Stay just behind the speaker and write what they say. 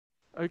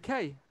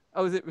Okay.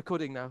 Oh, is it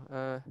recording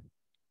now?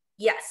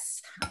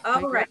 Yes.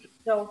 All right.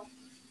 So,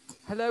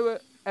 hello,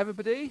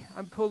 everybody.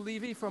 I'm Paul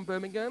Levy from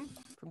Birmingham,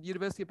 from the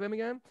University of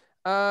Birmingham.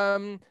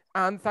 And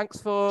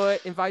thanks for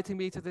inviting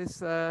me to this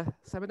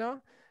seminar.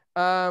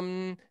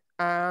 What am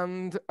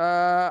I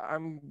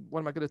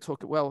going to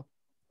talk? Well,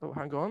 oh,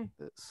 hang on.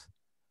 Let's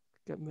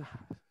get the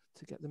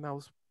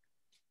mouse,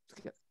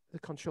 to get the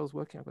controls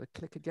working. I'm going to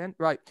click again.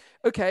 Right.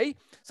 Okay.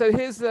 So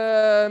here's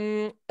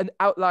an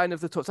outline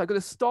of the talk. So I'm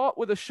going to start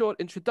with a short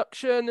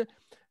introduction,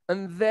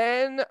 and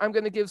then I'm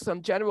going to give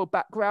some general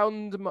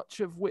background,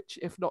 much of which,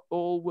 if not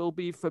all, will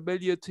be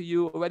familiar to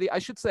you already. I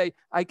should say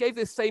I gave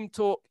this same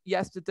talk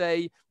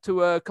yesterday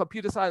to a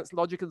computer science,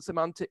 logic, and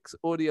semantics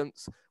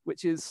audience,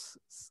 which is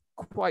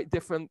quite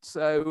different.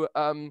 So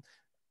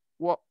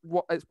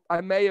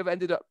I may have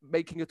ended up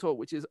making a talk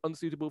which is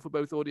unsuitable for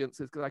both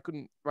audiences because I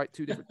couldn't write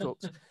two different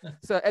talks.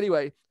 So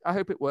anyway, I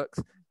hope it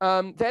works.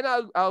 Then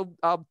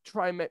I'll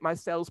try and make my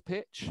sales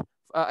pitch,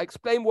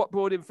 explain what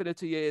broad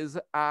infinity is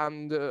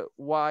and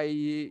why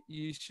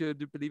you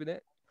should believe in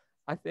it,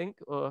 I think,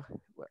 or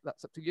well,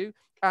 that's up to you.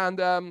 And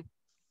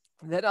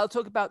then I'll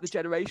talk about the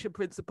generation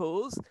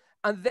principles.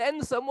 And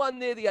then somewhere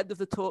near the end of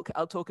the talk,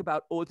 I'll talk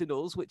about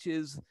ordinals, which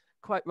is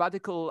quite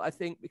radical, I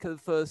think,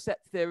 because for set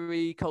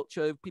theory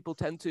culture, people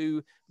tend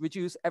to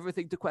reduce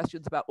everything to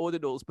questions about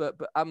ordinals. But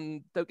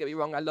don't get me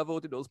wrong, I love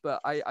ordinals, but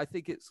I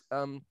think it's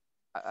I'm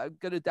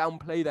going to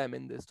downplay them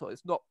in this talk.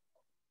 It's not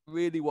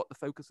really what the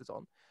focus is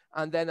on.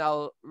 And then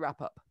I'll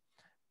wrap up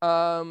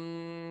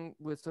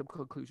with some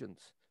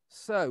conclusions.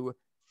 So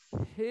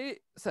okay.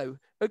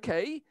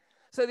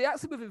 So the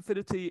axiom of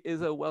infinity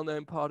is a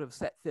well-known part of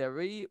set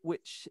theory,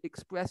 which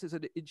expresses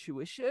an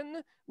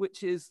intuition,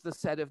 which is the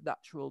set of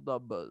natural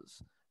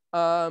numbers.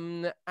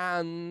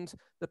 And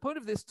the point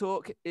of this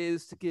talk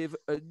is to give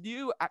a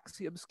new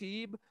axiom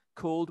scheme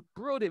called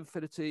broad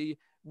infinity,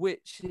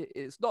 which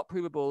is not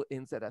provable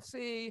in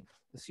ZFC,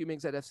 assuming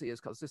ZFC is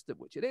consistent,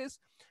 which it is.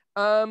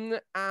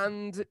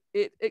 And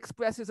it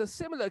expresses a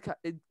similar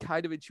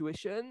kind of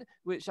intuition,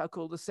 which I'll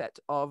call the set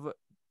of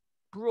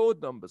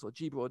broad numbers, or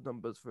G broad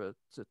numbers for a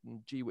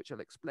certain G, which I'll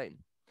explain.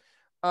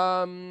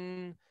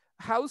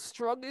 How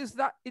strong is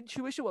that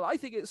intuition? Well, I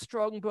think it's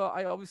strong, but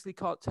I obviously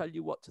can't tell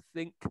you what to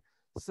think.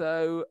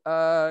 So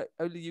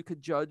only you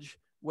can judge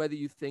whether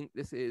you think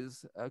this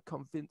is a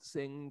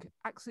convincing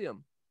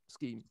axiom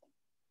scheme.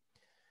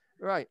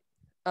 Right.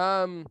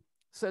 So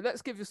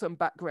let's give you some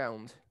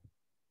background.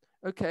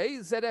 Okay,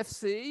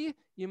 ZFC,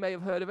 you may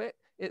have heard of it.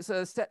 It's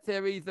a set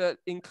theory that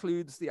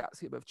includes the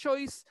axiom of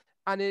choice,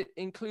 and it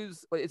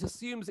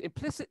assumes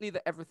implicitly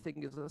that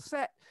everything is a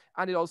set,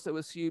 and it also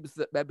assumes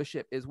that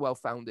membership is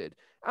well-founded.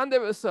 And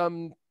there are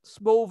some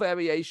small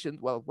variations,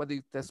 well,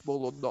 whether they're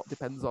small or not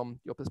depends on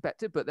your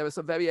perspective, but there are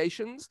some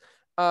variations,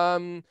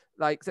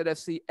 like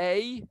ZFC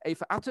A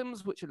for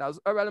atoms, which allows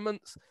O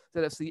elements,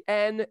 ZFC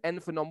N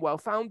for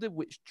non-well-founded,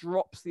 which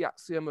drops the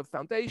axiom of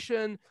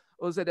foundation,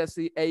 or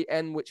ZFC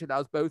AN, which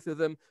allows both of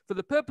them. For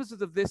the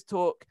purposes of this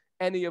talk,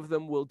 any of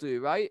them will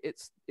do, right?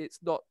 It's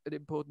not an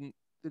important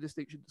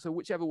distinction, so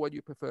whichever one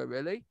you prefer,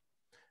 really.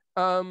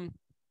 For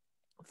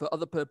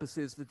other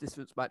purposes, the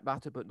difference might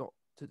matter, but not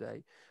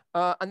today.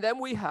 And then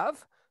we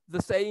have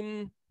the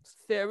same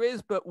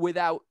theories, but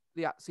without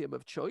the axiom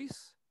of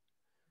choice.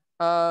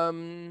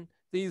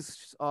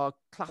 These are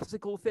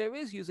classical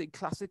theories using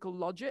classical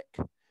logic.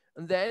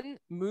 And then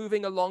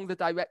moving along the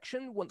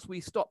direction, once we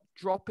stop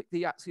dropping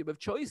the axiom of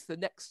choice, the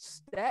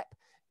next step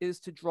is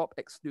to drop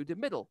excluded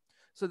middle.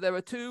 So there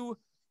are two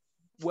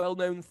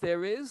well-known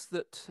theories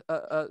that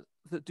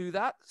do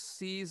that,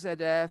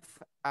 CZF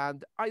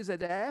and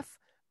IZF.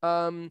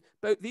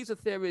 Both these are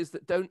theories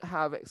that don't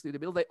have excluded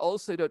middle. They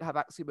also don't have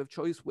axiom of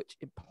choice, which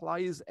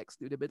implies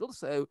excluded middle.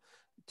 So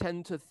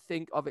tend to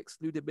think of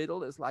excluded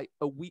middle as like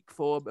a weak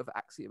form of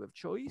axiom of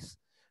choice.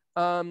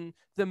 The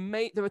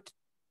main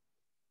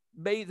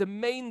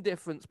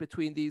difference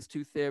between these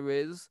two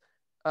theories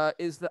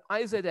is that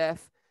IZF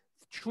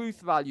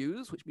truth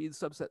values, which means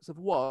subsets of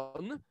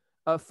one,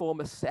 form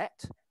a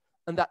set,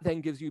 and that then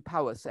gives you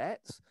power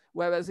sets.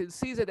 Whereas in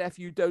CZF,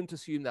 you don't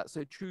assume that.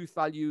 So truth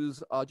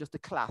values are just a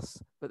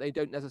class, but they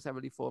don't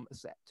necessarily form a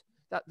set.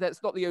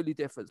 That's not the only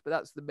difference, but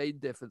that's the main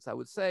difference, I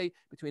would say,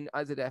 between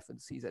IZF and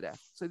CZF.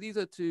 So these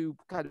are two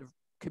kind of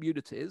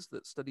communities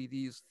that study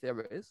these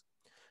theories.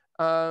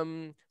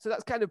 So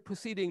that's kind of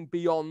proceeding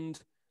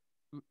beyond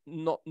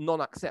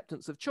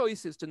non-acceptance of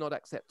choices to not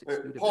accept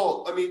excluded.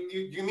 Paul, I mean,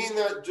 you mean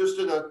that just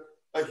in a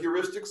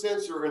heuristic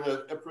sense or in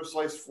a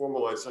precise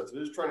formalized sense? I'm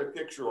just trying to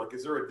picture, like,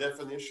 is there a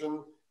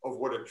definition of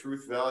what a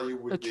truth value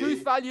would be? A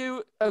truth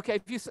value,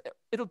 okay,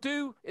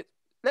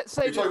 let's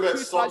say you're talking about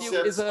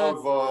subsets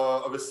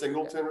of a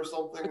singleton or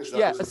something?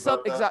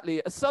 Exactly,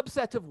 a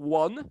subset of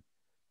one.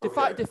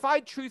 Okay.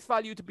 Define truth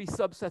value to be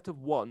subset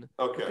of one.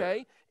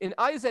 Okay. In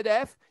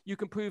IZF, you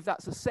can prove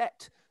that's a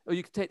set, or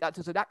you can take that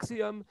as an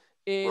axiom.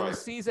 In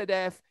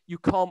CZF, you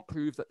can't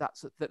prove that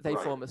they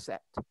form a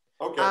set.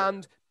 Okay.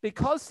 And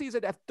because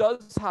CZF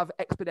does have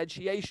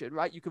exponentiation,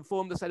 right? You can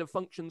form the set of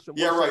functions from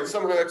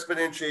somehow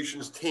exponentiation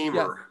is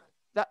tamer.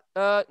 that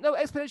no,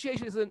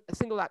 exponentiation is a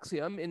single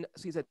axiom in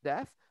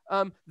CZF.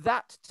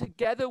 That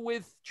together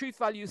with truth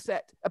value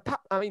set,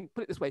 I mean,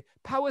 put it this way,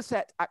 power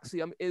set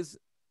axiom is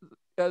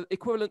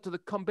equivalent to the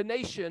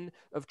combination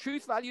of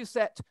truth value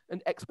set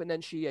and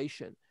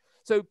exponentiation.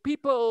 So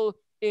people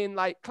in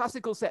like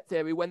classical set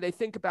theory, when they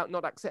think about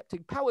not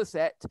accepting power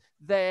set,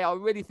 they are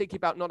really thinking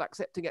about not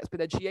accepting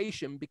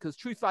exponentiation, because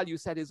truth value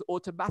set is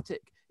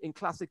automatic in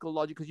classical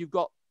logic because you've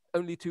got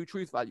only two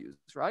truth values,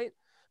 right?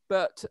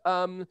 But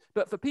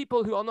for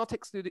people who are not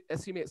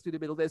assuming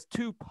excluded there's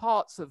two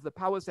parts of the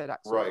power set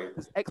axiom. Right.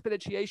 There's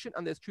exponentiation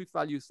and there's truth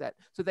value set.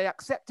 So they're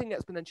accepting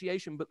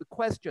exponentiation, but the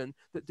question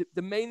that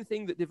the main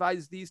thing that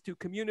divides these two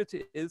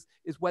communities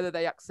is whether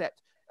they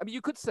accept. I mean,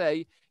 you could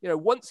say, you know,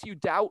 once you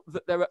doubt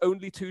that there are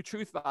only two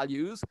truth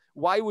values,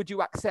 why would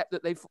you accept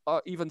that they've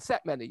even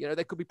set many? You know,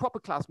 there could be proper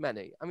class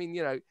many. I mean,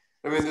 you know.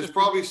 I mean, there's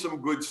probably some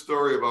good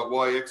story about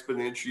why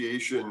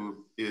exponentiation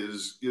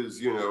is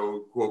you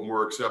know, quote,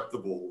 more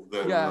acceptable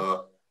than.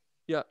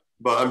 Yeah.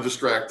 But I'm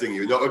distracting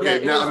you. No,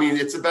 okay. Yeah, now, I mean,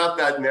 it's about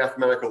that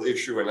mathematical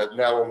issue, and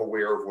now I'm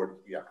aware of what.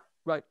 Yeah.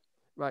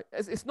 Right.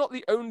 It's not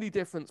the only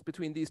difference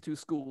between these two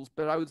schools,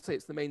 but I would say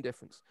it's the main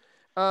difference.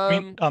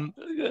 Could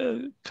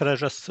I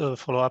just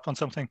follow up on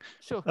something?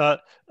 Sure.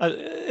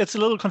 It's a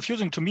little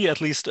confusing to me,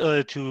 at least,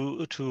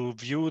 to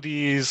view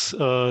these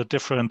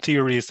different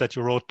theories that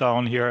you wrote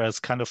down here as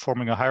kind of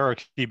forming a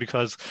hierarchy,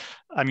 because,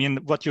 I mean,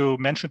 what you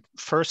mentioned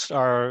first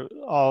are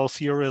all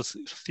theories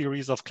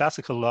of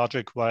classical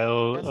logic,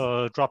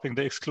 while dropping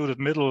the excluded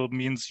middle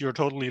means you're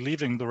totally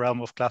leaving the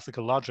realm of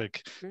classical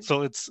logic.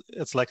 So it's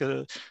like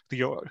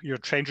you're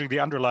changing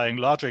the underlying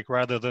logic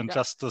rather than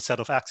just the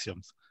set of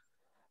axioms.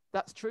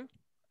 That's true.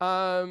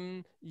 I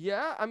mean,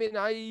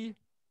 I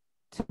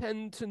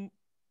tend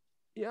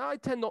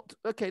not.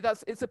 Okay,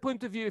 it's a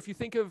point of view. If you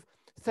think of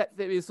set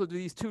theory as sort of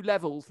these two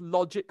levels,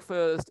 logic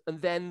first, and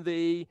then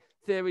the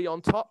theory on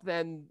top,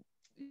 then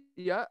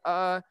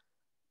I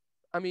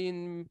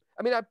mean,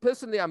 I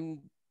personally, I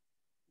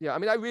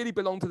really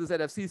belong to the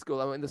ZFC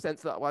school, in the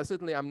sense that, well,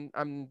 certainly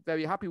I'm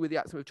very happy with the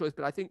axiom of choice,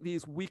 but I think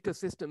these weaker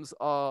systems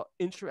are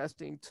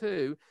interesting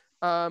too.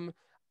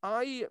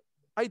 I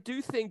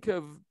do think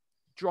of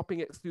dropping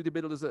excluded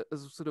middle as a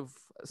sort of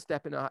a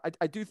step in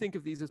I do think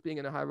of these as being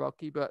in a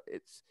hierarchy, but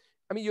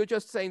you're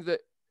just saying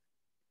that,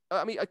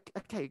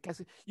 okay,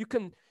 you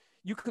can,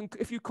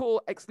 if you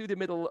call excluded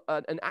middle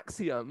an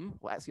axiom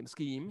or axiom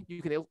scheme,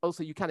 you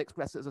can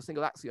express it as a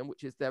single axiom,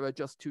 which is there are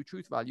just two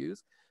truth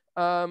values.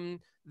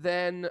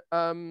 Then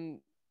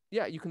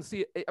you can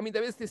see it. I mean,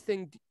 there is this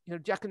thing, you know,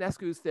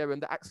 Giaconescu's theorem,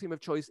 the axiom of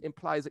choice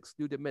implies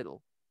excluded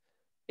middle.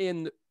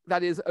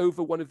 That is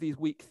over one of these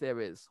weak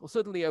theories, or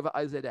certainly over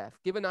IZF.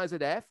 Given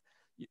IZF,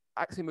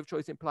 axiom of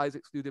choice implies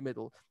excluded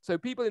middle. So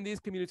people in these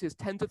communities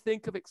tend to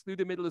think of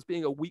excluded middle as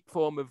being a weak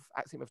form of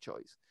axiom of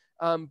choice.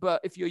 But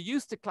if you're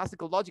used to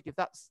classical logic, if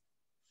that's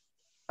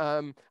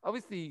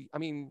obviously, I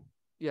mean,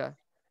 yeah.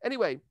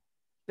 Anyway,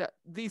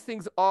 these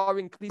theories are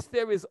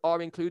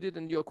included,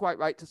 and you're quite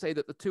right to say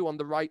that the two on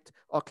the right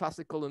are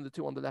classical and the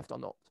two on the left are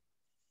not.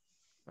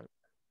 Right.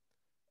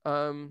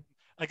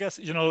 I guess,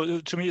 you know,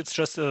 to me, it's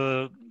just,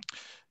 I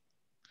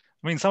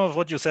mean, some of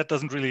what you said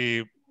doesn't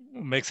really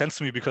make sense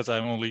to me because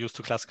I'm only used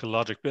to classical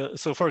logic.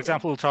 So, for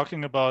example,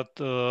 talking about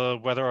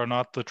whether or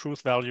not the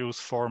truth values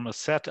form a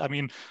set, I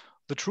mean,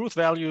 the truth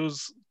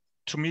values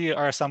to me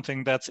are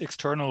something that's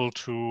external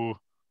to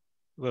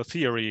the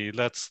theory,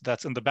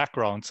 that's in the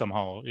background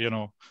somehow, you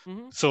know.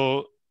 Mm-hmm.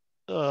 So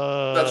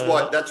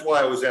that's why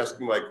I was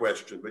asking my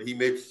question. But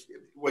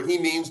what he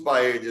means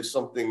by it is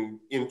something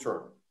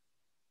internal.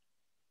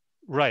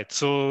 Right.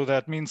 So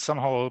that means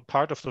somehow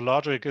part of the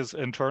logic is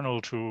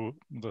internal to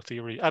the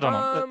theory. I don't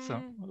know.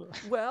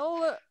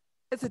 Well,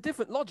 it's a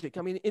different logic.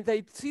 I mean,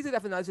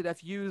 CZF and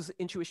IZF use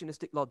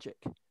intuitionistic logic,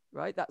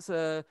 right? That's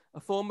a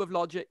form of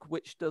logic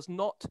which does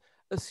not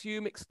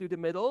assume excluded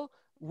middle,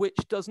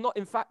 which does not,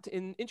 in fact,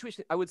 in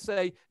intuition, I would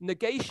say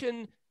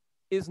negation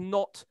is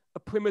not a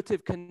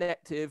primitive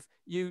connective.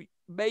 You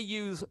may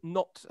use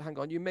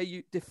you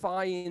may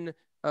define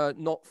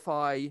not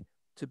phi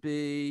to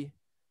be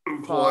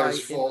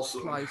implies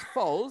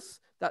false.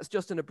 That's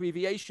just an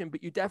abbreviation,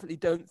 but you definitely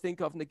don't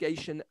think of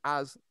negation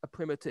as a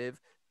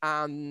primitive.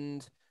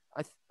 And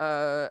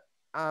the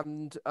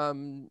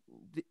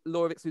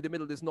law of excluded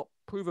middle is not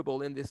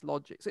provable in this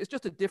logic. So it's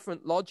just a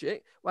different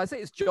logic. Well, I say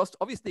it's just,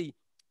 obviously,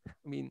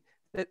 I mean,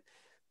 that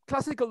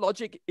classical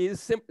logic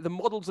is the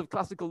models of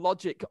classical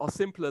logic are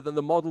simpler than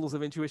the models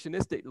of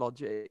intuitionistic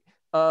logic.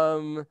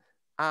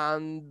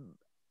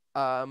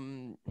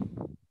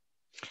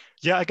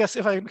 Yeah, I guess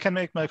if I can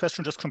make my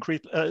question just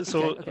concrete.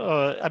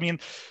 Okay. I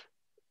mean,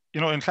 you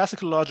know, in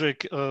classical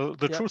logic,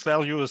 the truth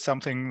value is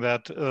something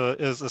that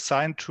is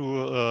assigned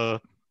to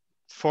a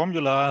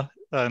formula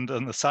and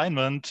an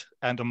assignment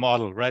and a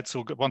model, right?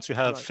 So once you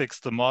have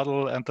fixed the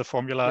model and the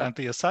formula and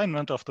the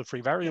assignment of the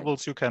free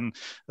variables, you can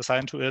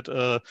assign to it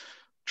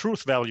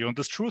truth value, and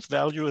this truth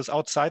value is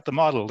outside the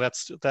model.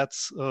 That's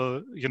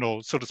you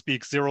know, so to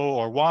speak, 0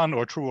 or 1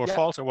 or true or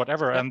false or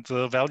whatever, and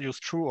the values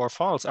true or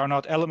false are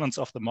not elements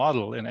of the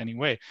model in any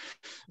way.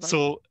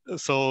 Right.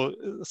 So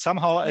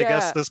somehow I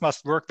guess this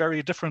must work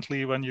very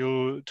differently when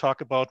you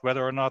talk about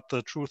whether or not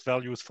the truth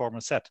values form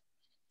a set.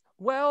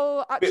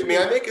 Well, actually, may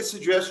I make a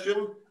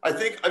suggestion? I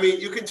mean,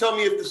 you can tell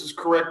me if this is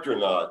correct or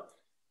not,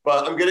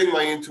 but I'm getting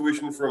my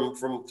intuition from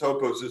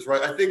Topos is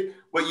right. I think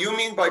what you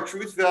mean by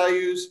truth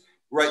values,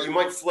 right, you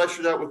might flesh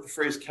it out with the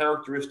phrase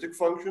characteristic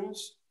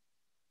functions.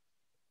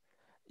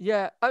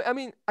 Yeah, I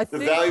mean, I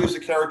think the values a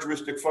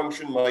characteristic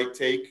function might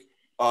take.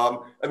 I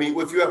mean,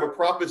 if you have a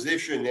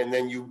proposition and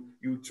then you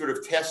sort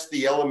of test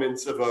the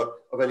elements of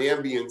an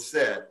ambient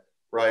set,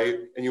 right,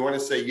 and you want to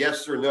say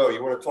yes or no,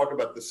 you want to talk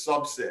about the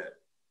subset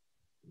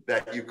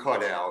that you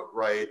cut out,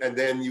 right, and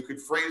then you could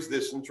phrase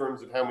this in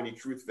terms of how many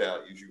truth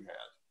values you had.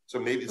 So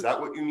maybe, is that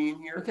what you mean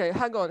here? Okay,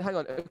 hang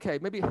on. Okay,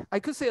 maybe I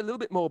could say a little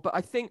bit more, but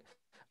I think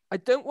I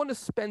don't want to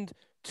spend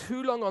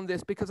too long on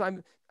this because I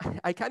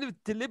kind of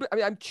deliberate. I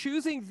mean, I'm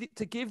choosing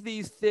to give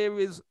these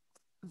theories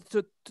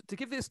to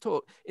give this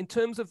talk in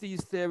terms of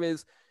these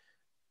theories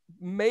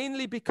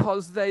mainly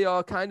because they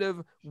are kind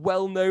of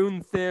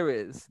well-known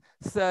theories.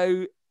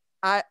 So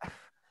I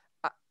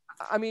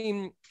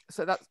mean,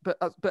 so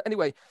but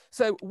anyway,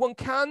 so one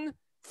can.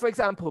 For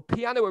example,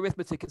 piano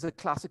arithmetic is a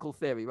classical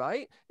theory,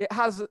 right?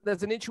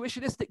 There's an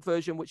intuitionistic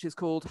version which is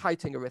called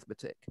Heiting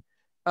arithmetic.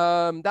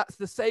 That's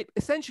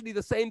essentially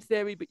the same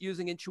theory, but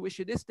using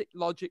intuitionistic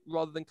logic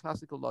rather than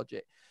classical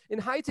logic. In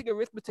Heiting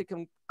arithmetic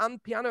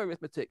and piano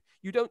arithmetic,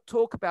 you don't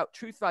talk about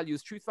truth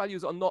values. Truth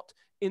values are not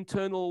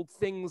internal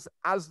things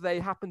as they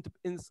happen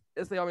as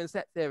they are in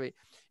set theory.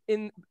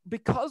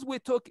 Because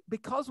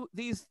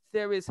these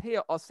theories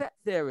here are set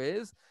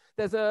theories,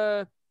 there's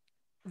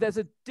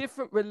a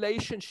different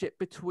relationship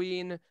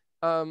between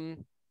the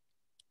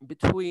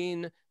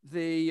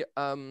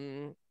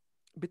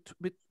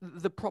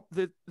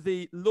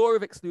law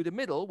of excluded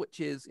middle,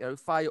 which is, you know,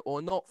 phi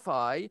or not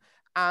phi,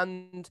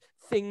 and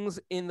things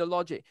in the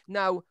logic.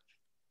 Now,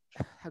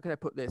 how can I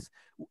put this?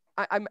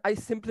 I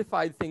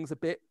simplified things a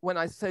bit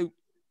so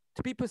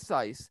to be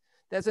precise,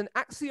 there's an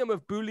axiom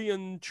of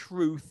Boolean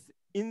truth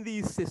in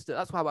these systems.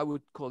 That's how I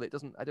would call it.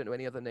 I don't know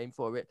any other name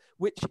for it,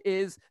 which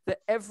is that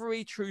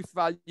every truth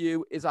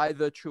value is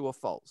either true or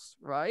false,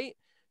 right?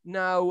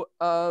 Now,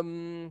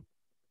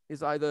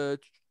 is either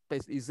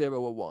basically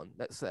 0 or 1,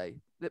 let's say.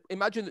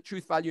 Imagine that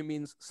truth value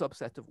means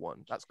subset of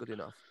 1. That's good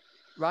enough,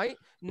 right?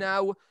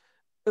 Now,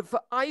 for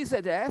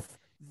IZF,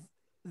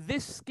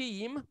 this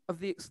scheme of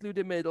the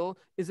excluded middle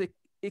is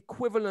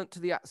equivalent to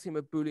the axiom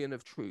of Boolean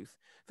of truth.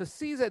 For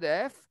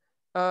CZF,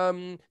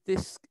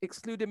 this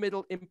excluded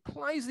middle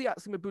implies the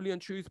axiom of Boolean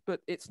truth,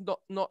 but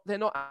they're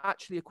not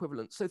actually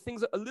equivalent. So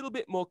things are a little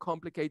bit more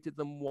complicated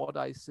than what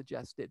I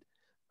suggested.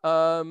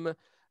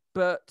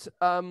 But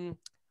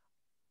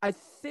I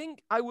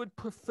think I would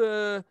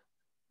prefer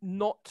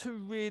not to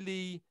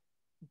really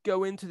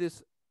go into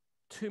this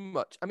too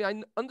much. I mean,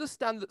 I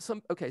understand that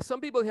some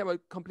people here are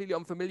completely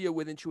unfamiliar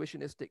with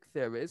intuitionistic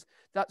theories.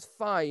 That's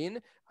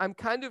fine. I'm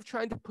kind of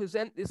trying to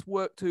present this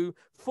work to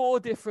 4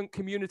 different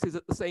communities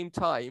at the same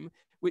time,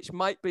 which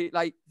might be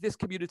like this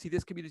community,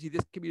 this community,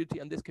 this community,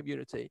 and this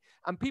community.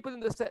 And people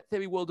in the set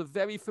theory world are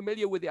very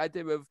familiar with the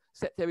idea of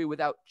set theory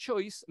without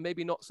choice,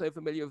 maybe not so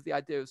familiar with the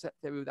idea of set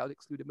theory without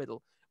excluded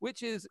middle,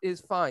 which is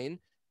fine.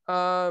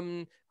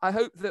 I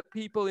hope that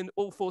people in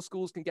all 4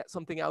 schools can get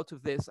something out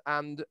of this,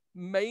 and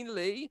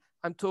mainly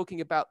I'm talking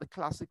about the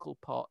classical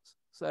parts.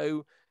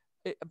 So,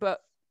 if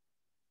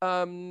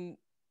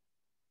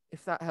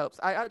that helps,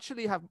 I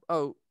actually have,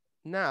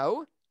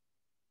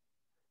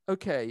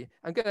 okay,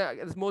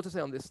 there's more to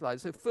say on this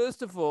slide. So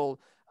first of all,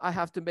 I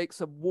have to make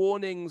some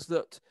warnings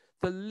that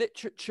the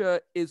literature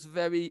is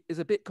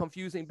a bit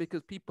confusing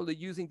because people are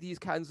using these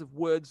kinds of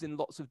words in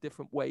lots of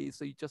different ways.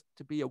 So you just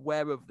to be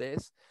aware of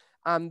this.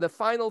 And the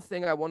final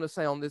thing I want to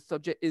say on this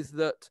subject is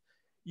that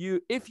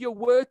if you're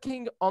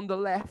working on the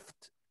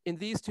left in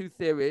these 2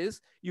 theories,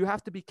 you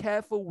have to be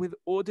careful with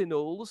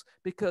ordinals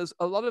because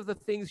a lot of the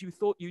things you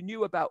thought you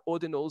knew about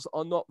ordinals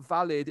are not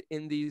valid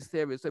in these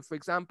theories. So for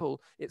example,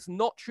 it's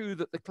not true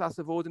that the class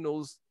of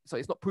ordinals,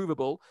 it's not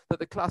provable that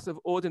the class of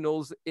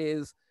ordinals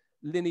is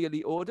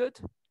linearly ordered.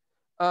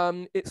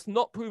 It's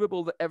not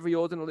provable that every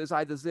ordinal is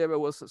either 0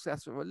 or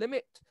successor or a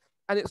limit.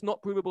 And it's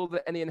not provable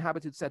that any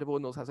inhabited set of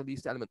ordinals has a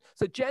least element.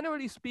 So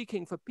generally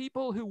speaking, for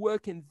people who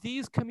work in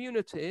these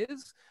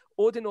communities,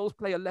 ordinals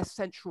play a less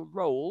central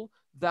role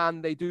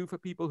than they do for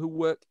people who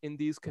work in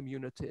these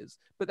communities.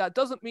 But that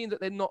doesn't mean that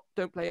they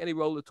don't play any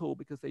role at all,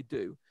 because they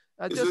do.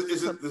 Would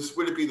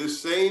it be the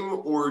same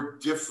or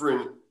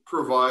different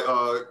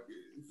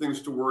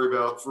things to worry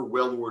about for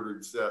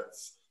well-ordered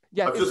sets?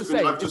 Yeah, I've just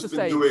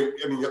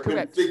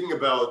been thinking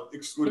about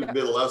excluded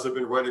middle as I've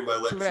been writing my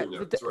lecture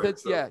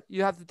notes. Yeah,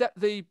 you have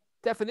the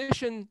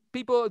definition.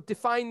 People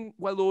define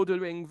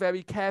well-ordering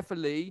very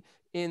carefully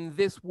in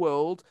this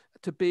world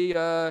to be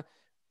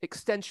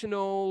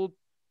extensional,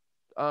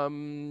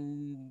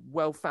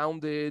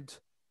 well-founded,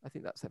 I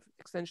think that's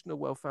extensional,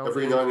 well-founded.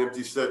 Every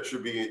non-empty set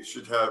should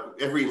have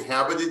every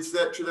inhabited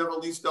set should have a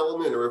least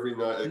element, or every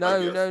non.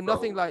 No,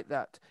 nothing like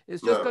that.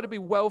 It's just got to be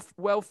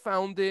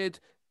well-founded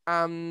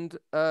and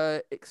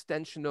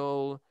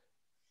extensional.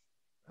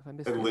 And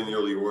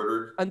linearly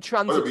ordered. And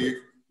transitive.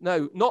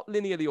 No, not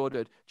linearly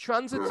ordered.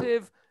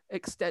 Transitive.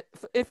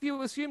 If you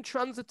assume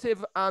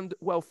transitive and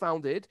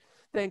well-founded,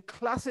 then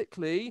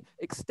classically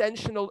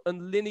extensional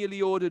and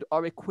linearly ordered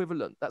are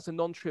equivalent. That's a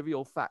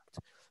non-trivial fact.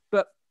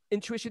 But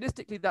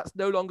intuitionistically, that's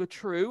no longer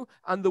true.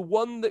 And the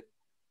one that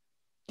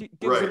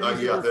gives a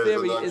reasonable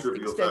theory is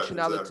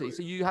extensionality. Exactly.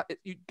 So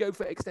you go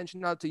for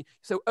extensionality.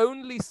 So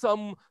only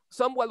some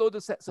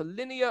well-ordered sets are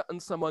linear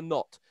and some are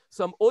not.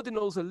 Some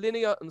ordinals are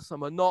linear and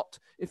some are not.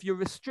 If you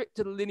restrict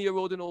to the linear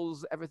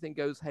ordinals, everything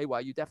goes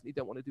haywire. You definitely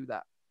don't want to do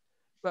that.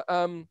 But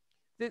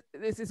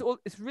this is all.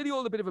 It's really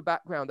all a bit of a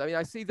background. I mean,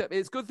 I see that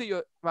it's good that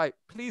you're right.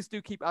 Please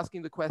do keep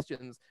asking the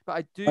questions. But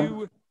I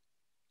do.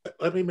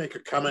 Let me make a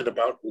comment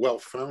about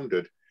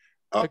well-founded.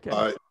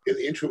 Okay.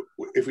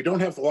 If we don't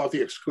have the law of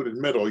the excluded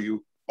middle,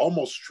 you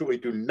almost truly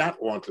do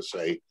not want to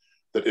say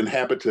that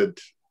inhabited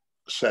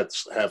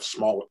sets have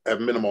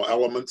minimal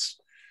elements,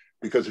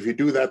 because if you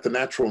do that, the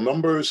natural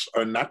numbers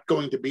are not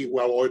going to be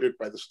well ordered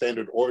by the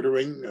standard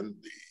ordering, and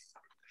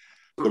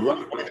the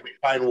way to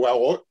define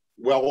well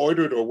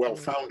ordered or well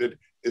founded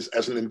is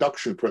as an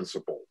induction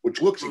principle,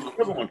 which looks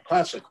equivalent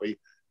classically,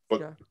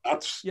 but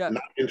that's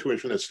not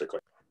intuitionistically.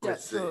 Yeah,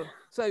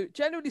 so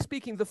generally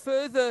speaking, the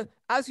further,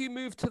 as you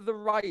move to the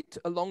right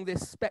along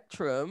this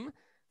spectrum,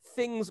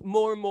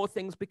 more and more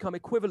things become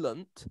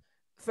equivalent.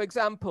 For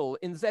example,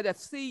 in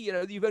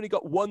ZFC, you've only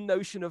got one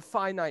notion of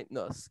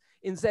finiteness.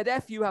 In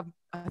ZF, you have,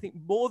 I think,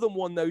 more than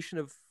one notion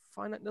of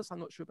finiteness. I'm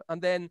not sure.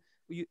 And then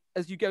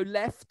as you go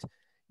left,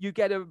 you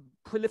get a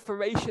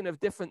proliferation of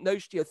different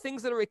notions.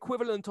 Things that are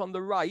equivalent on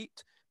the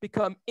right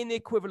become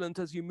inequivalent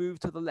as you move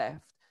to the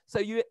left.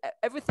 So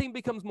everything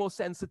becomes more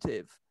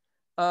sensitive.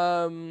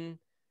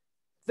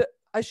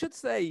 I should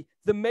say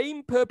the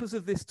main purpose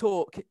of this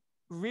talk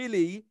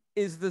really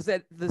is the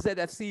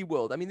ZFC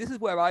world. I mean, this is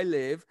where I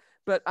live,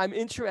 but I'm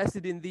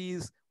interested in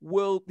these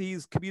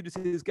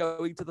communities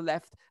going to the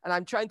left, and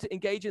I'm trying to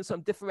engage in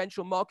some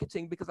differential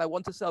marketing because I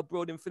want to sell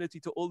broad infinity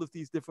to all of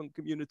these different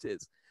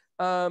communities.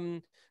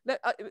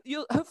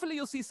 Hopefully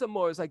you'll see some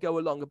more as I go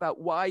along about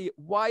why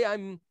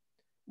I'm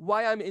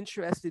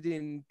interested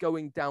in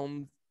going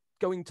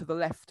to the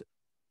left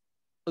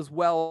as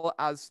well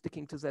as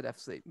sticking to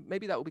ZFC.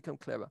 Maybe that will become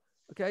clearer.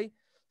 Okay,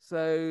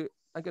 so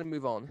I'm going to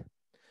move on.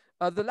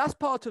 The last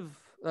part of,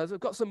 I've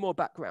got some more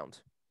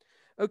background.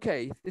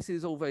 Okay, this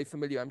is all very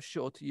familiar, I'm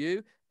sure, to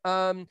you.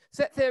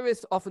 Set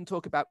theorists often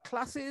talk about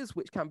classes,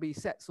 which can be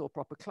sets or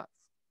proper classes.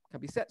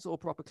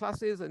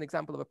 An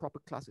example of a proper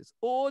class is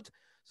ord,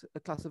 so a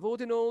class of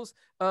ordinals.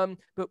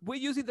 But we're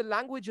using the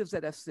language of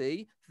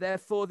ZFC.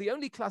 Therefore, the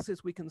only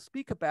classes we can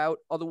speak about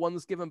are the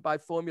ones given by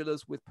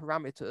formulas with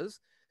parameters.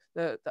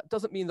 That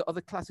doesn't mean that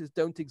other classes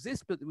don't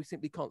exist, but we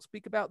simply can't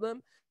speak about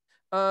them.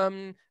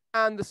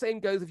 And the same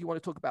goes if you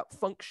want to talk about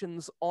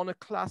functions on a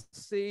class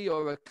C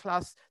or a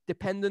class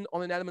dependent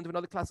on an element of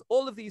another class.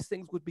 All of these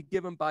things would be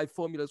given by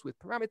formulas with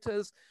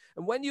parameters.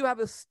 And when you have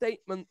a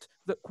statement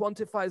that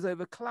quantifies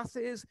over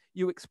classes,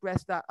 you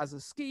express that as a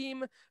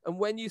scheme. And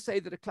when you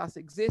say that a class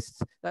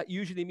exists, that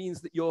usually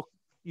means that you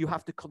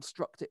have to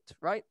construct it,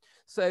 right?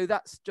 So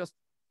that's just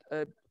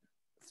a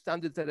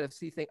standard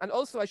ZFC thing. And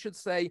also I should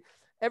say,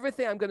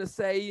 everything I'm going to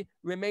say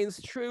remains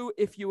true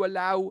if you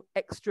allow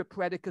extra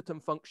predicate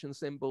and function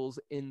symbols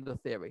in the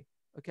theory,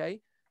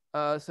 okay?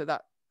 So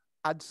that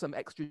adds some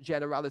extra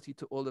generality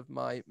to all of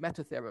my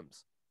meta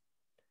theorems.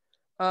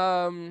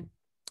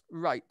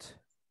 Right,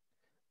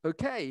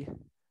 okay.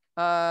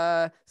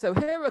 So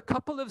here are a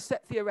couple of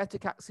set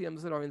theoretic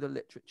axioms that are in the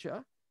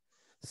literature.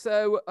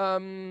 So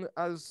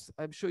as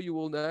I'm sure you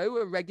all know,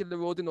 a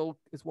regular ordinal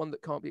is one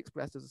that can't be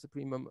expressed as a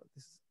supremum.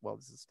 This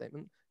is a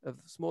statement of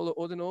smaller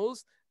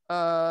ordinals.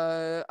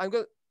 Often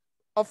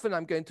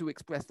I'm going to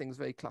express things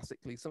very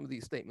classically. Some of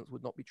these statements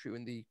would not be true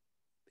in the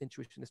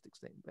intuitionistic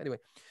statement. Anyway,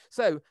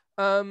 so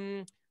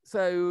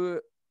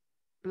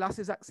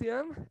Blas's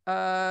axiom.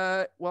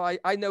 Well,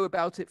 I know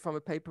about it from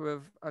a paper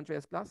of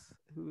Andreas Blas,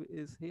 who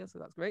is here, so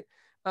that's great.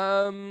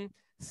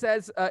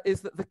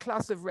 Is that the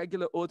class of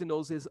regular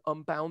ordinals is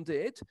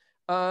unbounded.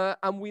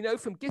 And we know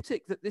from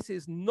Gittick that this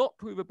is not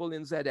provable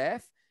in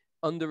ZF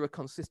under a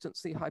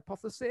consistency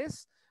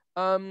hypothesis,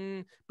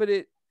 but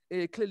it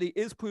clearly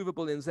is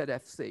provable in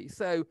ZFC.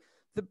 So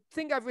the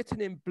thing I've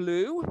written in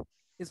blue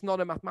is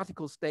not a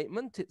mathematical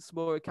statement. It's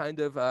more a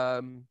kind of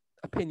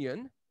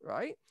opinion,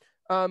 right?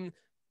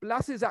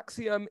 Blas's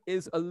axiom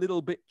is a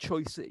little bit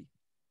choicey.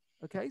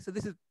 Okay, so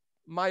this is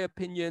my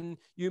opinion.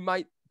 You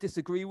might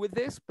disagree with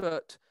this,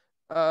 but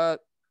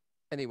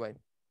anyway.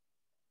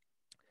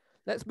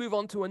 Let's move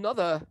on to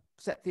another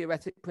set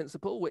theoretic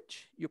principle,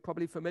 which you're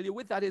probably familiar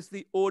with. That is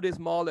the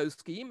Ordis-Marlow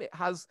scheme. It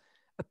has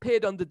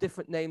appeared under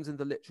different names in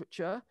the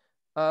literature,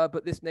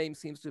 but this name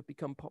seems to have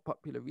become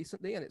popular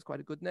recently, and it's quite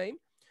a good name.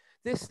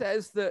 This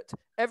says that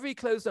every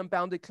closed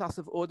unbounded class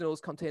of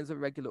ordinals contains a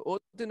regular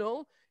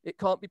ordinal. It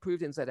can't be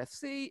proved in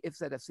ZFC if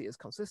ZFC is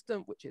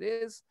consistent, which it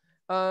is.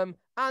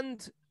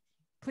 And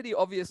pretty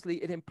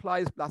obviously, it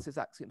implies Blass's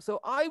axiom. So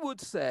I would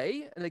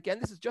say, and again,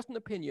 this is just an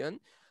opinion,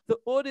 that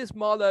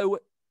Ordis-Marlow,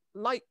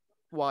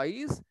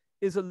 likewise,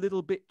 is a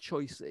little bit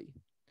choicy.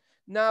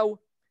 Now,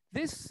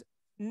 this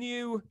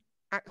new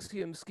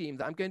axiom scheme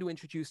that I'm going to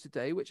introduce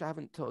today, which I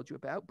haven't told you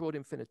about, broad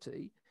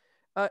infinity,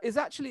 is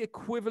actually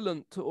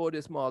equivalent to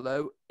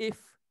Ordis-Marlow if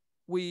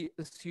we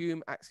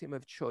assume axiom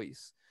of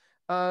choice.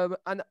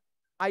 And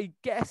I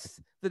guess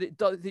that it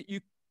does,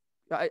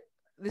 that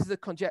this is a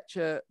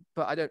conjecture,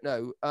 but I don't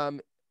know.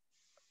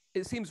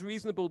 It seems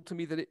reasonable to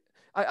me that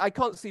I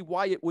can't see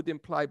why it would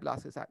imply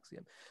Blass's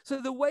axiom.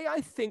 So the way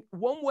I think,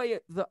 one way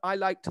that I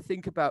like to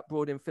think about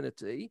broad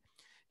infinity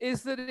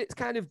is that it's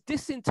kind of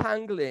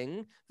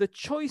disentangling the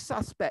choice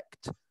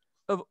aspect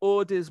of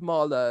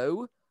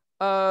Ordis-Marlow,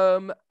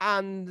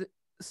 and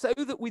so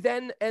that we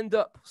then end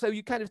up, so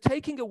you're kind of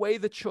taking away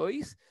the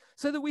choice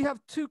so that we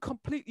have two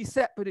completely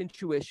separate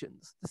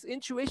intuitions. This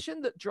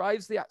intuition that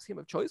drives the axiom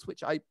of choice,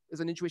 which is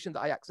an intuition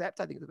that I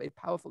accept. I think it's a very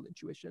powerful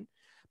intuition,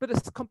 but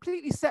it's a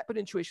completely separate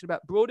intuition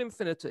about broad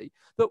infinity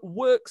that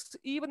works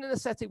even in a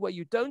setting where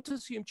you don't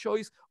assume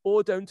choice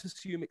or don't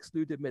assume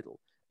excluded middle.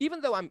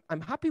 Even though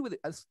I'm happy with it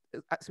as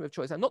axiom of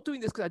choice, I'm not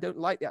doing this because I don't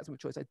like the axiom of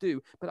choice, I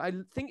do, but I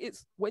think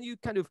it's when you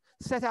kind of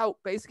set out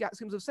basic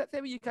axioms of set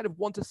theory, you kind of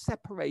want to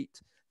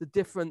separate the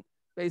different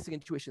basic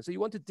intuitions. So you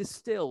want to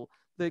distill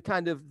the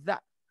kind of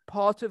that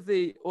part of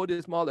the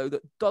Ordis-Marlow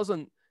that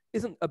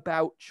isn't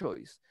about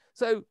choice.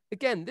 So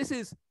again,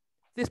 this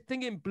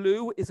thing in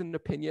blue is an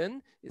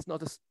opinion. It's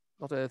not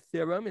a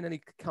theorem in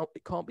any count,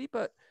 it can't be,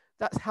 but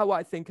that's how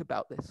I think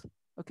about this.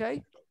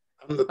 Okay.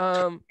 On the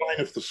top line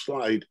of the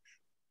slide,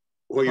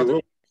 where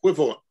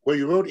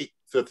you wrote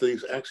that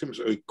these axioms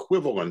are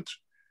equivalent,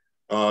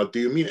 do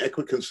you mean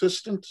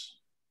equiconsistent?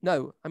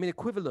 No, I mean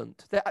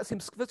equivalent. They're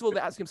axioms, first of all,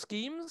 they're axiom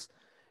schemes.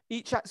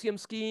 Each axiom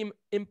scheme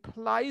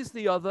implies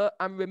the other,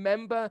 and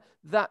remember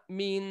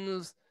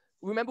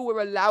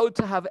we're allowed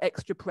to have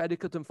extra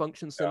predicate and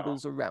function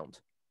symbols around.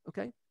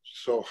 Okay.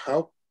 So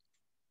how?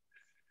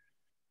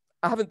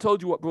 I haven't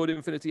told you what broad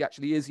infinity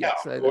actually is yet,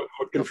 so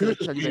what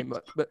confuses tell you me, very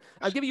much. But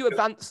I'll give you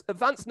advance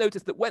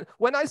notice that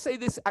when I say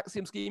this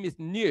axiom scheme is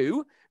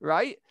new,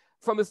 right?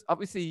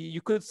 Obviously you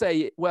could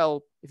say,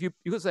 well, if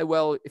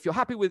you're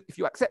happy with, if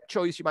you accept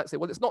choice, you might say,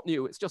 well, it's not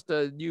new, it's just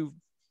a new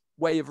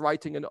way of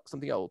writing and not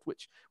something old,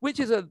 which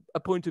is a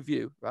point of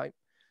view, right?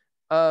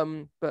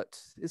 But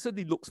it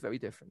certainly looks very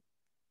different.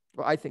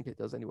 Well, I think it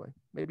does anyway.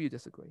 Maybe you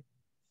disagree.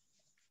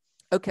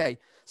 Okay,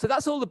 so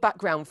that's all the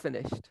background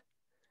finished,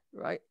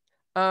 right?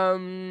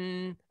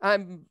 I'm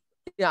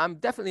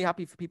definitely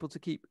happy for people to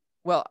keep.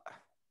 Well,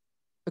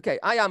 okay,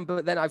 I am,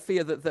 but then I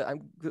fear that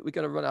we're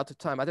going to run out of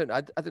time. I don't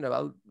know.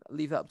 I'll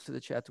leave that up to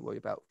the chair to worry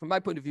about. From my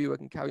point of view, I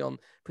can carry on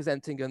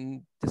presenting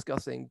and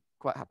discussing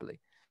quite happily.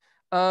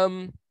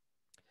 Now,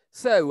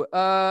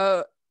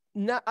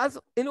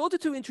 in order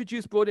to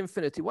introduce broad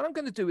infinity, what I'm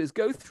going to do is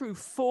go through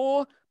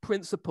 4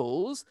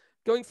 principles,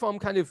 going from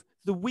kind of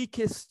the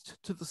weakest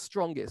to the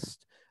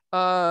strongest,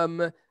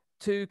 to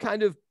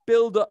kind of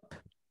build up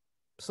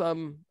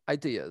some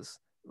ideas,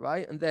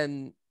 right? And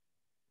then,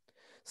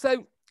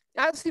 so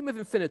axiom of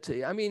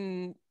infinity, I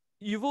mean,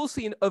 you've all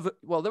seen there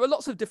are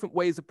lots of different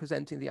ways of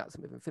presenting the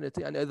axiom of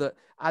infinity. I know that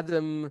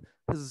Adam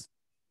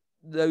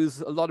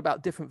knows a lot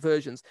about different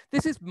versions.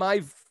 This is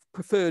my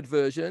preferred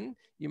version.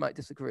 You might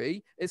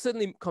disagree. It's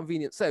certainly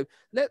convenient. So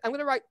I'm going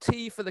to write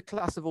T for the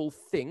class of all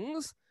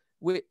things,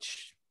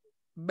 which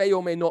may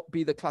or may not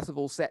be the class of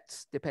all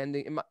sets,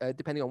 depending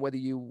on whether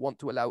you want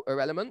to allow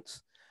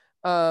elements.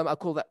 I'll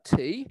call that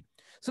T.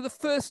 So the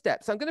first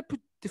step, so I'm going to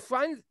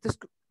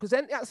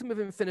present the axiom of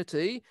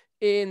infinity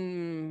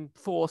in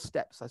 4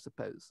 steps, I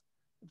suppose.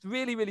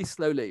 Really, really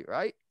slowly,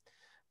 right?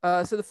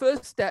 So the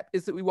first step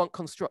is that we want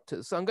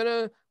constructors. So I'm going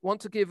to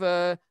want to give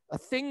a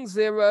thing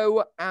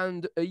 0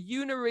 and a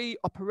unary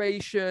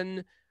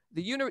operation.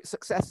 The unary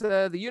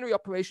successor, the unary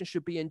operation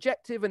should be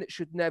injective and it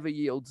should never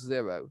yield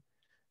 0.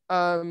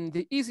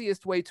 The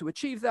easiest way to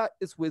achieve that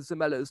is with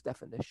Zermelo's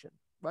definition,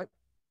 right?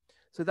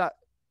 So the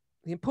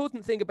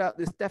important thing about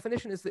this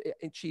definition is that it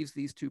achieves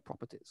these 2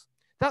 properties.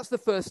 That's the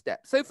first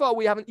step. So far,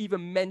 we haven't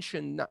even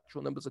mentioned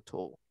natural numbers at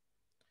all.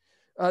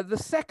 The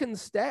second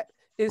step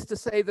is to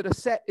say that a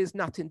set is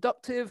nat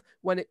inductive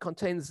when it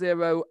contains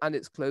 0 and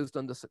it's closed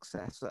under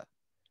successor.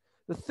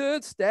 The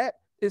third step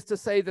is to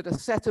say that a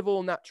set of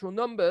all natural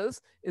numbers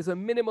is a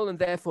minimal and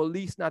therefore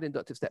least nat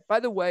inductive set.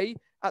 By the way,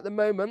 at the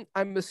moment,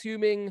 I'm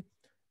assuming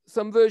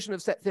some version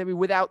of set theory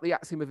without the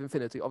axiom of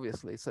infinity,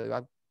 obviously. So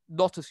I'm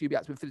not assuming the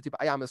axiom of infinity,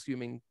 but I am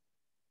assuming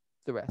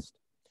the rest.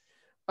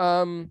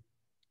 And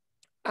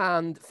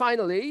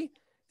finally,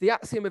 the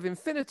axiom of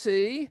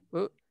infinity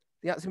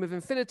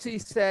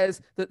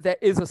says that there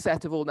is a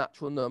set of all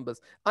natural numbers.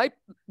 I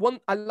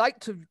like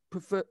to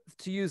prefer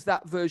to use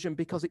that version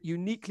because it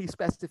uniquely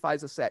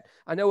specifies a set.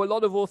 I know a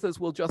lot of authors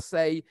will just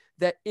say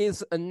there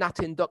is a nat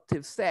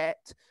inductive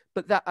set,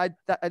 but I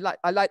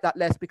like that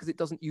less because it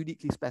doesn't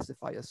uniquely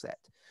specify a set.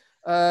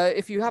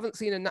 If you haven't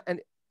seen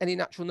any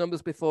natural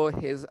numbers before,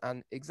 here's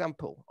an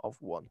example of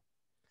one.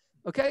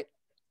 Okay,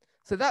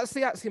 so that's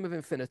the axiom of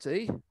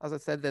infinity. As I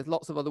said, there's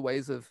lots of other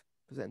ways of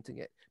presenting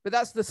it, but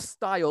that's the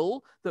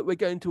style that we're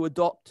going to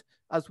adopt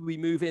as we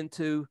move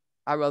into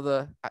our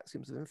other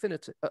axioms of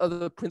infinity,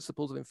 other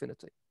principles of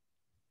infinity.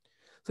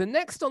 So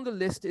next on the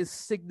list is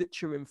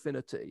signature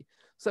infinity.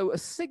 So a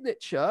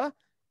signature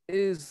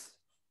is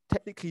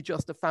technically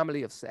just a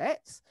family of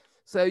sets.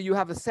 So you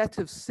have a set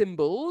of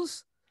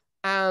symbols,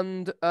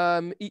 and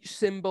each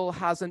symbol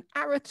has an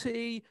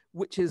arity,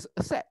 which is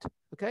a set.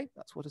 Okay,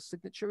 that's what a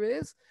signature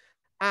is.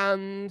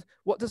 And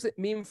what does it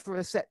mean for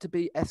a set to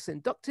be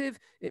S-inductive?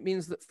 It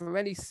means that for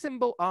any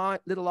symbol I,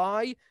 little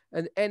I,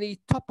 and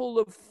any tuple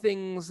of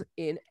things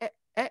in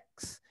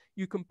X,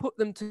 you can put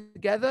them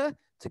together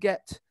to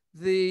get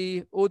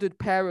the ordered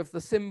pair of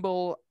the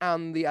symbol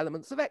and the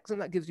elements of X,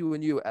 and that gives you a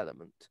new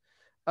element.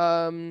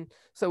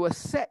 So a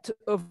set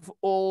of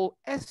all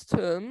S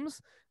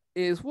terms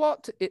is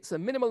what? It's a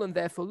minimal and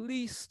therefore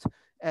least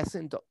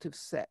S-inductive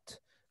set.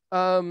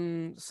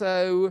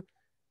 So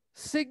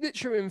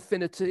signature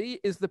infinity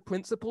is the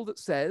principle that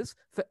says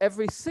for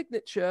every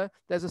signature,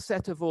 there's a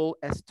set of all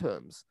S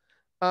terms.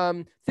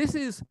 This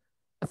is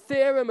a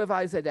theorem of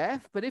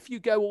IZF, but if you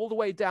go all the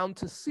way down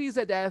to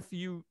CZF,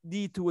 you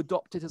need to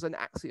adopt it as an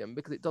axiom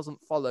because it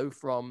doesn't follow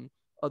from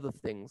other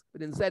things.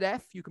 But in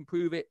ZF, you can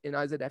prove it. In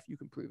IZF, you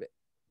can prove it.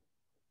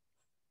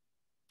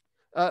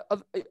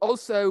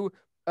 Also,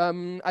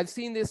 I've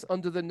seen this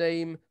under the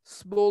name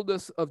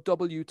smallness of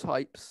W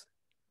types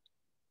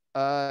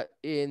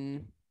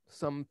in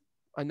some,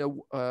 I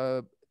know,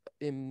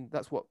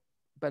 that's what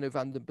Benno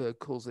van den Berg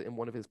calls it in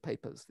one of his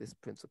papers, this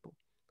principle.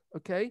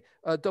 Okay,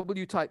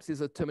 W types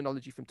is a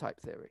terminology from type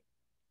theory.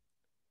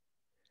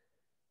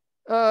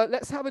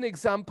 Let's have an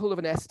example of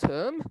an S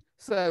term.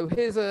 So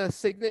here's a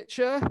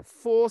signature,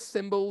 4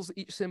 symbols.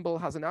 Each symbol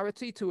has an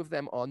arity. 2 of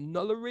them are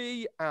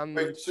nullary. And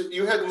wait, so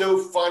you had no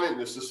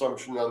finiteness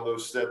assumption on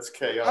those sets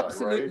Ki,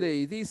 absolutely,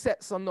 right? These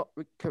sets are not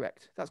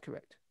correct. That's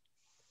correct.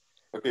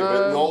 Okay,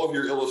 but in all of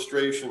your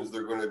illustrations,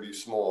 they're going to be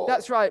small.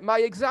 That's right. My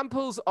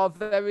examples are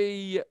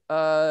very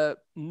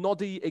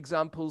noddy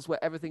examples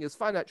where everything is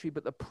finite tree,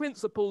 but the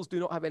principles do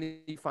not have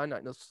any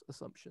finiteness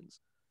assumptions.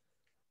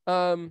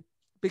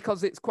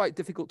 Because it's quite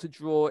difficult to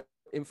draw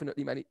infinite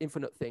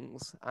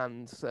things,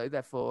 and so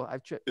therefore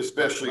I've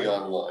especially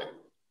online.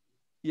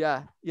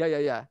 Yeah.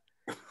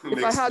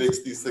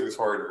 makes these things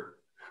harder.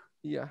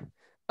 Yeah.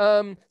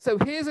 So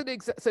here's an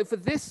so for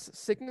this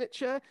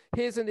signature,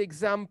 here's an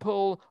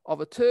example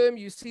of a term.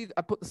 You see,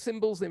 I put the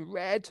symbols in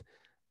red,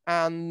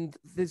 and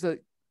there's a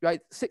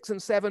right 6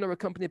 and 7 are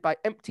accompanied by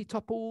empty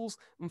tuples,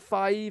 and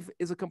 5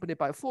 is accompanied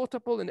by a 4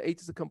 tuple, and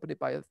 8 is accompanied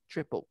by a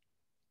triple.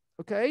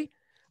 Okay.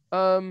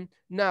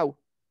 Now,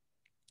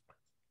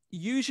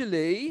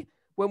 usually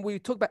when we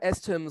talk about S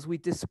terms, we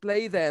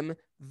display them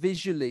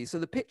visually. So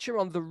the picture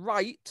on the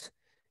right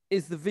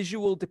is the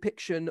visual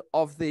depiction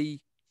of the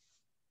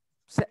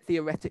set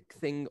theoretic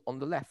thing on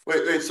the left.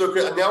 Wait, so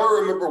now I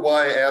remember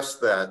why I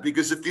asked that.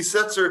 Because if these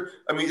sets are,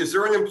 I mean, is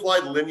there an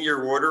implied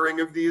linear ordering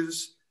of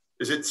these?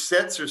 Is it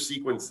sets or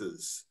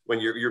sequences when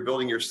you're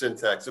building your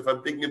syntax? If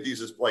I'm thinking of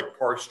these as like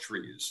parse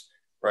trees,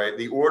 right?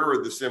 The order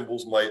of the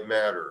symbols might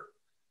matter.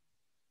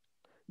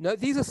 No,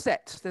 these are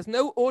sets. There's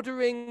no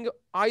ordering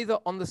either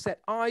on the set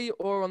I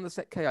or on the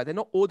set Ki. They're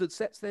not ordered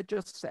sets, they're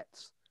just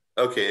sets.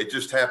 Okay, it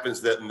just happens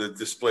that in the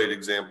displayed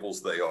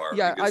examples they are.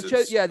 Yeah,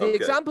 the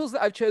examples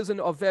that I've chosen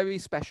are very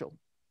special.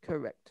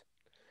 Correct.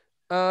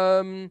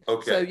 Okay.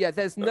 So yeah,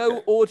 there's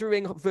no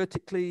ordering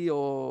vertically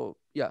or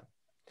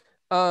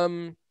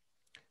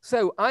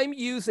so I'm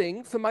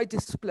using, for my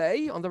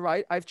display on the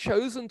right, I've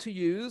chosen to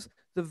use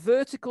the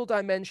vertical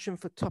dimension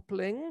for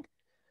tupling,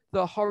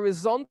 the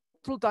horizontal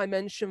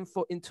dimension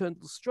for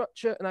internal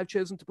structure, and I've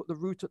chosen to put the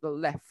root at the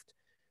left.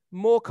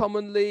 More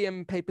commonly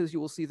in papers, you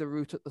will see the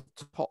root at the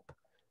top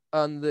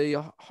and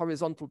the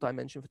horizontal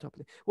dimension for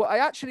tupling. What I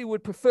actually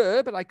would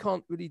prefer, but I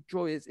can't really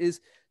draw it,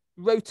 is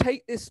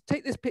rotate this,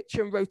 take this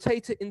picture and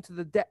rotate it into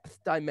the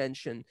depth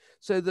dimension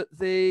so that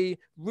the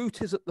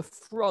root is at the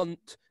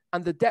front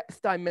and the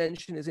depth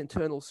dimension is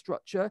internal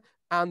structure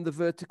and the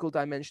vertical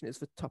dimension is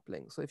for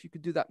tupling. So if you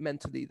could do that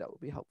mentally, that would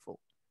be helpful.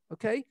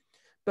 Okay,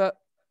 but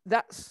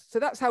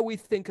that's how we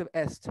think of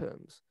S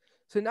terms.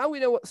 So now we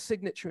know what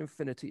signature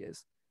infinity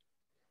is.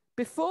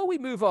 Before we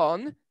move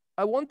on,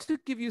 I want to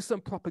give you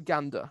some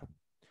propaganda.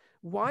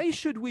 Why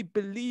should we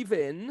believe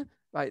in,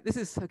 right, this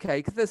is, okay,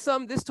 because there's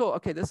some, this talk,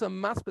 okay, there's some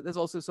maths, but there's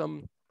also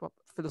some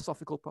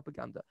philosophical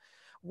propaganda.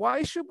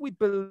 Why should we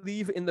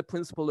believe in the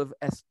principle of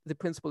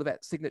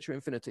signature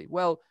infinity?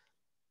 Well,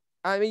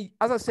 I mean,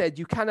 as I said,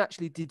 you can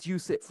actually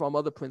deduce it from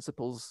other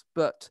principles,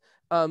 but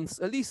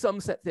at least some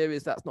set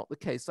theories, that's not the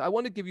case. So I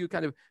want to give you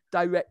kind of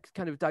direct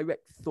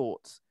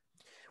thoughts.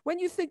 When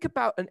you think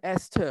about an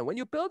S term, when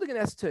you're building an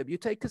S term, you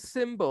take a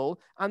symbol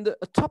and a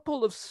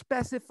tuple of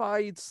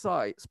specified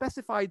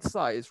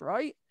size,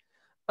 right?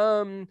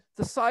 The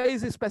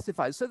size is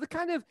specified. So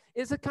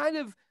it's a kind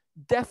of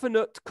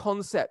definite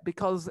concept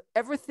because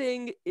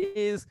everything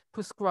is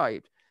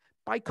prescribed.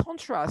 By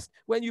contrast,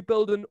 when you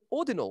build an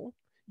ordinal,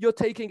 you're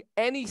taking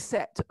any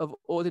set of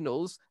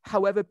ordinals,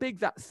 however big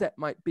that set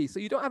might be. So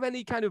you don't have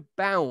any kind of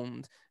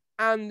bound,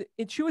 and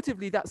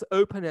intuitively that's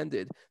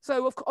open-ended.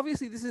 So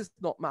obviously this is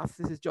not math,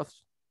 this is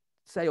just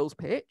sales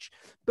pitch,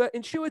 but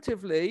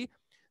intuitively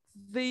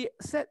the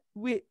set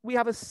we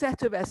have a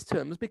set of S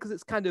terms because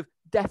it's kind of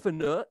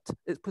definite,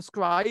 it's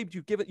prescribed,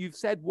 you've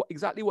said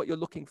exactly what you're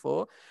looking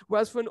for.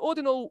 Whereas for an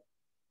ordinal,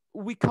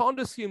 we can't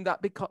assume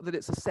that because that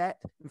it's a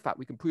set. In fact,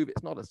 we can prove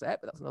it's not a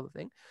set, but that's another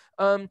thing.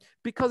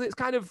 Because it's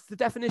kind of, the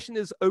definition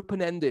is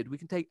open-ended. We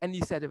can take any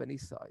set of any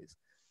size.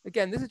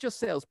 Again, this is just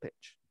sales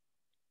pitch,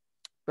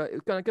 but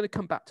it's going to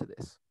come back to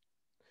this.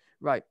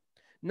 Right.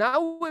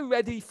 Now we're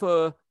ready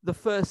for the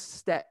first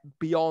step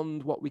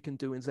beyond what we can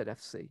do in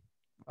ZFC.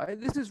 Right?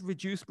 This is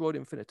reduced broad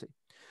infinity.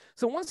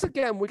 So once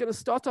again, we're going to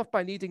start off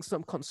by needing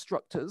some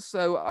constructors.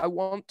 So I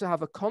want to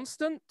have a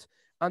constant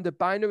and a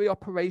binary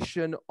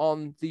operation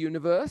on the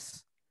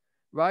universe,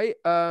 right?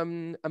 A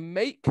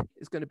make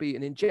is going to be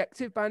an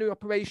injective binary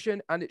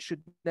operation, and it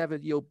should never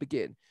yield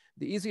begin.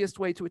 The easiest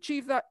way to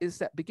achieve that is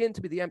set begin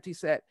to be the empty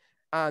set,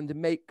 and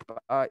make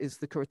is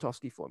the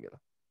Kuratowski formula.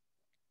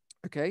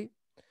 Okay,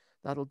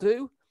 that'll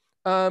do.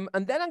 And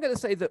then I'm going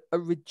to say that a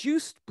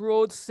reduced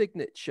broad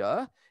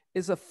signature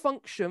is a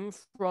function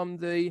from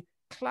the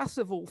class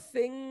of all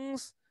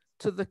things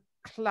to the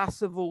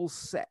class of all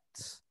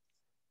sets.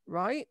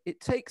 Right?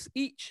 It takes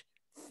each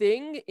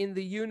thing in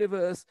the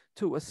universe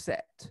to a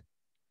set,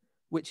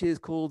 which is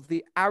called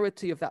the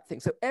arity of that thing.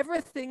 So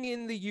everything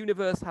in the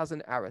universe has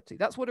an arity.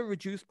 That's what a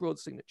reduced broad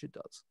signature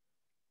does.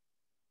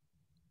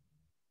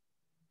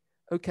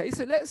 Okay,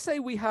 so let's say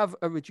we have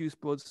a reduced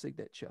broad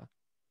signature.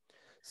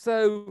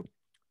 So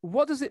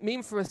what does it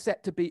mean for a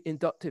set to be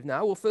inductive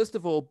now? Well, first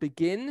of all,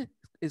 begin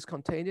is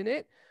contained in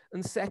it.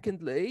 And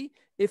secondly,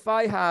 if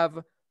I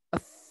have a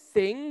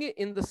thing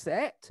in the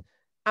set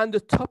and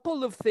a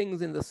tuple of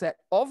things in the set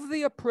of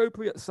the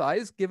appropriate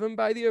size given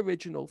by the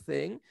original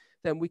thing,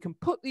 then we can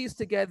put these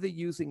together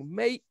using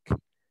make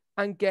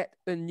and get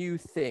a new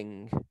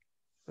thing.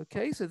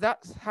 Okay, so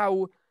that's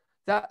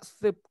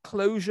the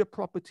closure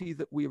property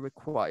that we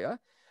require.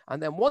 And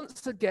then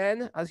once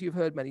again, as you've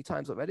heard many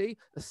times already,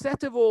 the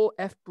set of all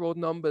F broad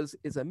numbers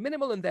is a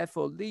minimal and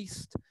therefore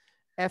least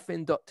F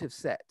inductive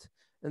set.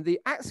 And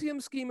the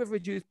axiom scheme of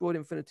reduced broad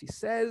infinity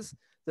says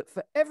that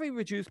for every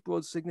reduced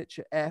broad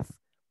signature F,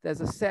 there's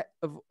a set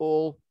of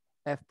all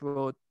F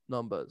broad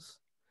numbers.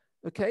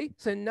 Okay,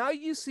 so now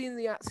you've seen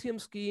the axiom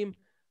scheme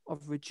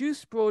of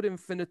reduced broad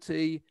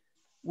infinity,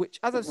 which,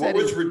 as I've said,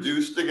 what was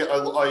reduced again?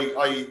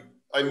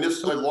 I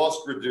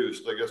lost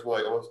reduced. I guess why.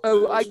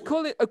 I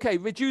call it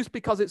reduced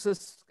because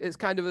it's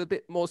kind of a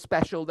bit more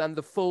special than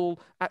the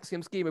full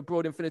axiom scheme of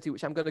broad infinity,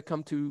 which I'm going to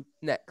come to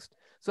next.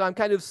 So I'm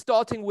kind of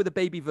starting with a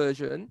baby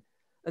version,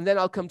 and then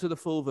I'll come to the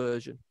full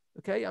version.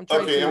 Okay, I'm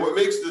trying and what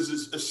makes this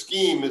a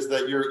scheme is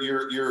that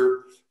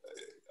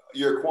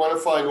you're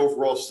quantifying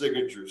overall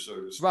signature, so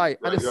to speak. Right,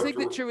 and a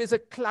signature is a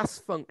class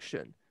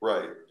function.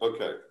 Right.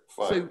 Okay.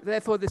 Fine. So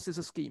therefore, this is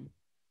a scheme.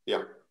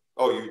 Yeah.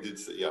 Oh, you did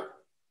say yeah.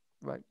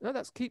 Right. No,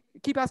 that's keep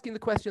asking the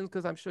questions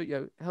because I'm sure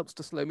it helps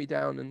to slow me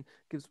down and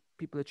gives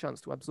people a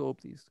chance to absorb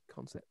these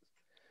concepts.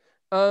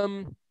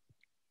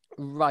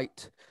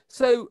 Right.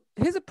 So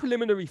here's a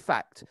preliminary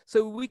fact.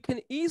 So we can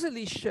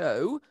easily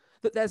show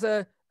that there's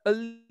a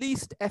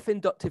least F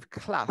inductive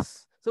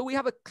class. So we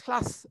have a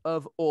class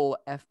of all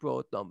F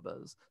broad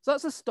numbers. So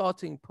that's a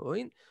starting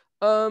point.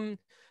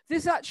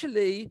 This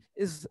actually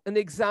is an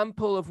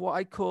example of what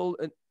I call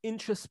an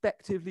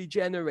introspectively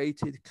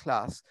generated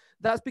class.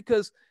 That's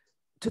because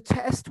to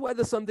test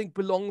whether something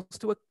belongs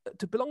to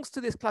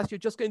this class, you're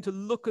just going to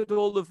look at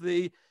all of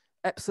the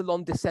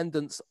epsilon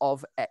descendants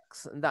of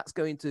X, and that's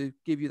going to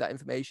give you that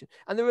information.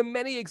 And there are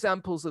many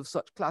examples of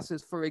such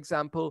classes, for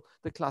example,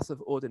 the class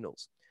of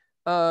ordinals.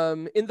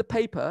 In the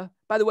paper,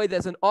 by the way,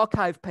 there's an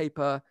archive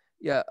paper,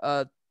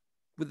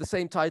 with the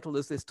same title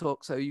as this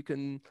talk, so you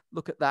can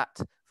look at that.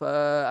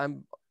 I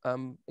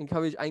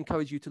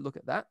encourage you to look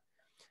at that.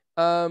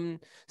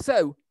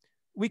 So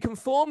we can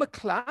form a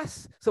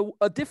class. So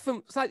a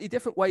slightly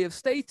different way of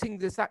stating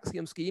this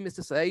axiom scheme is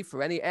to say,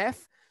 for any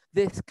F,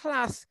 this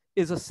class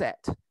is a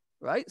set,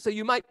 right? So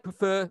you might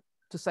prefer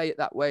to say it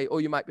that way, or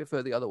you might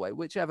prefer the other way,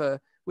 whichever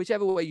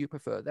way you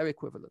prefer. They're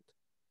equivalent.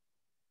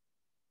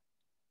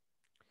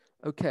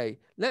 Okay,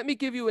 let me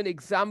give you an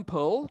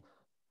example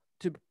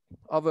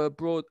of a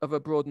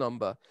broad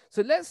number.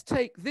 So let's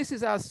take, this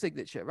is our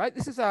signature, right?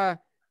 This is our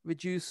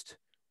reduced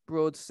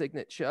broad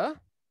signature.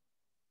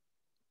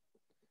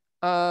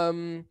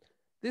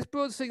 This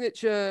broad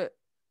signature,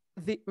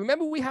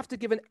 remember we have to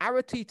give an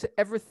arity to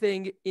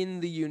everything in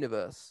the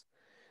universe.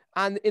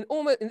 And in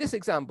this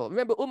example,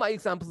 remember all my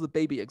examples are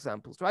baby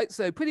examples, right?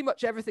 So pretty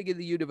much everything in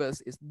the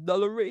universe is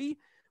nullary,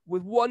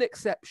 with one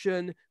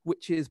exception,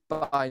 which is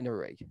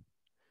binary.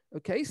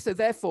 Okay, so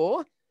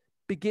therefore,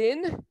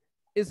 begin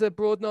is a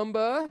broad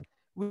number.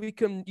 We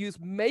can use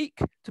make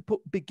to put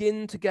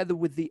begin together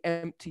with the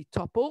empty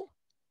tuple.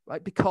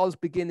 right? Because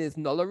begin is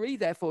nullary,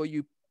 therefore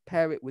you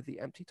pair it with the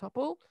empty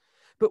tuple.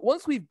 But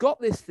once we've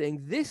got this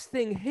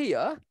thing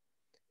here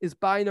is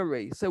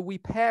binary. So we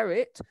pair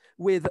it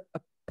with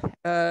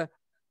a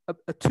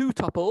two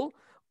tuple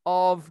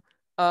of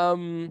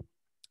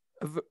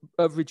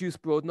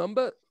reduced broad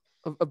number,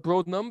 of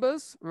broad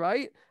numbers,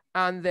 right?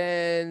 And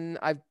then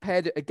I've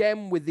paired it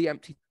again with the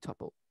empty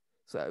tuple.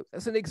 So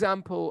that's an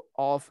example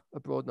of a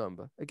broad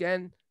number.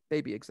 Again,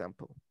 baby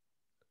example.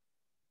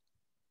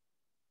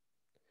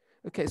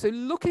 Okay, so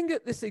looking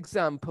at this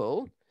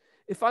example,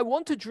 if I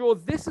want to draw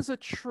this as a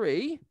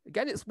tree,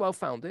 again, it's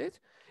well-founded,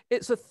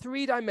 it's a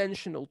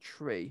three-dimensional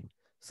tree.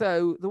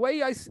 So the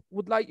way I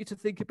would like you to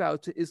think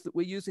about it is that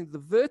we're using the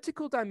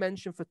vertical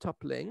dimension for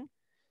tupling.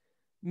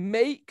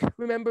 Make,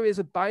 remember, is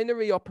a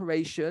binary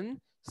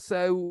operation.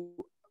 So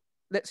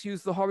let's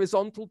use the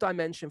horizontal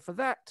dimension for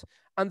that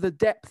and the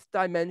depth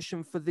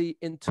dimension for the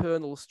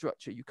internal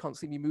structure. You can't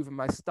see me moving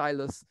my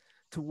stylus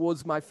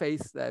towards my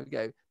face. There we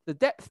go. The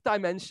depth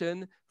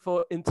dimension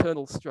for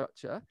internal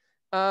structure.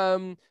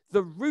 The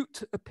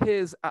root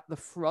appears at the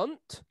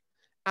front,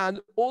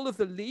 and all of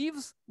the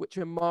leaves, which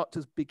are marked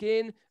as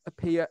begin,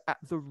 appear at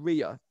the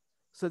rear.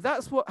 So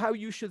that's how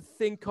you should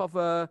think of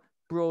a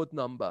broad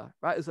number,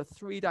 right? As a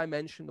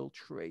three-dimensional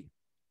tree.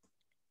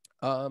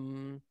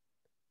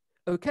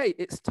 Okay,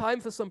 it's time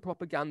for some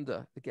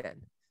propaganda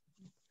again.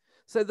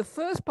 So the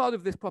first part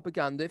of this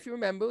propaganda, if you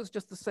remember, was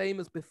just the same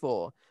as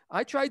before.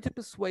 I tried to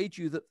persuade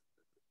you that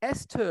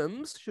S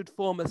terms should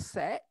form a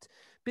set,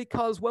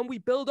 because when we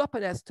build up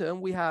an S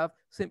term, we have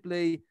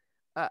simply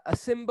a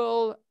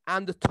symbol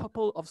and a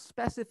tuple of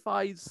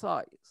specified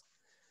size.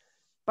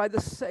 By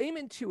the same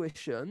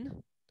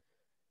intuition,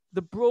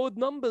 the broad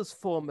numbers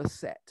form a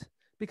set,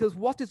 because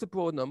what is a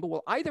broad number?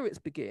 Well, either it's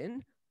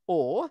begin,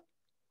 or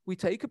we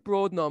take a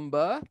broad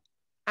number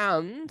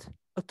and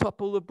a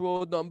tuple of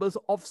broad numbers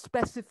of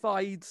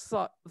specified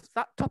size.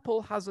 That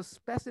tuple has a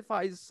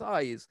specified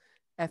size,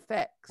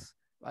 fx,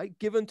 right,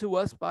 given to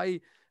us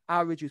by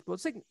our reduced broad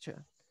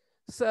signature.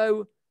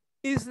 So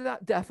is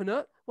that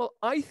definite? Well,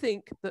 I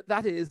think that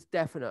that is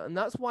definite. And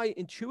that's why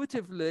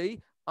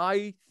intuitively,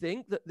 I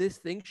think that this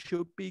thing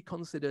should be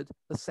considered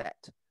a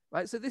set,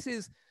 right? So this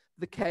is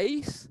the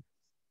case.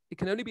 It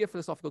can only be a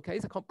philosophical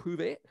case. I can't prove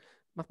it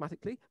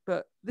mathematically,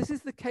 but this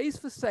is the case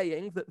for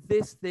saying that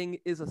this thing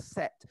is a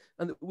set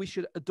and that we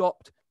should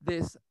adopt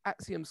this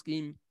axiom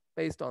scheme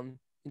based on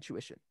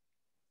intuition.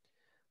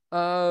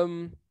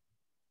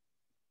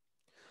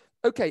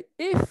 Okay,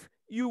 if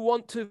you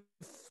want to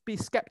be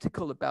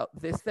skeptical about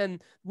this, then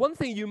one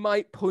thing you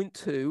might point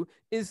to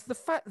is the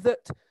fact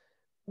that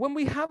when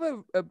we have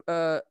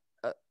a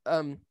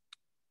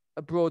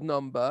broad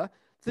number,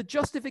 the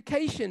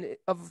justification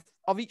of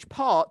each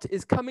part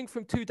is coming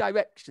from two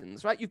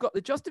directions, right? You've got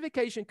the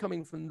justification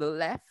coming from the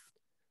left,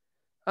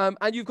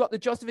 and you've got the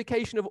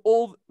justification of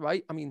all,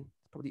 right? I mean,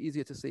 it's probably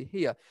easier to see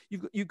here.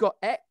 You've got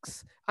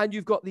X, and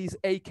you've got these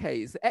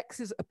AKs. The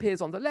X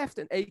appears on the left,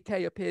 and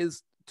AK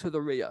appears to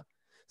the rear.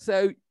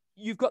 So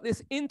you've got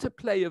this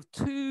interplay of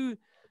two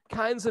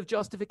kinds of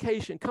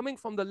justification coming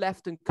from the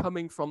left and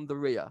coming from the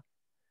rear.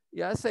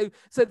 Yeah, so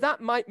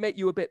that might make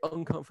you a bit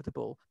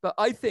uncomfortable, but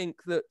I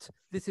think that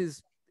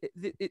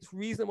it's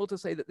reasonable to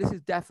say that this is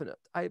definite.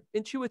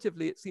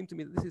 Intuitively, it seemed to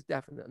me that this is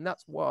definite, and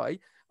that's why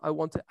I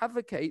want to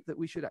advocate that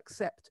we should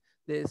accept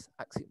this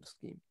axiom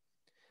scheme.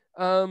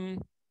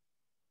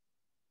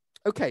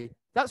 Okay,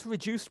 that's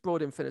reduced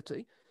broad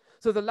infinity.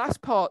 So the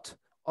last part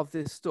of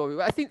this story,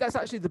 I think that's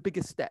actually the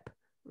biggest step,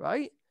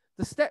 right?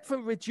 The step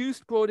from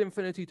reduced broad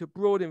infinity to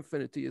broad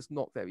infinity is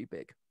not very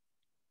big.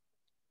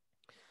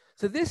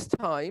 So this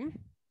time,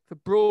 for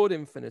broad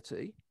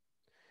infinity,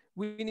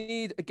 we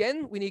need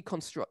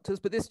constructors,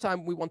 but this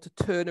time we want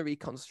a ternary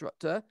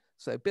constructor.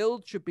 So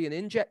build should be an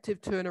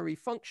injective ternary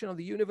function of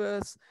the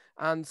universe,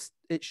 and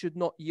it should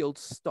not yield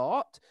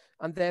start.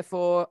 And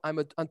therefore,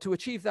 and to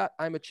achieve that,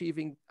 I'm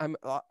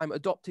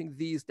adopting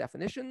these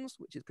definitions,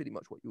 which is pretty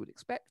much what you would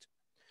expect.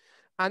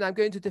 And I'm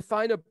going to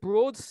define a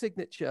broad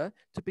signature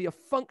to be a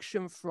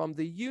function from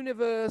the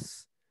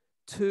universe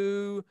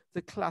to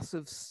the class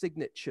of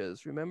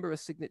signatures. Remember, a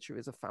signature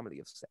is a family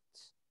of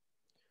sets.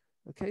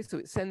 Okay, so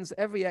it sends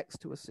every X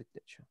to a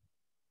signature.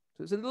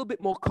 So it's a little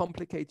bit more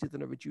complicated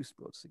than a reduced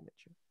broad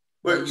signature.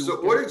 But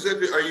so what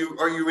exactly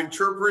are you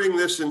interpreting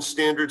this in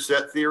standard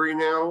set theory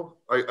now?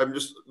 I'm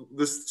just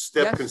this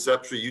step Yes.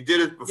 conceptually. You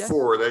did it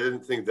before, Yes. and I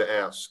didn't think to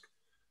ask.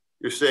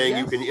 You're saying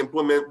Yes. you can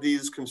implement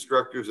these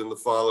constructors in the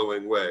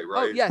following way,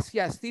 right? Oh yes.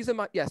 These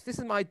are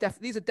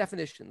these are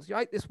definitions,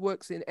 right? This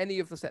works in any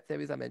of the set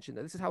theories I mentioned.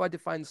 This is how I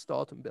define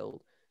start and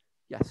build.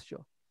 Yes,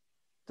 sure.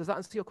 Does that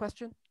answer your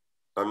question?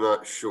 I'm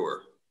not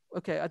sure.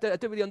 Okay, I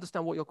don't really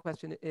understand what your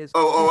question is.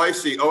 I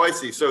see. I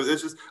see. So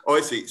this is. I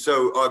see.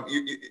 So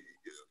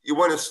you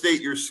want to state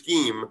your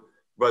scheme,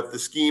 but the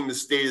scheme is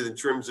stated in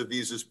terms of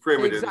these as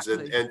primitives,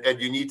 exactly.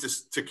 and you need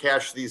to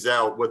cash these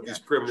out. What these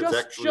primitives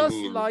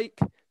actually mean.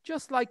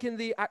 Just like in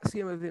the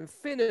axiom of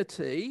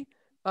infinity,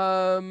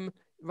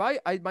 right?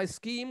 My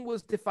scheme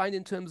was defined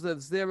in terms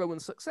of 0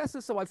 and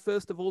successor. So I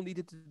first of all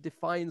needed to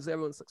define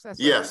 0 and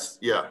successor. Yes,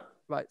 yeah.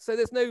 Right. So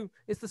there's no,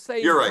 it's the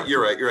same. You're right.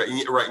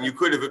 And you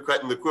could have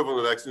gotten the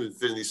equivalent of axiom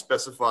infinity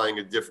specifying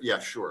a different, yeah,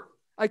 sure.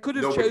 I could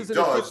have Nobody chosen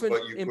does, a different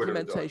but you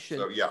implementation.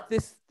 could have done. So,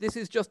 yeah. This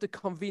is just a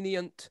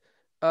convenient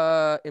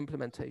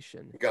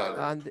implementation. Got it.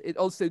 And it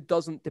also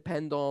doesn't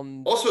depend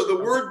on. Also,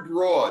 the word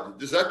broad,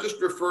 does that just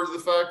refer to the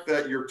fact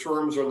that your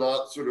terms are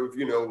not sort of,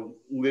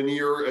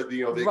 linear?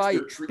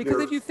 Right.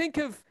 Because if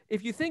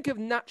you think of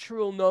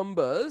natural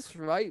numbers,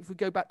 right? If we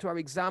go back to our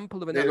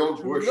example of a natural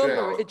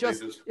number, it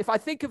just if I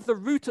think of the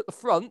root at the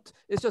front,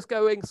 it's just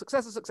going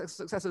successor, successor,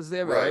 successor,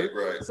 0.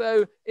 Right.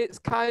 So it's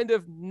kind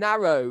of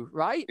narrow,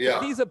 right? Yeah.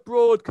 But these are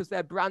broad because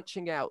they're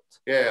branching out.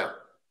 Yeah.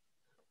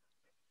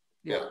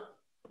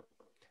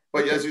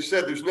 But as you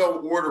said, there's no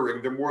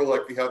ordering. They're more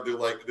likely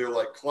they're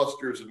like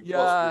clusters and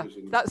clusters.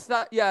 And... That's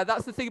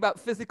the thing about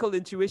physical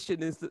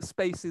intuition is that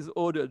space is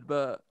ordered,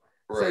 but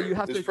so you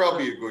have there's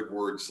probably a good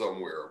word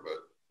somewhere,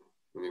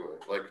 but anyway,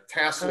 like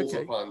tassels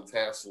upon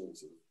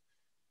tassels.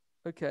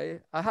 Okay,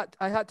 I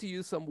had to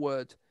use some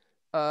word.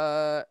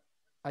 I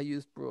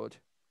used broad,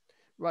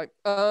 right?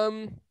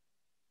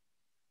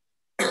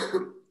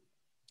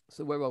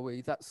 So where are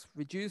we? That's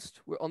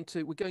reduced. We're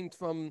going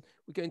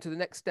to the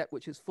next step,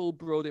 which is full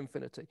broad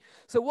infinity.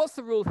 So what's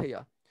the rule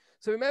here?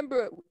 So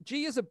remember,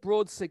 G is a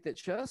broad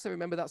signature. So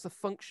remember, that's a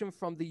function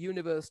from the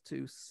universe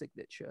to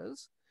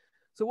signatures.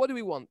 So what do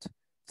we want?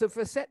 So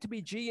for a set to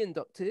be G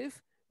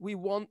inductive, we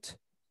want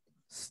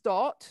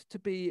start to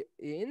be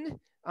in,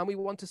 and we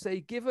want to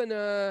say given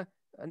an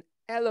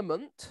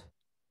element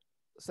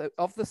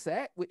of the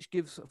set, which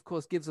of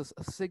course gives us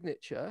a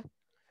signature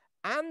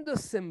and a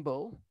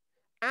symbol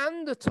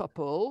and a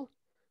tuple,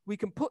 we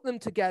can put them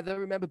together.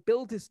 Remember,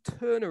 build is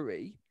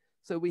ternary.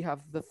 So we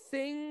have the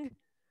thing,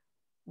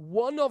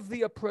 one of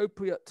the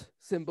appropriate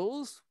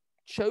symbols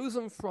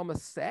chosen from a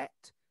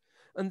set,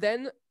 and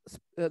then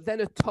a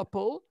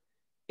tuple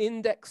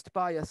indexed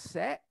by a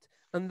set,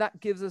 and that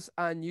gives us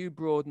our new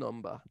broad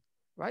number,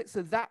 right?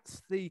 So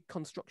that's the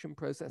construction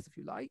process, if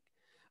you like.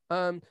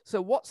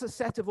 So what's a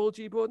set of all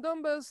G broad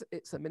numbers?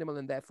 It's a minimal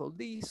and therefore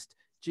least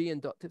G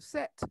inductive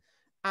set.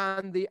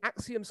 And the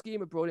axiom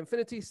scheme of broad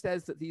infinity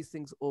says that these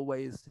things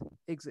always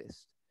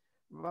exist,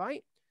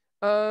 right?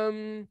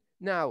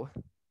 Now,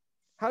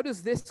 how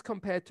does this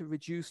compare to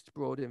reduced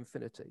broad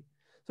infinity?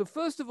 So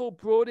first of all,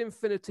 broad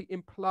infinity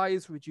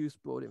implies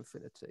reduced broad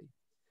infinity.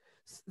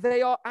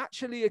 They are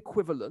actually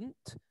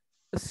equivalent,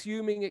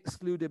 assuming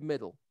excluded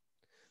middle.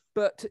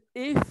 But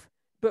in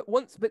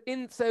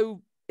ZF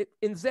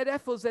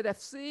or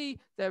ZFC,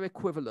 they're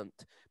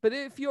equivalent. But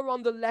if you're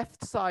on the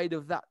left side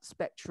of that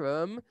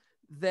spectrum,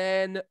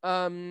 then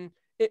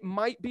it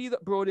might be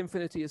that broad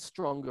infinity is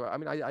stronger. I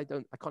mean, I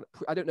don't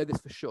know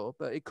this for sure,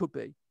 but it could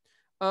be.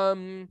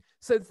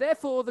 So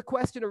therefore, the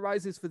question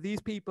arises for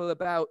these people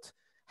about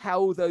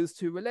how those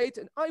two relate.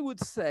 And I would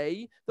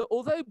say that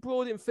although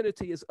broad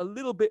infinity is a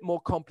little bit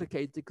more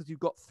complicated because you've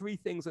got 3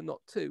 things and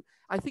not 2,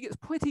 I think it's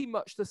pretty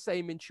much the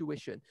same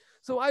intuition.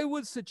 So I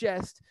would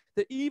suggest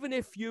that even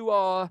if you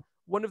are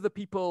one of the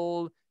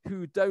people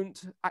who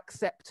don't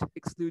accept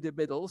excluded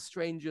middles,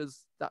 strange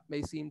as that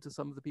may seem to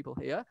some of the people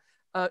here,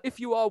 if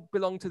you all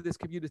belong to this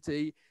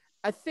community,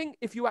 I think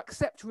if you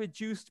accept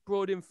reduced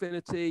broad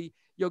infinity,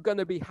 you're going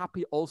to be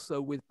happy also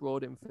with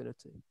broad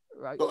infinity,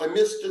 right? So I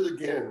missed it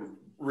again.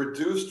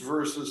 Reduced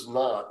versus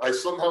not. I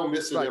somehow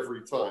miss it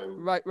every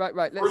time. Right.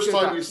 First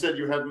time you said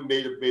you hadn't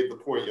made the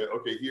point yet.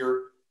 Okay,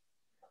 here.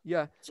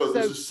 Yeah. So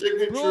there's a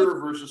signature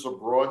versus a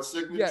broad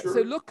signature. Yeah.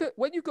 So look at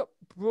when you've got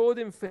broad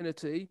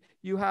infinity,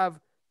 you have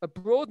a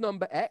broad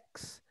number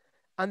X,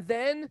 and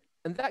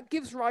that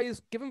gives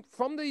rise, given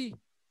from the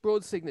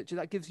broad signature,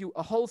 that gives you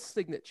a whole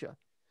signature.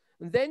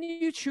 And then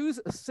you choose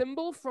a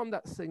symbol from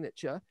that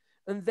signature,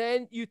 and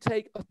then you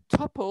take a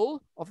tuple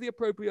of the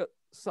appropriate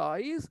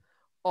size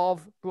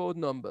of broad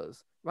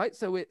numbers, right?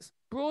 So it's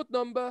broad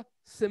number,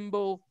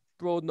 symbol,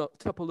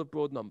 tuple of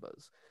broad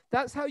numbers.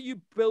 That's how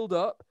you build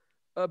up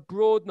a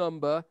broad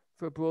number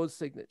for a broad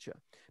signature.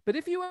 But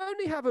if you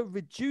only have a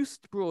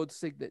reduced broad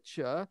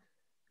signature,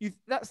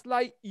 that's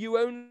like you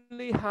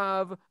only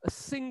have a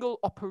single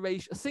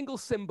operation, a single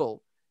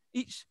symbol.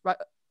 Right?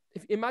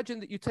 Imagine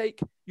that you take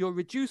your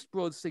reduced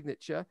broad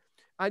signature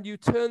and you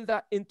turn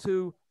that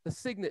into a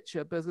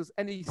signature, because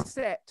any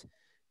set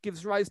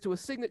gives rise to a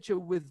signature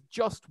with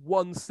just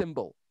one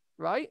symbol,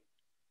 right?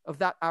 Of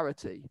that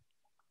arity.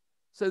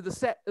 So the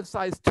set of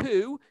size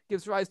 2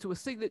 gives rise to a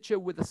signature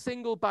with a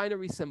single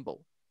binary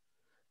symbol.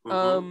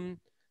 Mm-hmm.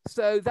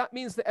 So that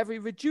means that every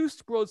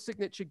reduced broad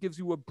signature gives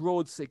you a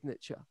broad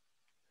signature.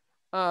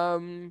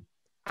 And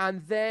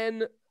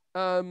then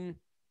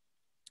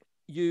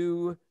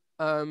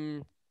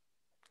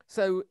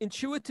so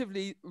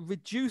intuitively,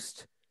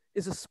 reduced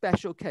is a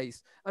special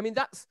case. I mean,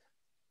 that's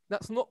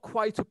not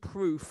quite a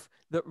proof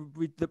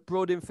that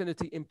broad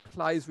infinity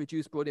implies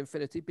reduced broad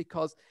infinity,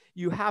 because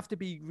you have to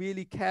be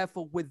really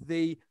careful with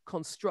the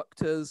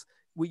constructors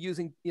we're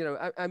using, you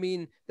know, I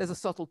mean, there's a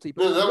subtlety.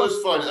 But no, that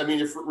was fun. I mean,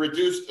 if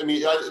reduced, I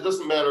mean, it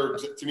doesn't matter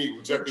to me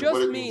exactly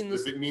what it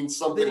means. If it means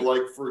something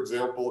like, for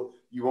example,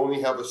 you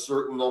only have a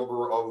certain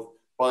number of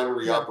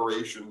binary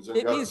operations, and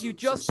it means you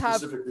just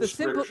have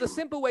the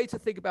simple way to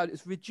think about it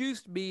is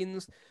reduced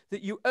means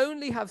that you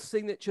only have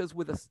signatures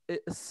with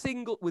a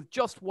single, with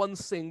just one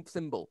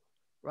symbol,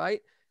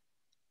 right?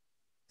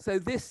 So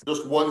this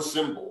just one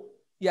symbol.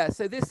 Yeah.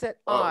 So this set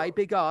I,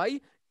 big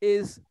I,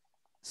 is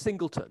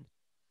singleton.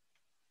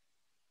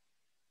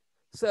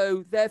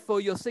 So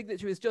therefore, your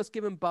signature is just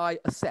given by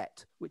a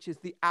set, which is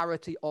the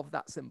arity of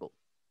that symbol.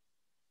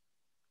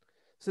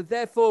 So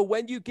therefore,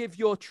 when you give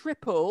your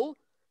triple,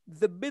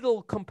 the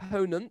middle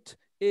component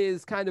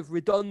is kind of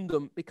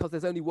redundant because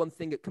there's only one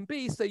thing it can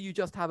be. So you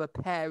just have a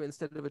pair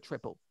instead of a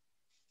triple.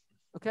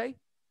 Okay?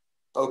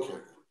 Okay.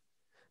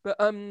 But,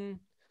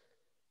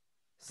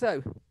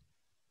 so,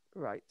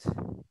 right.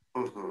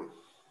 Mm-hmm.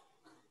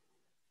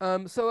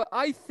 So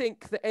I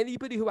think that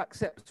anybody who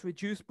accepts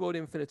reduced broad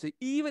infinity,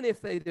 even if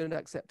they don't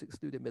accept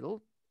excluded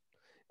middle,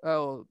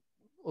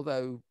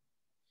 although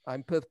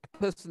I'm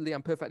personally,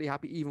 I'm perfectly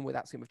happy even with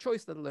axiom of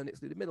choice, let alone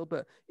excluded middle,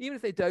 but even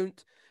if they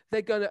don't,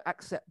 they're going to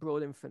accept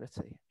broad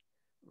infinity,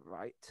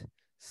 right?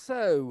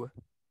 So,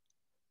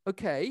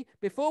 okay,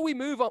 before we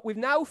move on, we've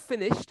now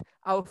finished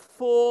our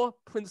 4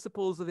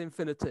 principles of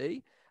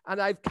infinity, and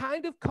I've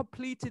kind of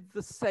completed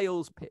the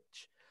sales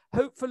pitch.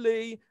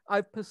 Hopefully,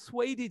 I've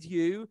persuaded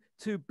you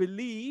to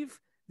believe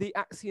the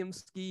axiom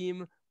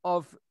scheme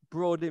of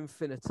broad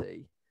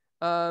infinity.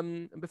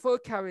 And before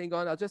carrying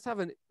on, I'll just have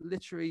a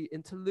literary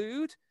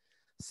interlude.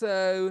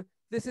 So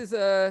this is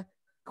a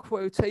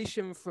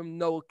quotation from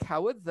Noel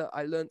Coward that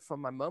I learned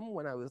from my mum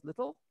when I was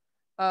little.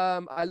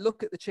 I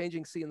look at the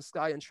changing sea and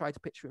sky and try to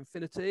picture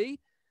infinity.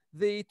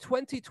 The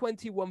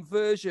 2021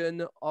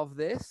 version of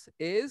this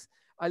is,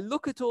 I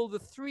look at all the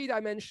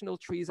 3-dimensional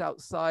trees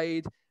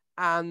outside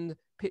and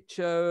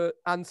picture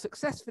and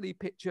successfully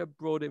picture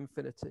broad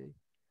infinity.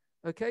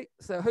 Okay,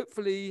 so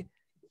hopefully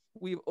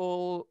we've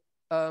all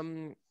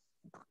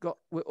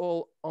we're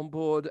all on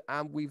board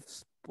and we've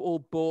all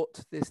bought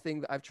this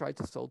thing that I've tried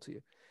to sell to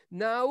you.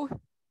 Now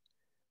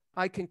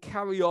I can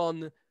carry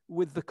on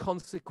with the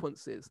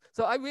consequences.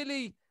 So I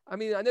mean,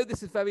 I know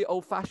this is very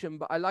old fashioned,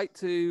 but I like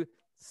to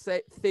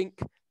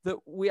think that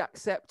we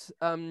accept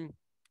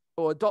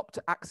or adopt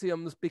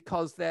axioms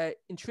because they're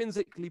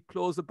intrinsically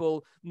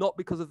plausible, not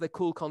because of their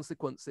cool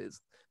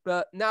consequences.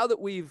 But now that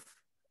we've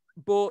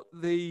bought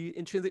the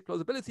intrinsic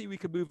plausibility, we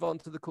can move on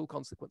to the cool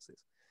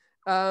consequences.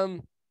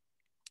 Well,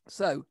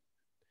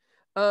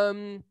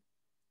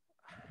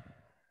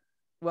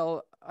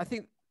 I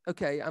think,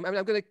 okay,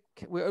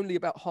 we're only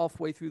about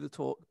halfway through the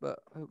talk, but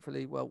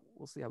hopefully, well,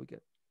 we'll see how we go.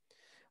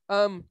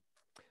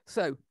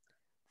 So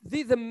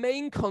the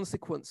main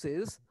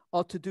consequences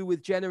are to do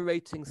with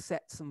generating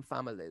sets and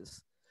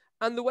families.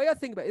 And the way I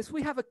think about it is,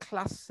 we have a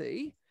class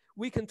C,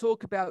 we can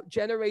talk about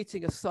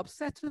generating a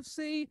subset of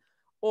C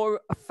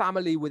or a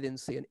family within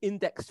C, an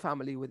indexed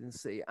family within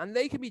C. And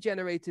they can be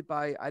generated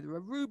by either a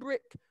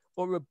rubric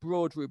or a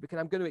broad rubric.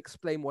 And I'm going to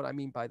explain what I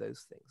mean by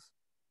those things.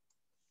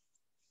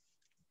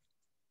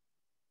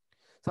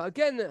 So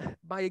again,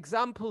 my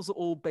examples are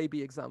all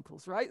baby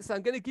examples, right? So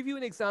I'm going to give you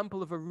an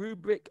example of a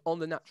rubric on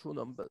the natural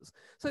numbers.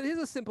 So here's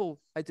a simple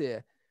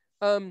idea.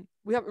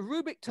 We have a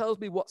rubric tells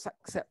me what's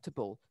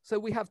acceptable. So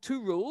we have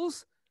 2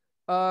 rules,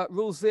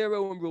 rule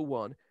 0 and rule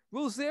 1.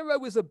 Rule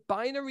 0 is a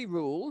binary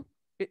rule.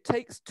 It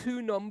takes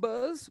 2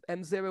 numbers,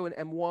 M0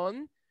 and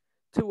M1,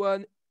 to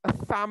earn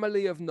a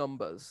family of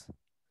numbers.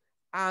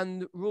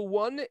 And rule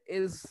 1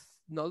 is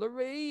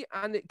nullary,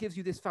 and it gives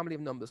you this family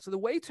of numbers. So the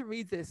way to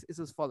read this is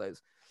as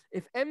follows.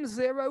 If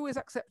M0 is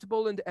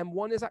acceptable and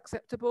M1 is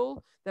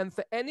acceptable, then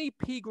for any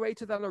p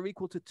greater than or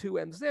equal to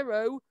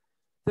 2M0,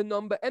 the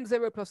number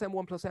M0 plus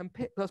M1 plus M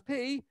plus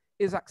P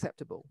is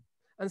acceptable.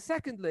 And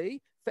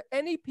secondly, for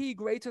any p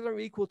greater than or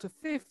equal to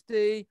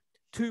 50,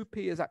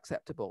 2p is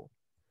acceptable.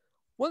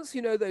 Once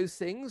you know those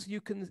things, you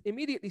can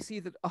immediately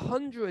see that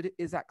 100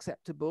 is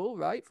acceptable,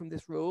 right, from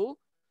this rule.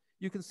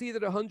 You can see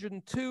that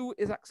 102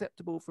 is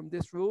acceptable from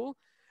this rule.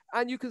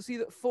 And you can see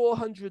that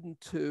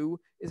 402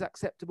 is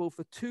acceptable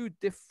for 2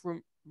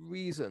 different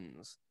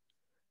reasons.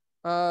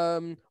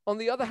 On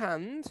the other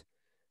hand,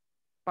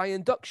 by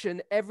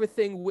induction,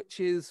 everything which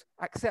is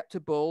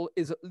acceptable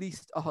is at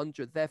least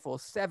 100. Therefore,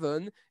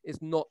 7 is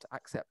not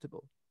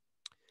acceptable.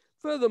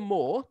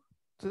 Furthermore,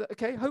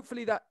 okay,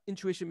 hopefully that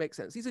intuition makes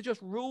sense. These are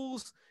just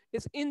rules.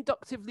 It's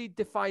inductively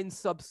defined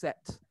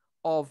subset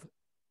of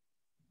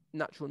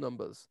natural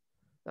numbers.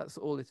 That's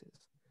all it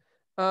is.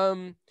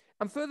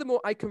 And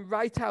furthermore, I can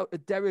write out a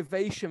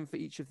derivation for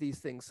each of these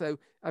things. So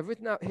I've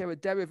written out here a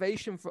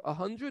derivation for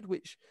 100,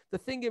 which the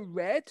thing in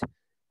red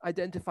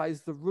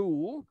identifies the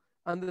rule,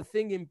 and the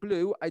thing in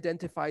blue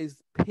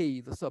identifies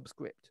P, the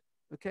subscript.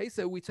 Okay,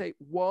 so we take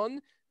rule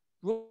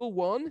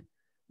 1,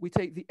 we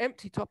take the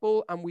empty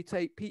tuple, and we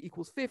take P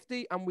equals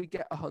 50, and we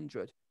get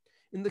 100.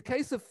 In the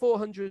case of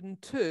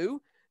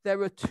 402,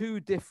 there are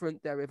 2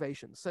 different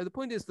derivations. So the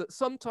point is that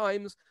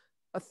sometimes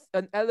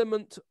an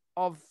element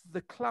of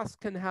the class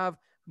can have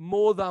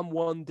more than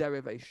one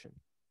derivation.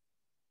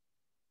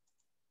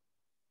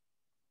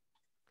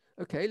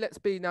 Okay, let's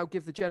now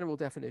give the general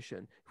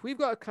definition. If we've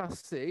got a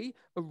class C,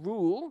 a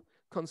rule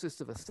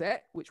consists of a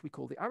set, which we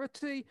call the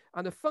arity,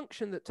 and a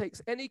function that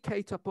takes any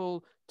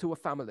k-tuple to a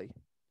family.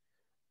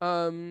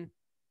 If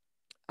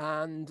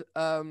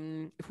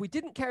we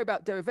didn't care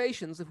about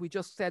derivations, if we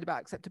just said about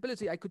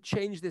acceptability, I could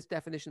change this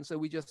definition.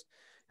 So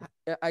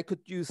I could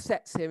use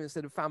sets here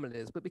instead of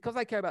families. But because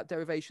I care about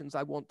derivations,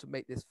 I want to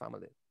make this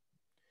family.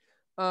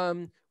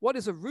 What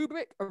is a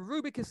rubric? A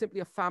rubric is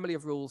simply a family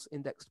of rules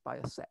indexed by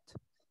a set.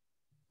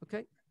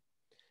 Okay.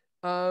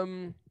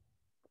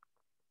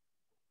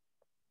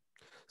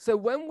 So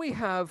when we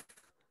have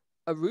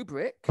a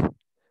rubric,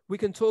 we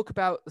can talk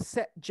about the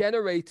set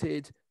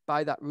generated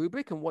by that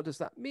rubric. And what does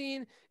that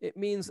mean? It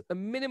means a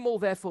minimal,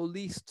 therefore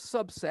least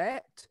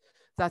subset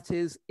that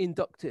is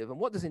inductive. And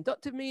what does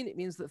inductive mean? It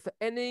means that for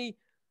any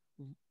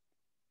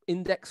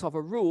index of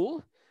a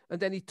rule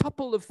and any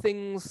tuple of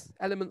things,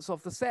 elements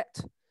of the set,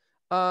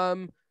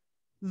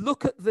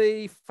 look at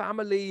the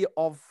family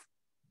of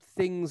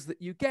things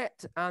that you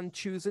get and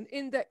choose an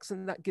index,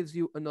 and that gives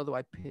you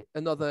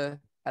another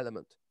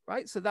element,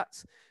 right? So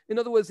that's, in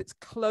other words, it's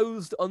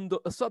closed under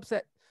a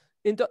subset.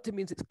 Inductive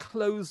means it's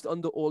closed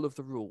under all of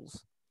the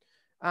rules.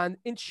 And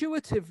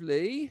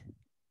intuitively,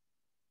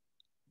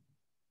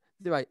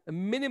 right,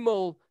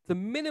 the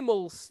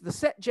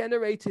set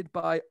generated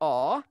by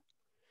R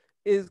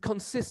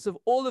consists of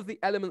all of the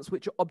elements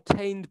which are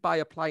obtained by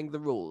applying the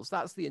rules.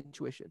 That's the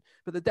intuition.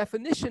 But the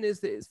definition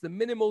is that it's a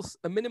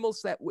minimal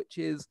set which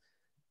is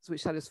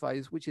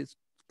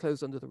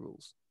closed under the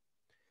rules.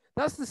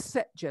 That's the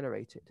set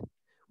generated.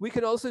 We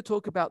can also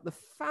talk about the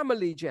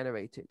family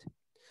generated.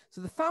 So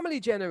the family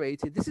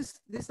generated,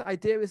 this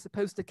idea is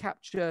supposed to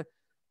capture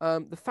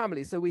the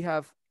family. So we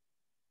have,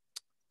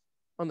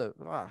 oh no,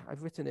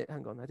 I've written it.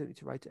 Hang on, I don't need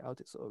to write it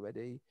out. It's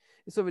already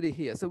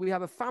here. So we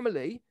have a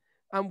family,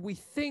 and we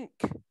think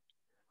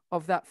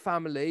of that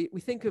family.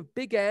 We think of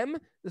big M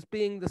as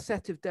being the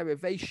set of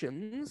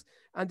derivations,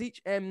 and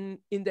each M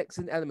index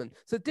an element.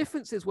 So the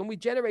difference is when we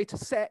generate a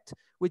set,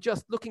 we're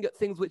just looking at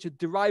things which are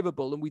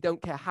derivable, and we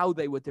don't care how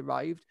they were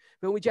derived.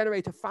 But when we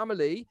generate a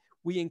family,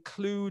 we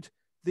include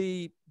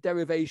the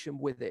derivation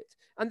with it.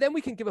 And then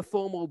we can give a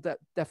formal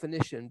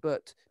definition,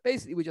 but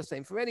basically we're just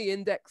saying for any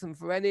index and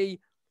for any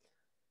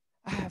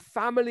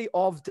family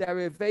of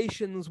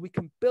derivations, we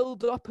can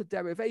build up a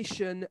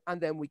derivation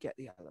and then we get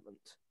the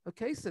element.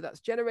 Okay, so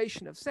that's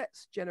generation of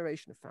sets,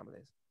 generation of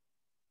families.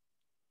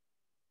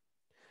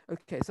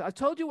 Okay, so I've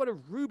told you what a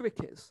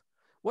rubric is.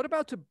 What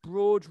about a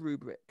broad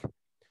rubric?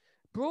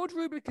 Broad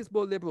rubric is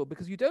more liberal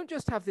because you don't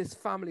just have this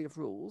family of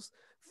rules,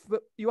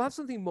 but you have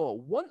something more.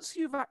 Once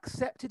you've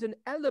accepted an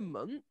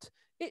element,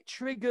 it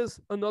triggers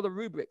another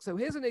rubric. So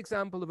here's an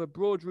example of a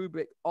broad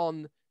rubric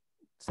on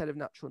set of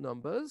natural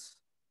numbers.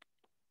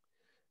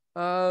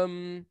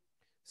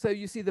 So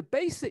you see the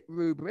basic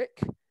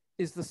rubric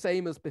is the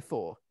same as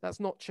before.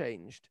 That's not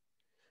changed.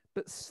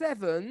 But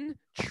 7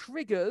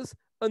 triggers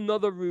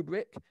another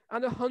rubric,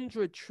 and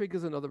 100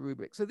 triggers another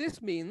rubric. So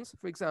this means,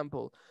 for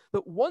example,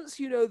 that once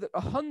you know that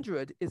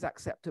 100 is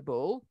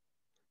acceptable,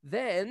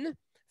 then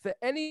for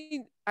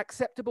any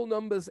acceptable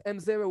numbers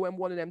M0,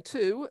 M1, and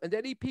M2, and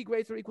any p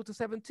greater or equal to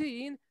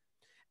 17,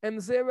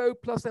 M0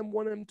 plus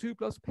M1, M2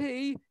 plus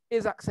p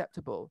is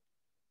acceptable.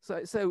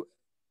 So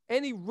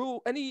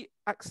any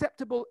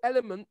acceptable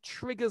element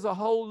triggers a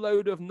whole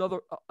load of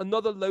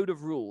another load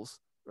of rules,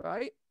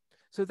 right?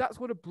 So that's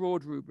what a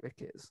broad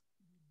rubric is.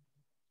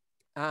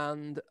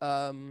 And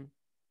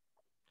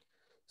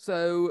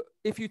so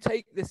if you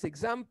take this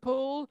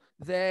example,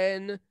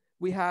 then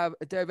we have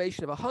a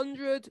derivation of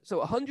 100. So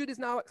 100 is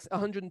now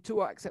 102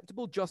 are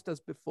acceptable just as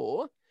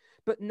before.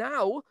 But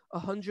now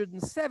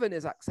 107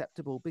 is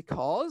acceptable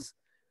because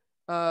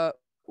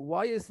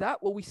why is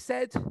that? Well, we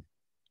said,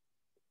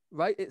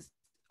 right, it's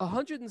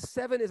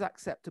 107 is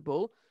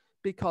acceptable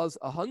because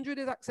 100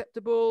 is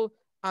acceptable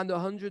and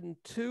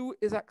 102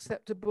 is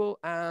acceptable,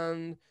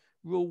 and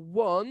rule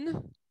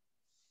 1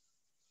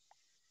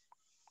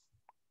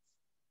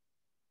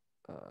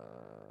 hang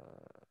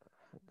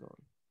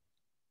on.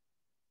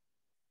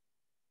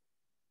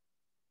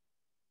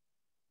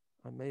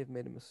 I may have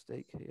made a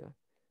mistake here.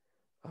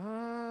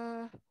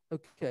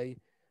 Okay.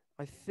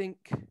 I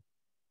think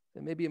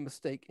there may be a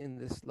mistake in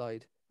this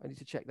slide. I need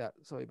to check that.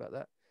 Sorry about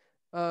that.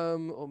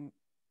 Or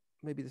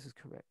maybe this is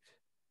correct.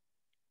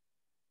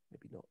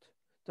 Maybe not.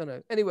 Don't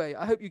know. Anyway,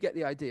 I hope you get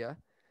the idea.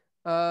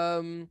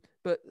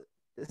 But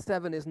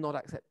 7 is not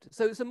accepted.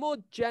 So it's a more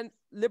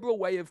liberal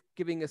way of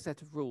giving a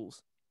set of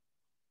rules.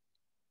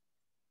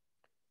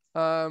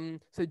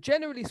 So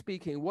generally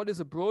speaking, what is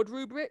a broad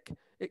rubric?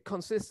 It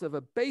consists of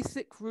a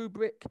basic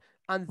rubric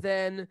and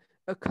then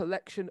a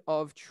collection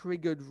of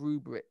triggered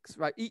rubrics,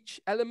 right?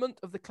 Each element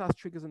of the class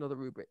triggers another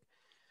rubric.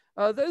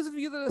 Those of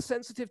you that are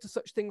sensitive to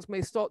such things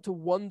may start to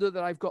wonder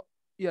that I've got,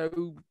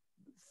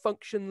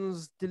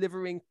 functions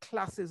delivering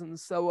classes and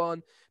so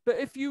on. But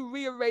if you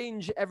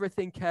rearrange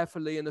everything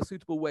carefully in a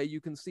suitable way, you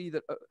can see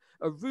that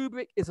a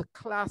rubric is a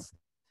class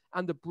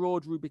and a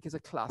broad rubric is a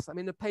class. I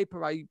mean, in the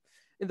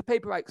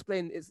paper I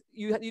explain is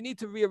you need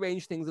to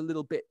rearrange things a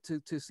little bit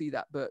to see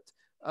that, but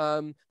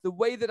the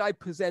way that I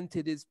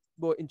presented is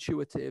more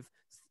intuitive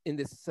in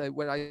this. So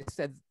when I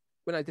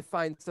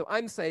defined, so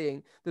I'm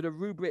saying that a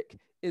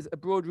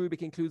broad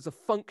rubric includes a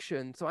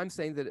function. So I'm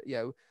saying that,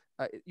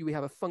 we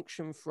have a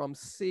function from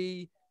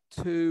C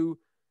to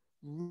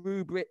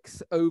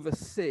rubrics over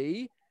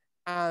C,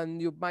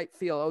 and you might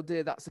feel, oh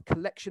dear, that's a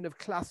collection of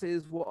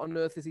classes. What on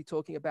earth is he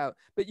talking about?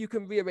 But you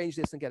can rearrange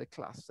this and get a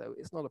class, so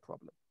it's not a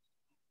problem.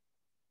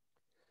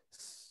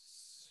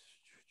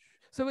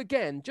 So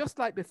again, just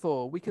like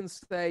before, we can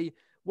say,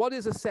 what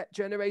is a set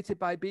generated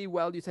by B?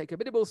 Well, you take a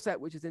minimal set,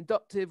 which is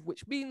inductive,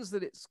 which means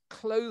that it's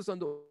closed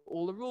under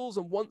all the rules.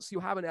 And once you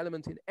have an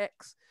element in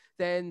X,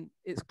 then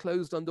it's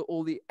closed under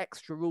all the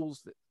extra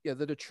rules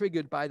that are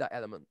triggered by that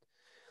element.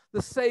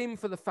 The same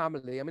for the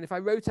family. I mean, if I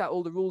wrote out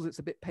all the rules, it's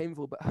a bit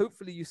painful, but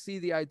hopefully you see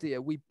the idea.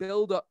 We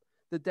build up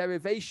the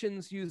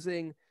derivations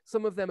using,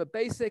 some of them are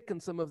basic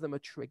and some of them are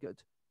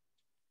triggered,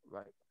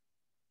 right?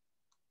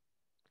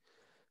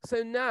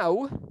 So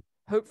now,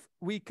 hope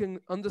we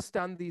can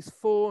understand these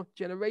 4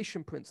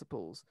 generation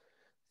principles.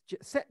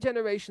 Set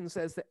generation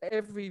says that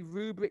every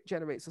rubric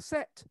generates a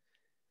set,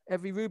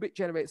 every rubric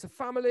generates a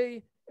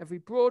family, every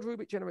broad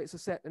rubric generates a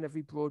set, and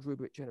every broad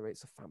rubric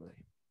generates a family.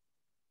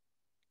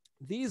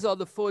 These are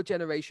the 4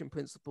 generation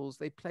principles.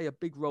 They play a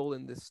big role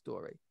in this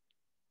story.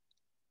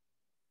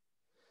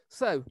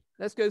 So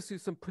let's go through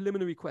some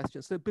preliminary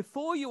questions. So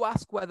before you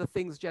ask whether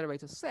things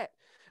generate a set,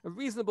 a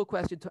reasonable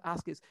question to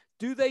ask is,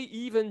 do they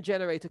even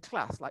generate a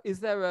class? Like, is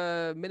there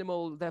a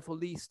minimal, therefore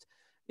least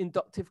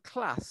inductive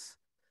class?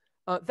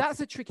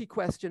 That's a tricky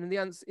question, and the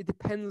answer, it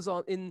depends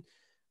on,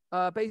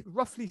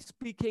 roughly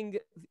speaking,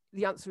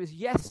 the answer is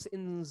yes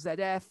in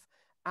ZF,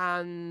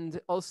 and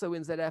also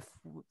in ZF,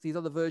 these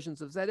other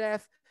versions of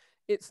ZF.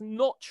 It's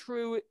not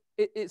true.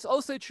 It's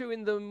also true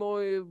in the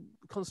more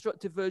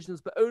constructive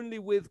versions, but only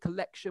with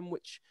collection,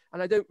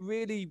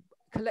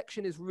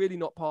 collection is really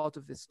not part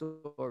of this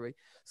story.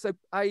 So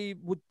I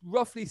would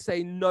roughly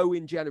say no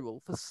in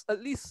general. For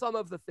at least some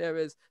of the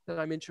theories that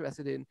I'm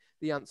interested in,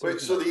 the answer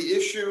is no. So the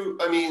issue,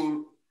 I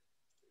mean,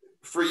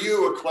 for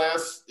you, a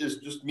class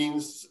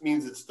means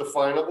it's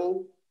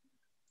definable?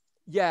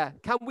 Yeah.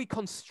 Can we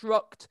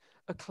construct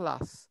a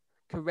class?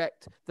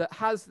 Correct. That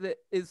has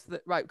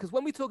right. Because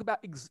when we talk about,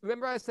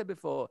 remember I said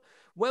before,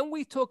 when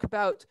we talk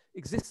about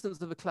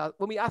existence of a class,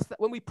 when we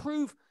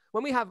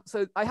have,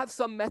 so I have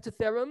some meta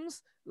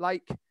theorems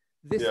like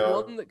this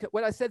one,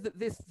 when I said that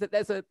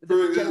there's a,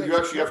 you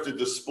actually have to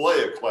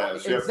display a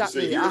class. You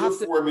exactly. have to say,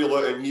 here's a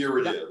formula and here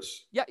it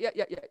is.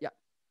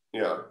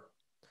 Yeah.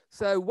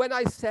 So when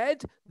I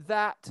said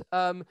that,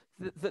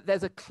 that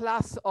there's a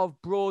class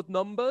of broad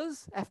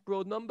numbers, F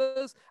broad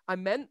numbers, I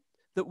meant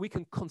that we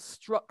can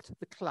construct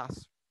the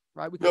class,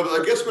 right? No,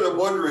 but I guess what I'm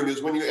wondering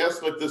is when you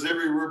ask, like, does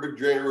every rubric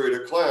generate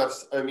a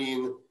class? I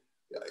mean,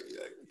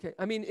 okay.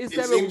 I mean, is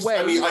there a way?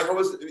 I mean,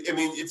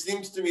 it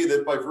seems to me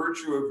that by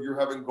virtue of you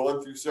having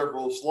gone through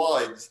several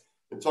slides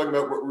and talking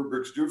about what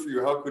rubrics do for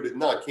you, how could it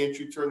not? Can't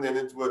you turn that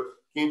into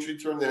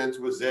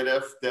a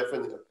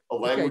ZF a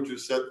language of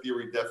set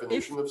theory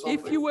definition of something?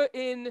 If you were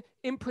in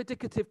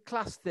impredicative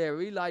class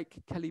theory, like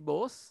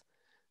Kelly-Morse,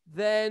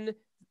 then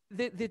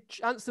the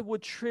answer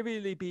would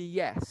trivially be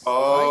yes.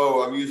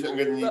 Oh, right? I'm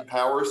going to need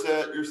power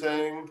set, you're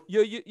saying?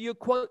 You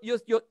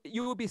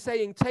would be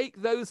saying,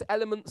 take those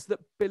elements that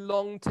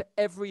belong to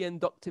every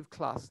inductive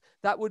class.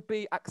 That would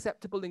be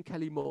acceptable in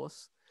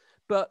Kelly-Morse,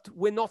 but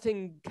we're not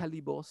in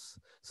Kelly-Morse.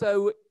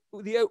 So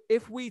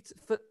if we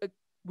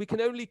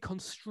can only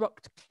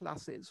construct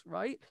classes,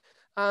 right?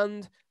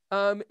 And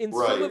in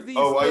some of these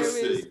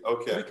theories,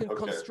 we can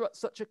construct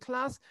such a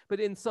class, but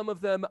in some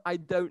of them, I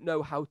don't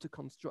know how to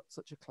construct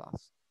such a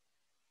class.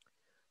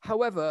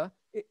 However,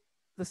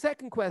 the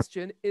second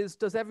question is,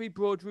 does every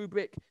broad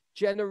rubric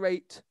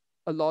generate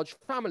a large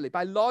family?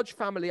 By large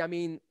family, I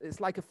mean, it's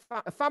like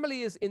a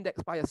family is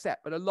indexed by a set,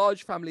 but a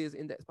large family is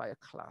indexed by a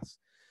class.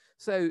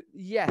 So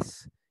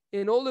yes,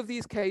 in all of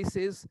these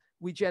cases,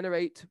 we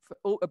generate,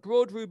 a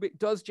broad rubric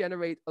does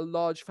generate a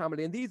large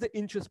family, and these are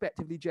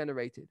introspectively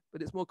generated,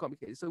 but it's more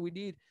complicated. So we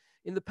need,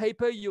 in the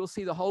paper, you'll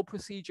see the whole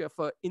procedure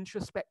for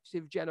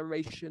introspective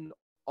generation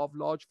of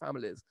large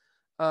families.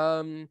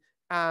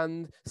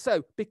 And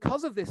so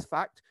because of this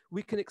fact,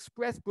 we can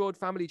express broad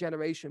family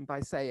generation by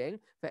saying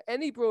for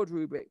any broad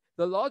rubric,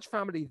 the large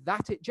family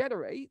that it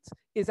generates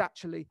is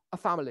actually a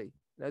family.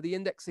 Now, the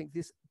indexing,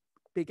 this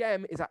big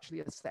M is actually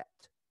a set.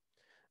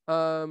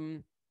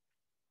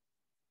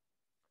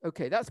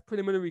 Okay, that's a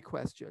preliminary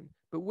question,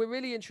 but we're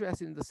really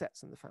interested in the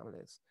sets and the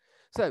families.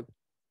 So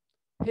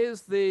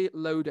here's the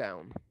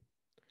lowdown.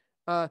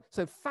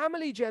 So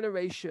family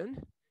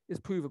generation is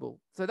provable.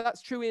 So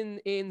that's true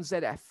in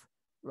ZF,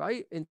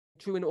 right? And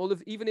true in all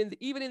of, even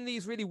in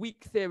these really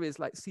weak theories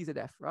like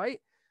CZF,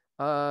 right?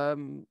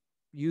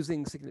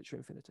 Using signature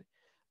infinity.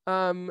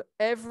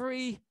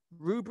 Every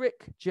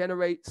rubric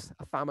generates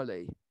a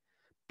family,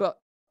 but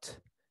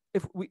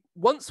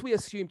once we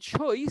assume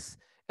choice,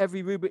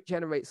 every rubric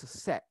generates a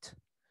set.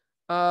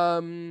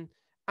 And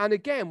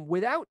again,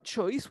 without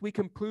choice, we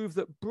can prove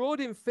that broad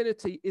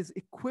infinity is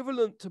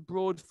equivalent to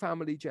broad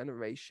family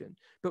generation.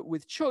 But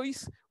with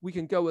choice, we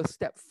can go a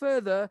step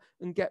further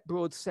and get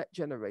broad set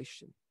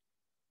generation.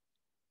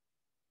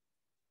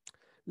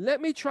 Let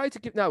me try to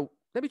give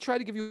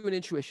you an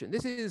intuition.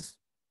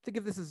 Think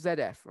of this as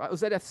ZF, right? Or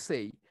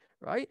ZFC,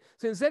 right?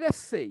 So in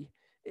ZFC,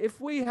 if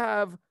we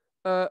have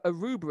a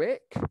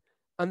rubric,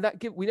 and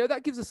we know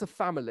that gives us a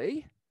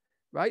family,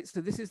 right?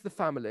 So this is the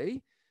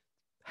family.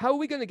 How are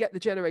we going to get the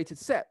generated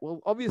set? Well,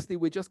 obviously,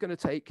 we're just going to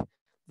take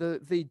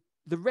the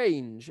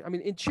range. I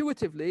mean,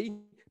 intuitively,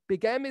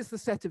 big M is the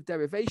set of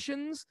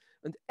derivations,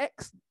 and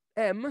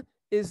XM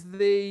is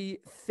the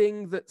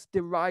thing that's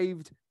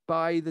derived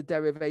by the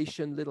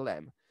derivation little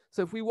m.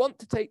 So if we want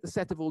to take the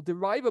set of all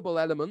derivable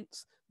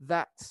elements,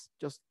 that's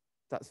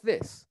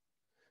this.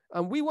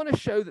 And we want to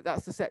show that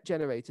that's the set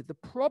generated. The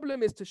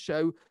problem is to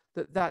show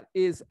that that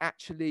is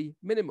actually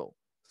minimal.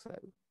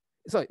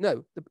 Sorry,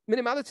 no, the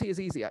minimality is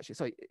easy, actually.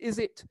 Sorry, is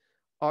it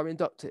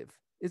R-inductive?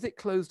 Is it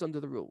closed under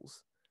the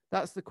rules?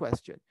 That's the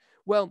question.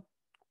 Well,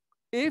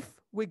 if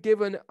we're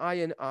given I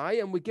and I,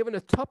 and we're given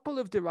a tuple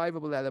of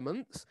derivable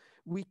elements,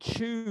 we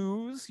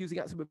choose, using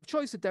axiom of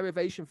choice, a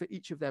derivation for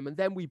each of them, and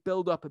then we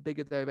build up a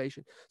bigger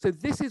derivation. So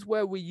this is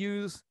where we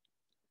use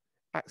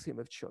axiom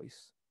of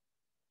choice.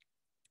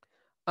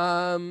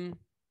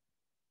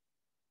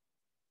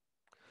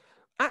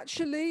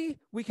 Actually,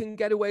 we can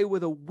get away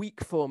with a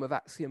weak form of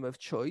axiom of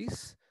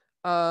choice.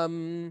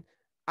 And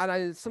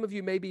some of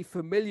you may be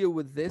familiar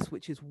with this,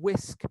 which is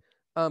whisk,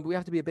 but we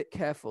have to be a bit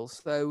careful.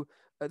 So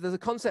there's a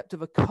concept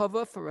of a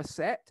cover for a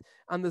set,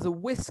 and there's a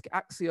whisk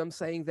axiom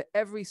saying that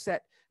every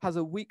set has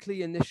a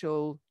weakly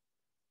initial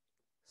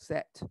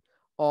set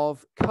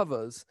of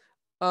covers.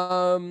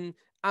 And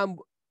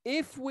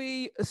if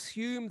we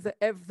assume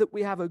that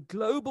we have a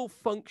global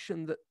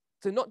function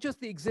so not just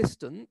the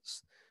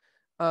existence,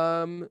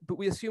 but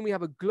we assume we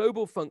have a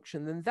global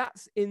function, then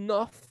that's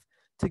enough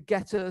to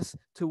get us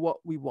to what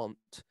we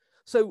want.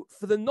 So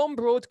for the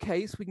non-broad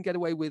case, we can get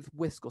away with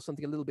whisk or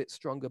something a little bit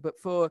stronger. But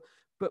for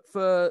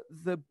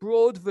the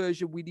broad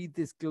version, we need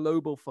this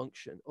global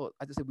function. Or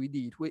I just say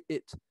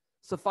it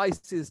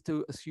suffices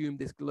to assume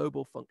this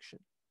global function.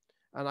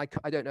 And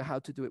I don't know how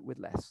to do it with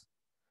less.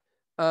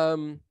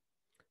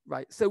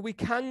 Right, so we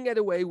can get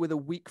away with a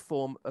weak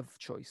form of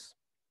choice.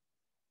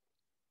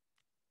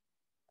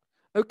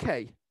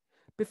 Okay.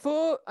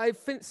 So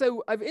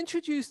I've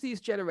introduced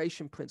these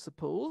generation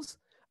principles,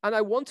 and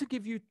I want to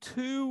give you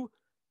two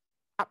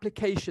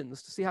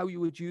applications to see how you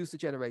would use the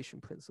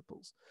generation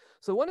principles.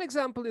 So one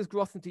example is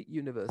Grothendieck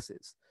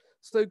universes.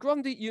 So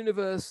Grothendieck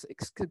universe,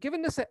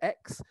 given a set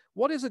X,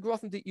 what is a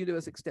Grothendieck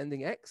universe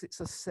extending X? It's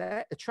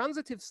a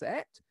transitive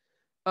set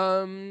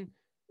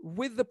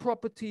with the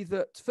property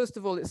that, first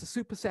of all, it's a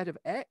superset of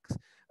X,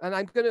 and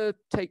I'm going to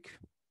take,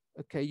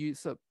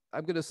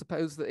 I'm going to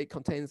suppose that it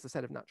contains the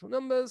set of natural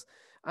numbers,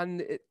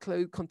 and it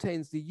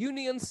contains the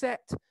union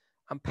set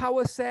and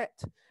power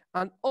set,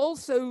 and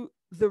also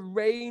the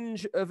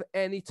range of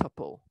any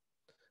tuple.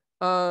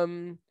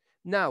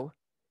 Now,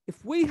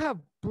 if we have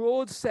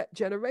broad set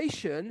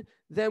generation,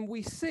 then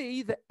we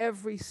see that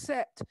every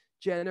set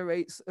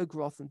generates a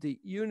Grothendieck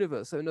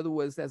universe. So in other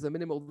words, there's a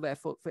minimal,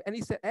 therefore, for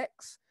any set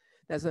X,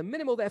 there's a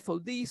minimal, therefore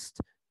least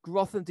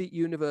Grothendieck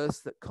universe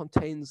that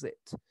contains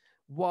it.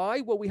 Why?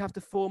 Well, we have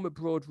to form a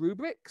broad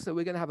rubric. So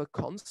we're going to have a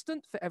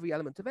constant for every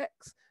element of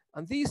X.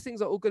 And these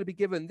things are all going to be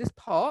given. This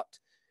part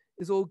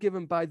is all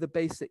given by the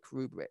basic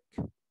rubric.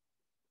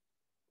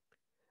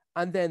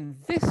 And then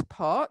this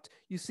part,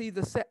 you see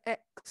the set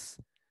X,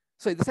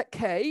 sorry, the set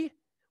K,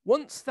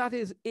 once that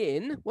is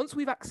in, once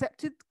we've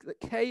accepted that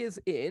K is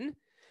in,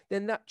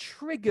 then that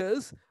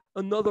triggers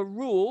another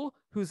rule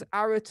whose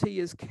arity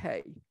is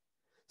K.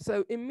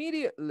 So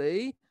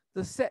immediately,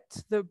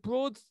 the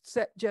broad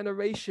set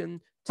generation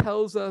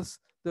tells us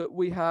that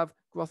we have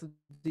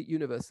Grothendieck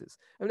universes.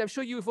 I mean, I'm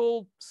sure you've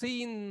all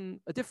seen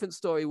a different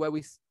story where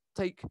we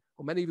take,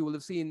 or many of you will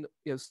have seen,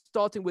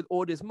 starting with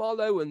orders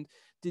Marlowe and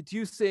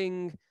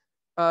deducing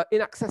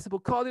inaccessible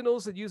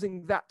cardinals and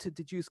using that to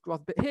deduce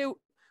Groth. But here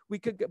we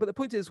could, but the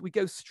point is we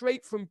go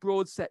straight from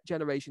broad set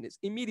generation. It's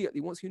immediately,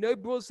 once you know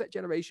broad set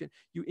generation,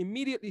 you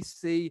immediately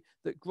see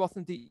that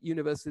Grothendieck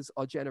universes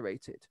are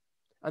generated.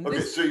 And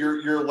okay, so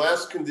your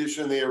last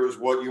condition there is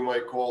what you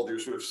might call your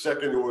sort of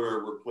second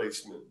order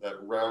replacement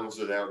that rounds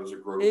it out as a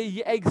group.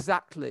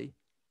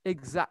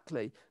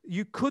 Exactly.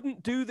 You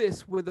couldn't do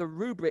this with a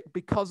rubric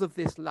because of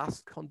this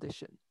last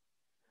condition.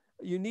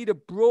 You need a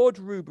broad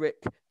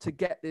rubric to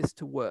get this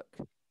to work.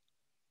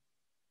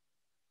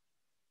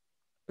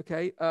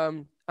 Okay,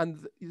 and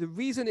the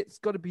reason it's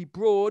got to be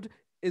broad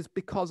is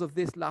because of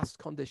this last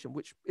condition,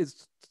 which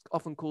is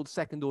often called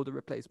second order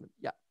replacement.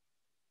 Yeah.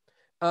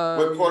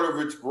 What part of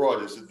it's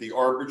broad? Is it the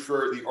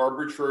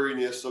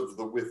arbitrariness of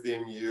the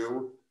within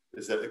you?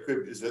 Is that it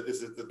could? Is it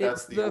that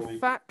that's the only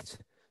fact?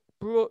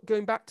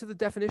 Going back to the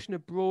definition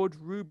of broad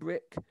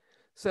rubric.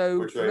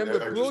 So which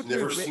remember, I broad just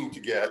never rubric, seem to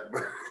get.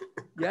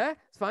 Yeah,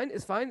 it's fine.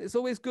 It's fine. It's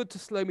always good to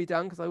slow me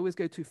down because I always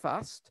go too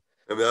fast.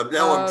 I mean,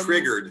 now I'm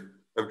triggered.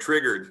 I'm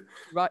triggered.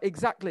 Right,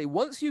 exactly.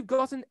 Once you've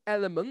got an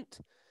element,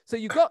 so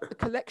you've got a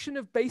collection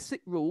of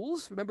basic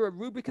rules. Remember, a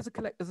rubric is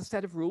a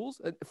set of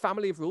rules, a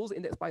family of rules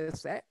indexed by a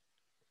set.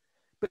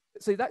 But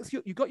so that's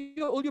you got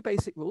all your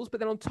basic rules, but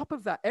then on top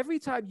of that, every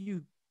time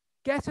you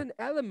get an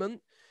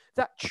element,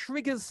 that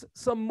triggers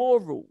some more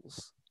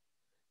rules.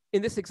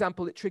 In this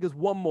example, it triggers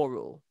one more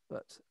rule,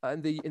 but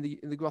in the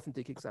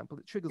Grothendieck example,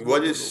 it triggers.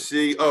 What is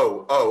C?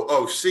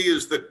 Oh, C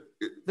is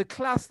the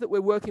class that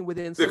we're working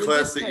within. The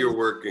class that you're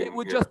working. It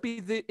would just be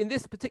in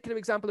this particular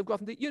example of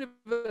Grothendieck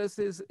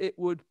universes, it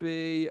would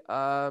be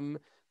the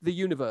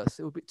universe.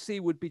 It would be C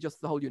would be just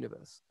the whole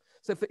universe.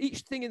 So for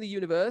each thing in the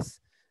universe,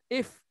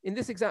 if in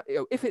this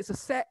example, if it's a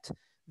set,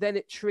 then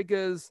it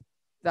triggers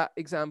that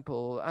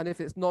example, and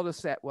if it's not a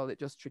set, well, it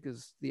just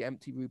triggers the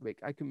empty rubric.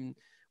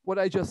 What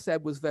I just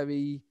said was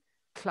very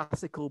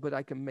classical, but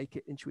I can make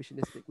it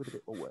intuitionistic with a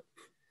bit more work.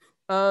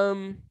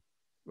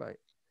 Right.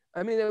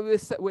 I mean,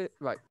 we're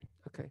right.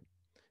 Okay.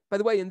 By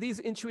the way, in these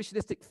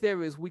intuitionistic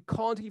theories, we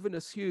can't even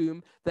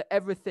assume that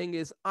everything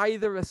is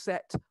either a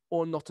set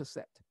or not a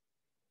set.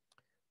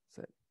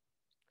 So,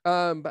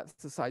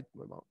 that's a side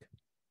remark.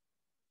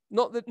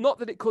 Not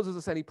that it causes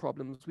us any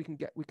problems. We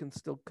can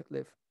still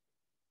live.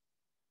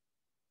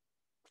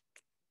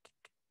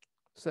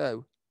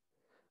 So,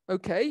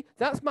 okay,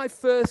 that's my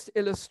first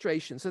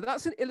illustration. So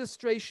that's an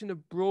illustration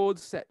of broad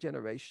set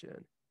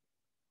generation.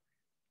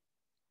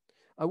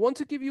 I want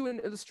to give you an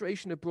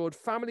illustration of broad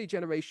family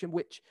generation,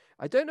 which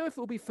I don't know if it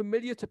will be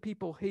familiar to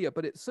people here,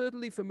 but it's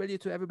certainly familiar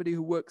to everybody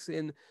who works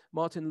in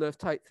Martin Löf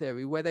type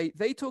theory, where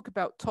they talk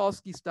about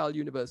Tarski style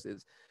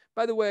universes.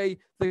 By the way,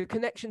 the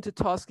connection to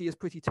Tarski is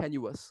pretty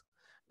tenuous.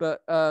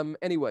 But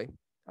anyway,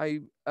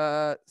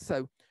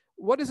 so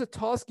what is a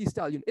Tarski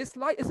style unit? It's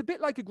a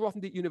bit like a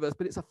Grothendieck universe,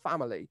 but it's a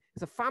family.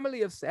 It's a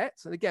family of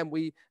sets. And again,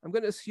 I'm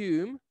going to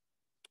assume,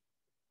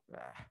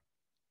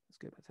 let's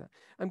go back to that.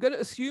 I'm going to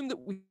assume that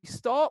we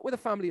start with a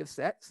family of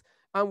sets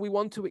and we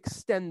want to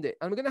extend it.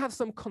 And we're going to have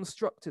some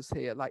constructors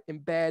here, like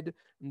embed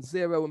and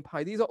 0 and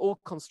pi. These are all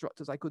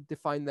constructors. I could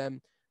define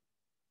them,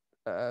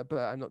 but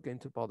I'm not going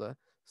to bother.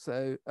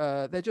 So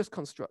they're just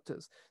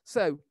constructors.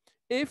 So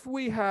if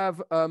we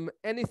have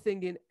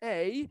anything in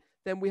A,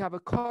 then we have a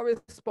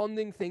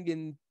corresponding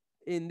thing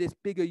in this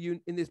bigger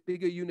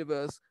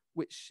universe,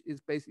 which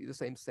is basically the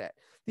same set.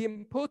 The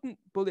important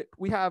bullet,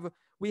 we have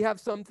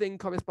something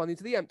corresponding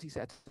to the empty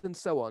set, and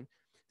so on.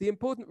 The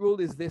important rule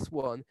is this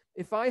one.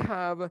 If I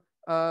have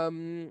a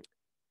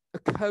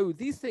code,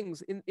 these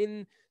things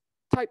in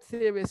type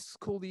theorists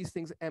call these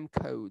things M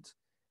codes.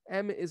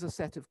 M is a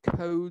set of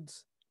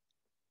codes.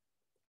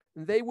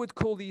 And they would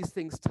call these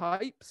things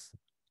types.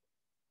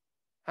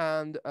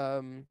 And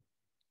let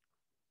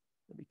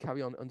me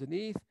carry on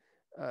underneath.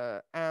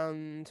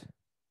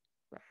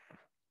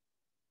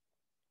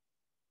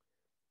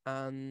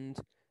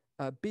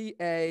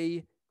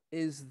 BA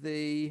is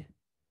the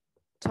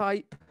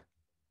type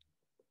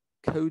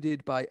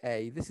coded by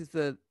A. This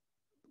is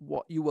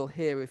what you will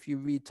hear if you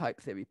read type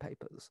theory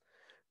papers,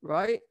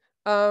 right?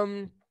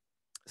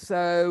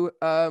 So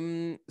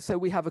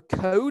we have a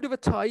code of a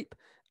type,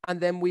 and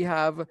then we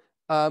have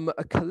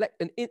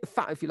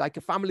if you like,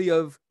 a family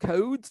of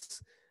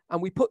codes,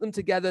 and we put them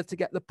together to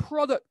get the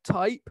product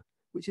type,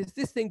 which is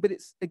this thing, but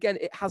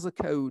it has a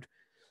code.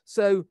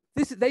 So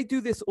they do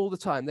this all the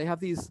time. They have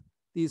these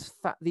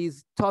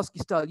Tarski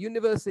style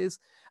universes,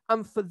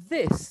 and for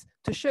this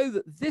to show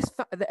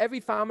that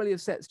every family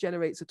of sets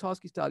generates a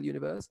Tarski style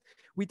universe,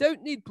 we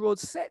don't need broad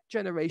set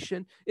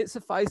generation. It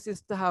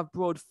suffices to have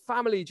broad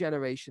family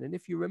generation. And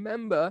if you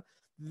remember,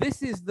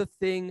 this is the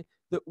thing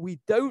that we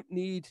don't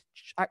need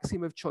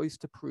axiom of choice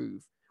to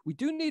prove. We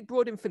do need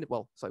broad infinity.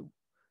 Well, so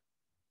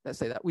let's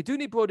say that we do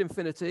need broad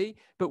infinity,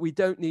 but we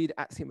don't need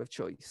axiom of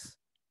choice.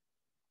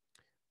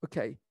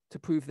 Okay, to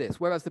prove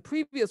this. Whereas the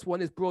previous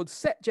one is broad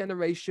set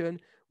generation,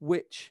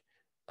 which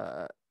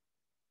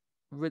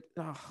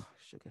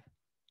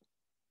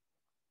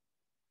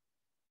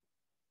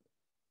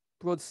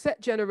broad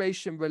set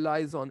generation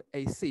relies on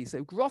AC.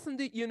 So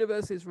Grothendieck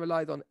universes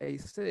relied on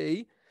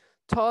AC.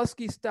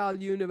 Tarski style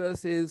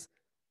universes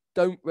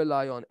don't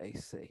rely on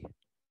AC.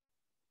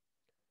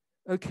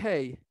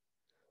 Okay,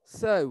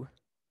 so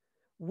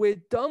we're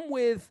done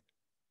with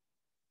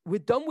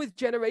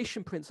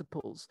generation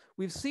principles.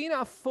 We've seen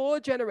our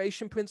 4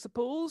 generation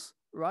principles,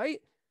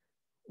 right?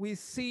 We've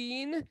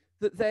seen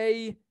that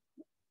the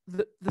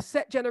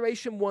set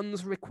generation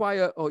ones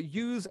require or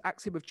use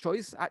axiom of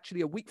choice.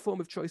 Actually, a weak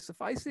form of choice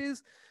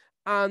suffices.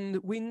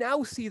 And we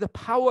now see the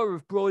power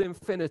of broad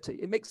infinity.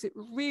 It makes it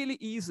really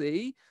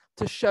easy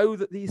to show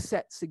that these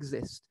sets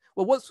exist.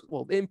 Well,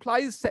 it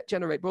implies set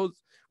generate broad.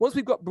 Once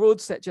we've got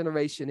broad set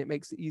generation, it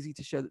makes it easy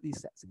to show that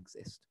these sets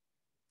exist.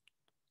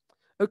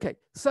 Okay,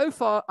 so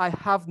far I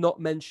have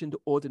not mentioned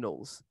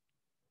ordinals,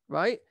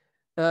 right?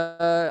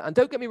 And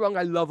don't get me wrong,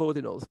 I love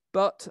ordinals,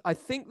 but I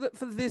think that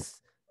for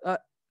this,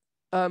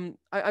 I'm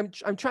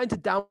trying to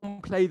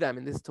downplay them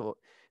in this talk.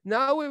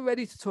 Now we're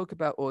ready to talk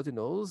about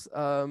ordinals.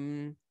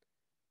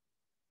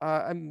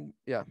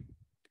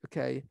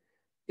 Okay.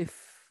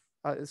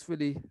 it's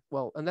really,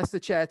 well, unless the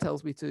chair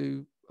tells me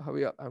to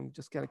hurry up, I'm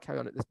just going to carry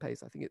on at this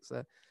pace. I think it's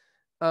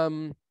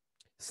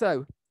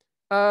so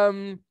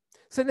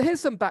here's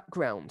some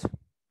background.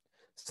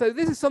 So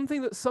this is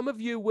something that some of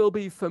you will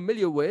be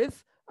familiar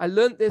with. I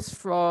learned this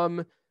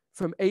from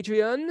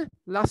Adrian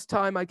last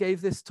time I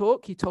gave this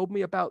talk. He told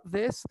me about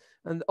this,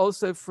 and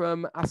also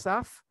from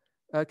Asaf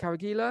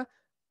Karagila.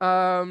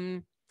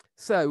 There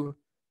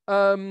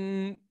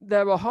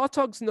are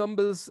Hartog's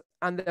numbers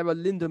and there are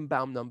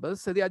Lindenbaum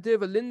numbers. So the idea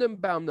of a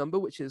Lindenbaum number,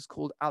 which is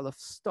called Aleph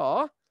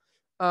star,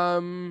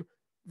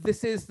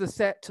 this is the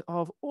set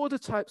of order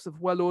types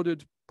of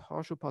well-ordered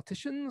partial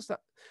partitions. That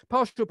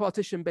partial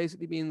partition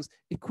basically means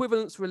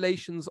equivalence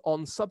relations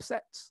on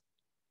subsets.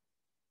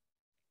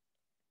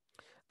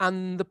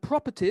 And the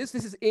properties,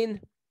 this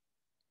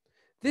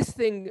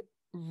thing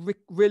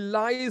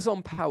relies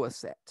on power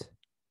set,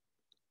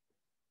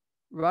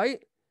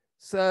 right?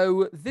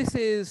 So this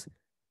is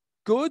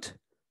good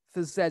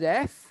for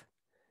ZF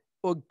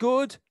or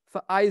good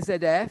for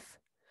IZF,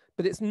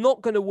 but it's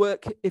not going to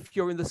work if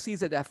you're in the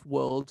CZF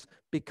world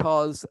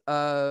because,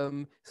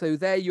 so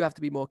there you have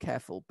to be more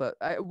careful, but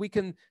we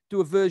can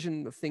do a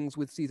version of things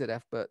with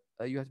CZF, but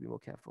you have to be more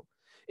careful.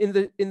 In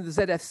the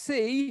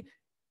ZFC,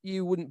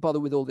 you wouldn't bother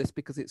with all this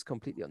because it's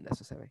completely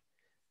unnecessary.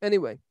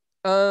 Anyway,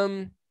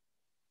 so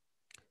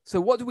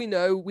what do we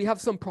know? We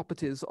have some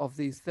properties of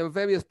these. There are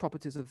various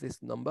properties of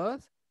this number.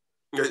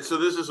 Okay, so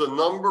this is a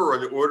number,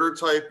 an order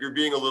type. You're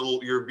being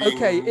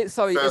okay. It's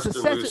a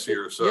set loose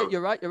here. So yeah,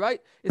 you're right.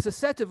 It's a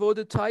set of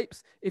order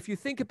types. If you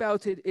think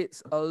about it,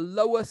 it's a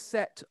lower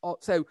set of,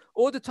 so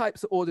order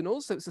types are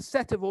ordinals. So it's a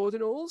set of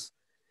ordinals.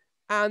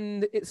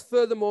 And it's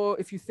furthermore,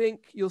 if you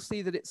think, you'll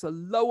see that it's a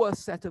lower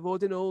set of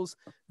ordinals.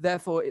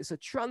 Therefore, it's a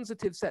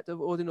transitive set of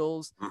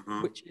ordinals,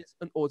 which is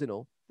an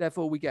ordinal.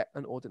 Therefore, we get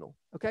an ordinal.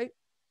 Okay.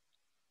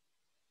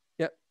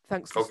 Yep.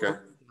 Thanks. For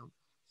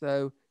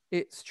so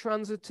it's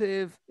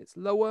transitive. It's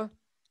lower.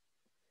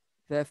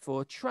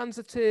 Therefore,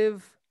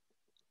 transitive,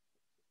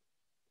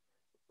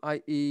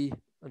 i.e.,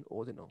 an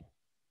ordinal.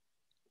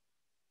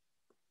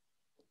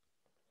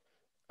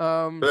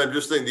 But I'm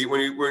just thinking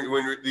when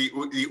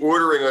the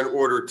ordering on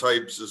order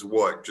types is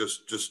what?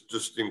 Just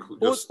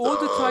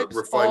order types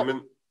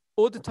refinement.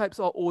 Order types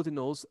are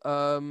ordinals,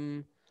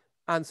 and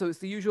so it's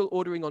the usual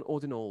ordering on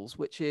ordinals,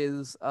 which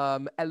is or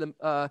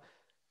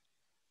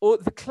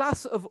the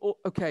class of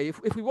okay.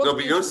 If we want, no,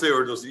 but you don't say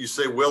ordinals. You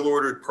say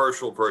well-ordered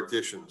partial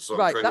partitions. So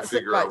right, I'm trying to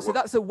figure out. So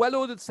that's a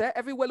well-ordered set.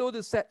 Every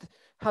well-ordered set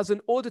has an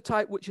order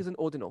type, which is an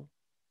ordinal.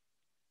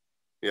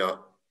 Yeah.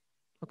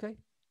 Okay.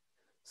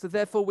 So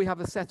therefore, we have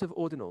a set of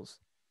ordinals.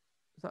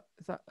 Is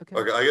that okay?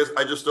 Okay, I guess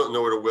I just don't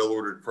know what a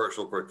well-ordered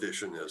partial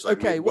partition is.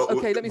 Okay,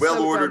 okay. Let me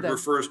well-ordered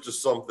refers to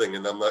something,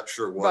 and I'm not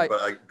sure what. Right.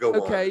 But I go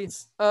on. Okay.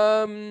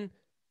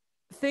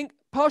 Think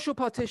partial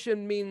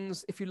partition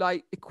means, if you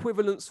like,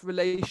 equivalence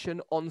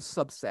relation on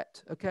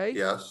subset. Okay.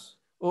 Yes.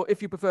 Or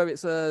if you prefer,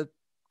 it's a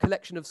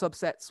collection of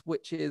subsets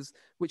which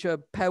are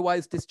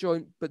pairwise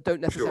disjoint but don't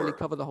necessarily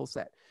cover the whole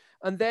set.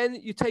 And then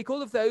you take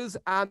all of those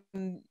and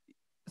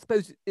I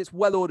suppose it's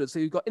well ordered. So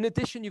you've got, in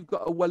addition, you've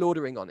got a well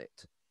ordering on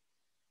it.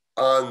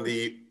 On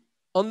the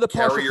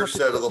carrier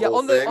set of the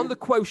whole thing? On the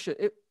quotient.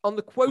 On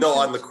the quotient. No,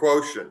 on the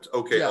quotient.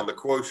 Okay, yeah. On the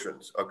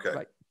quotient. Okay.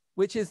 Right.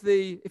 Which is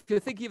the, if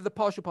you're thinking of the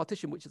partial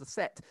partition, which is a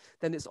set,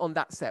 then it's on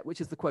that set, which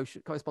is the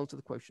quotient, corresponds to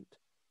the quotient.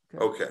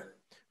 Okay.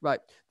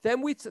 Right.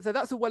 Then so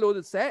that's a well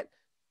ordered set.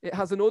 It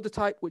has an order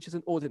type, which is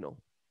an ordinal.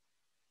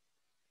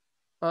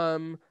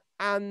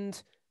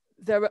 And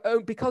there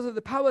are, because of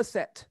the power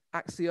set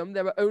axiom,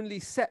 there are only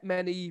set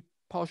many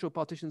partial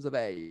partitions of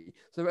A.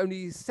 So there are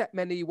only set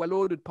many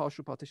well-ordered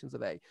partial partitions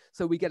of A.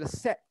 So we get a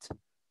set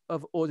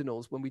of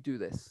ordinals when we do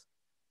this.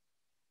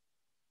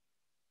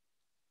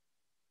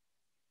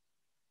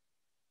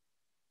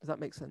 Does that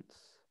make sense?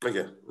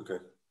 Okay. Okay.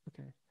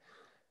 Okay.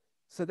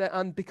 So that,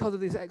 and because of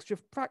this extra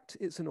fact,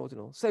 it's an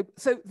ordinal. So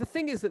the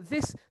thing is that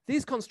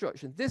these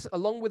constructions, this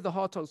along with the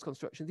Hartog's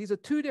construction, these are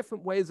two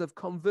different ways of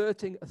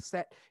converting a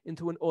set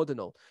into an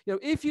ordinal. You know,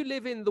 if you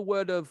live in the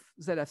world of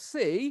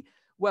ZFC,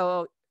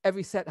 well,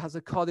 every set has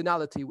a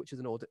cardinality, which is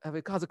an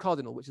has a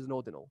cardinal, which is an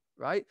ordinal,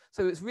 right?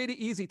 So it's really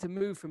easy to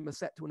move from a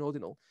set to an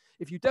ordinal.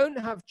 If you don't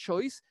have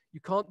choice,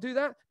 you can't do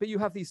that, but you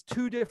have these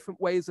two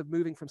different ways of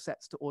moving from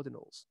sets to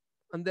ordinals,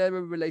 and there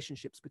are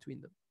relationships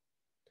between them.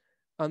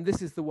 And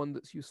this is the one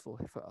that's useful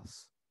for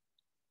us.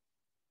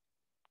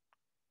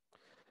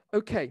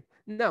 Okay,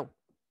 now,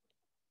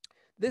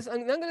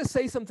 I'm going to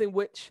say something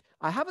which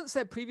I haven't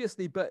said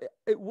previously, but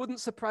it wouldn't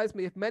surprise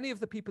me if many of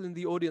the people in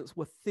the audience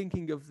were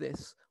thinking of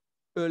this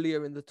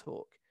earlier in the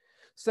talk.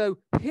 So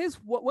here's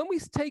what, when we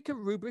take a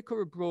rubric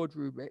or a broad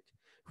rubric,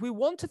 if we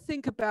want to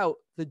think about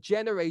the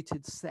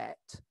generated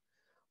set,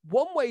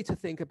 one way to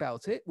think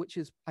about it, which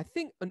is, I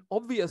think, an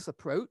obvious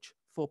approach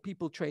for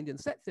people trained in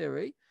set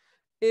theory,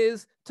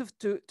 is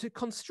to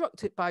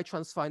construct it by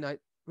transfinite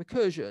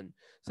recursion.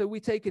 So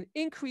we take an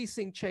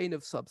increasing chain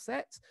of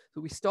subsets.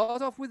 So we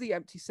start off with the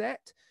empty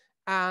set,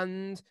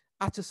 and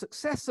at a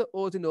successor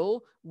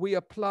ordinal, we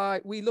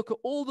look at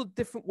all the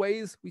different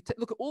ways, we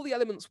look at all the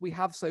elements we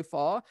have so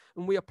far,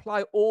 and we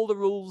apply all the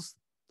rules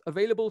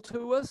available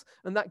to us,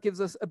 and that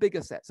gives us a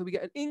bigger set. So we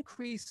get an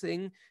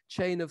increasing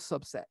chain of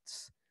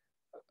subsets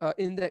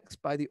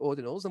indexed by the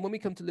ordinals. And when we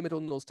come to limit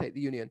ordinals take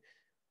the union,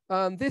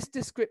 this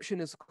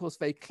description is, of course,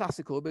 very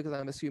classical because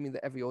I'm assuming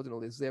that every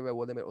ordinal is 0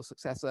 or limit or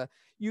successor.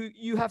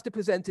 You have to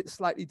present it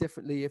slightly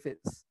differently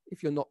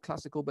if you're not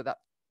classical, but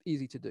that's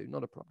easy to do,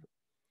 not a problem.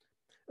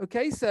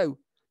 Okay, so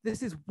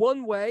this is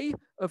one way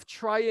of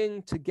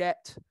trying to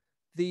get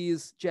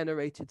these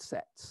generated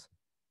sets.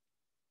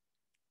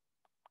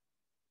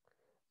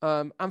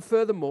 And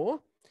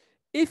furthermore,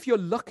 if you're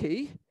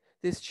lucky,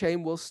 this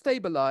chain will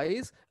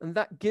stabilize, and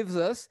that gives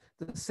us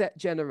the set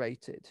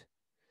generated.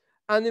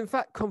 And in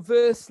fact,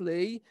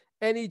 conversely,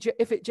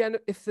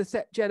 if the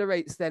set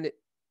generates then it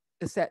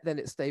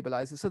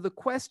stabilizes. So the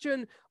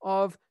question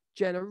of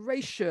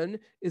generation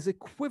is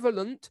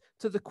equivalent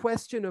to the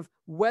question of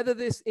whether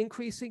this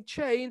increasing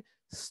chain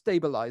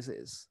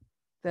stabilizes.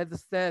 They're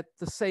the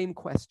same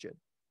question.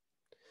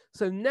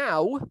 So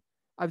now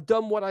I've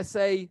done what I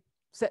say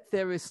set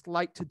theorists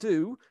like to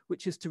do,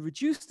 which is to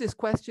reduce this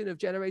question of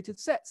generated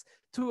sets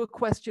to a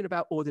question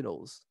about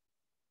ordinals.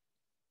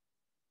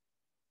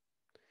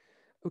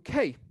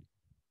 Okay.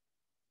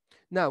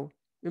 Now,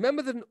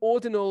 remember that an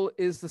ordinal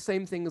is the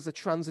same thing as a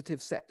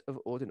transitive set of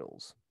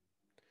ordinals.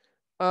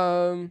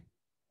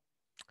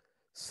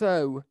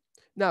 So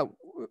now,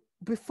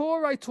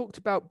 before I talked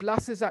about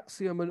Blass's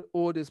axiom and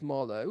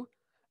Orders-Marlow,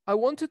 I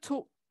want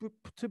to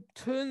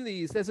turn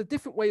these. There's a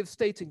different way of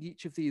stating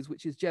each of these,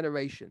 which is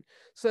generation.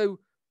 So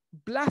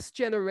Blass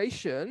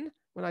generation,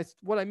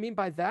 what I mean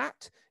by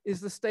that is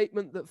the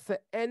statement that for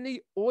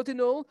any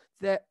ordinal,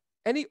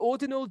 any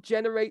ordinal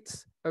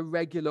generates a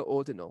regular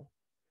ordinal.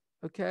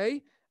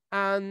 Okay,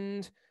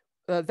 and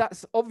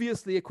that's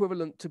obviously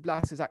equivalent to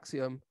Blass's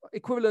axiom.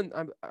 Equivalent,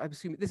 I'm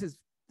assuming this is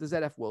the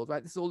ZF world,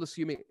 right? This is all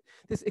assuming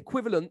this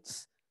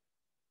equivalence.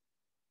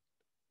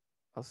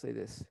 I'll say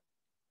this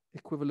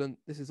equivalent.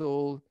 This is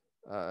all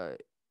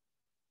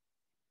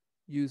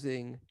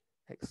using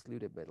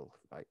excluded middle,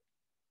 right?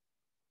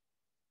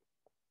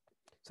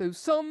 So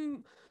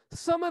some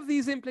of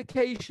these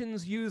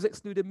implications use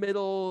excluded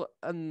middle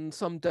and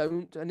some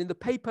don't. And in the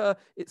paper,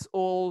 it's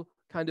all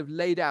kind of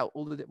laid out.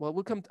 Well,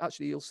 we'll come to,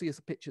 actually, you'll see us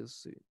pictures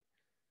soon.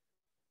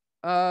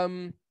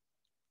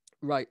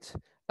 Right.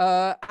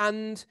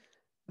 And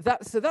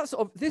this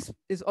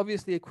is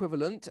obviously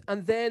equivalent.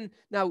 And then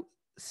now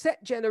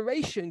set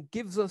generation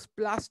gives us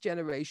Blass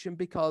generation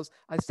because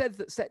I said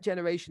that set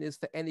generation is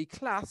for any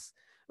class.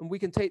 And we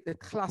can take the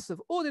class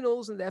of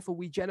ordinals, and therefore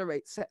we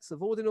generate sets of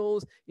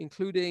ordinals,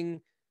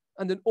 including,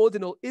 and an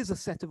ordinal is a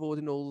set of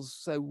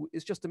ordinals. So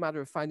it's just a matter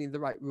of finding the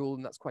right rule,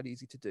 and that's quite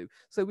easy to do.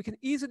 So we can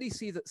easily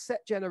see that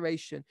set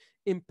generation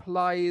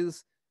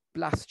implies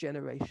Blass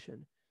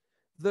generation.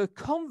 The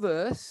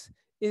converse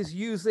is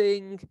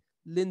using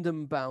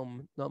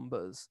Lindenbaum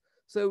numbers.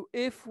 So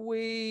if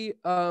we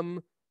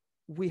have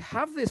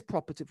this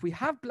property, if we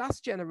have Blass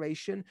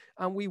generation,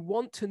 and we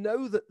want to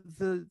know that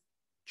the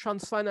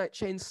transfinite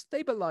chain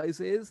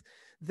stabilizes,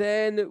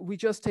 then we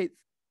just take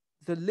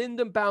the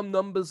Lindenbaum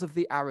numbers of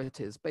the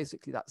arities.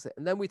 Basically, that's it.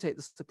 And then we take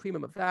the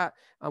supremum of that,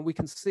 and we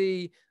can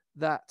see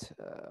that,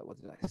 what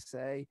did I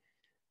say?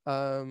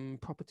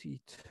 Property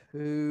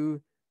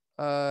 2.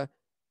 No,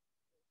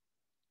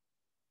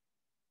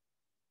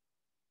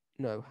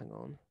 hang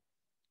on.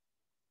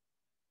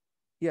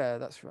 Yeah,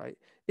 that's right.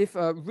 If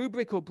a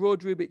rubric or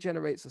broad rubric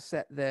generates a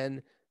set,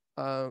 then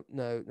no,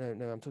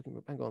 I'm talking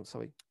about, hang on,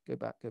 sorry. Go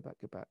back.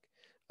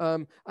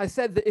 I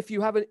said that if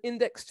you have an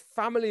indexed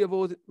family of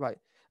order, right?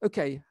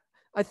 Okay,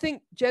 I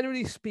think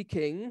generally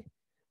speaking,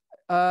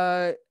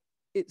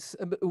 it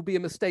will be a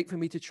mistake for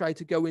me to try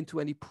to go into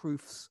any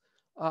proofs.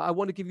 I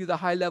want to give you the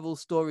high-level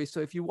story. So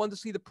if you want to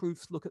see the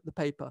proofs, look at the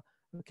paper.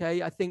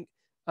 Okay, I think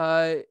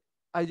I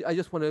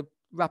just want to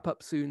wrap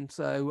up soon,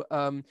 so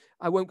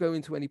I won't go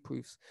into any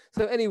proofs.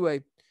 So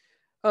anyway,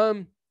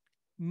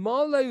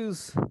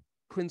 Marlow's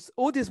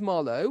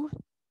Orders-Marlow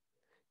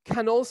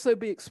can also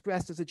be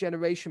expressed as a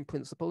generation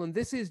principle, and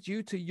this is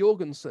due to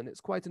Jorgensen. It's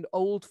quite an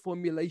old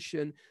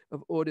formulation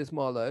of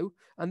Orders-Marlow,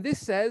 and this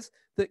says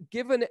that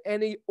given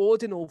any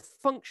ordinal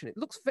function,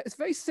 it's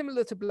very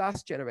similar to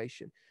Blass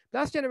generation.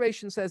 Blass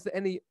generation says that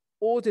any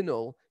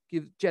ordinal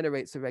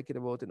generates a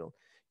regular ordinal.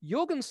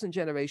 Jorgensen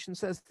generation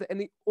says that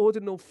any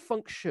ordinal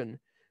function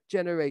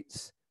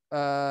generates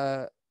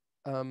an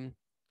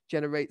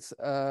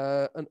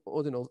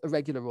ordinal, a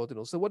regular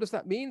ordinal. So what does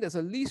that mean? There's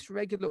a least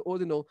regular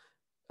ordinal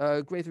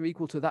greater or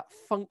equal to that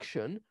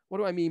function. What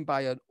do I mean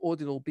by an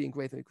ordinal being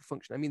greater or equal to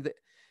function? I mean that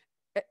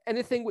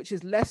anything which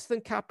is less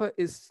than kappa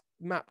is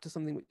mapped to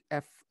something which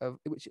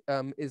which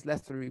is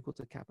less than or equal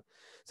to kappa.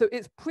 So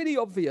it's pretty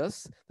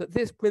obvious that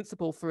this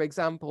principle, for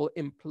example,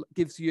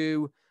 gives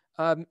you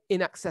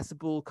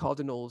inaccessible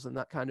cardinals and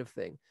that kind of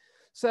thing.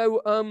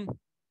 So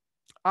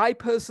I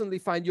personally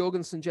find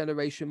Jorgensen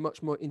generation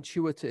much more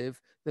intuitive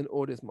than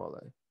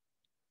Orders-Marlow.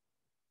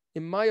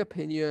 In my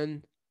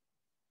opinion,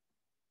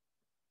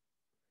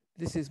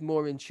 this is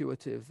more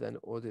intuitive than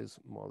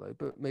Ordis-Marlow,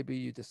 but maybe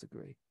you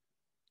disagree.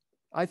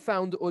 I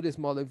found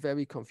Ordis-Marlow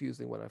very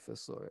confusing when I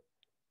first saw it.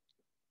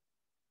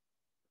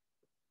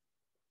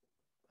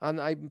 And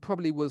I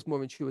probably was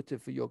more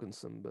intuitive for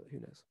Jorgensen, but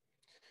who knows?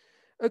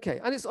 Okay,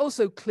 and it's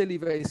also clearly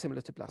very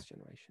similar to blast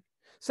generation.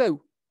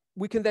 So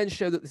we can then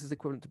show that this is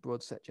equivalent to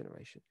broad set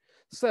generation.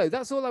 So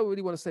that's all I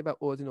really want to say about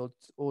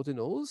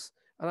ordinals.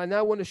 And I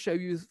now want to show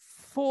you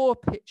 4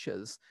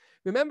 pictures.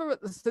 Remember,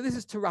 so this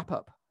is to wrap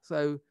up.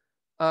 So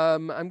I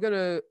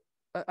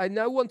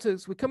now want to,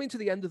 so we're coming to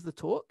the end of the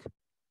talk.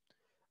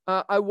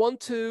 I want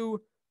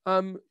to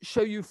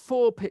show you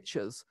 4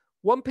 pictures.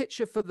 1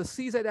 picture for the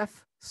CZF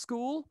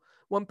school,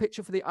 1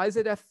 picture for the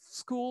IZF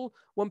school,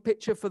 1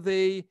 picture for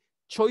the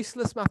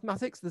choiceless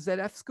mathematics, the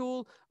ZF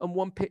school, and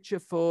 1 picture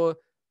for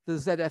the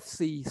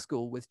ZFC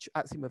school with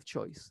axiom of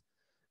choice.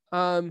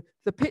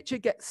 The picture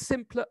gets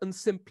simpler and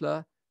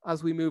simpler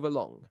as we move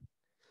along.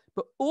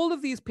 But all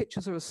of these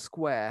pictures are a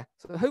square,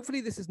 so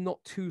hopefully this is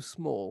not too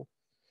small.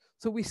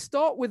 So we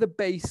start with a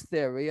base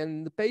theory,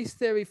 and the base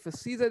theory for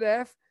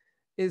CZF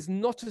is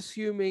not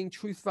assuming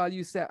truth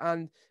value set,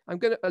 and I'm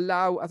going to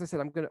allow, as I said,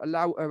 I'm going to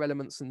allow our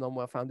elements and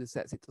non-well-founded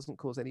sets. It doesn't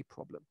cause any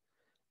problem.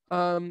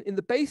 In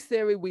the base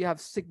theory, we have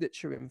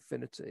signature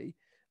infinity,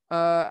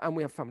 and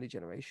we have family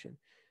generation.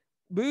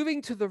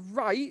 Moving to the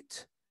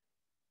right,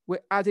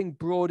 we're adding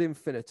broad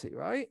infinity,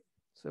 right?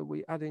 So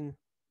we're adding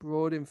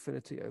broad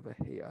infinity over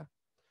here.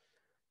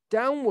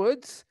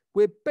 Downwards,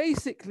 we're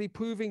basically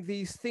proving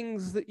these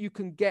things that you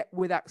can get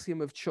with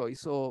axiom of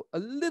choice, or a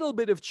little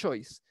bit of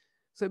choice.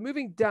 So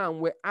moving down,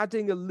 we're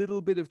adding a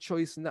little bit of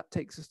choice, and that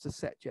takes us to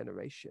set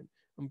generation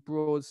and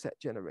broad set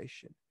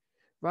generation,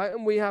 right?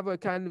 And we have a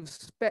kind of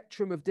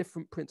spectrum of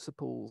different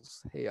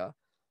principles here.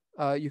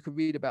 You can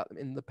read about them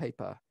in the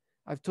paper.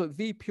 I've taught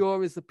V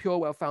pure is the pure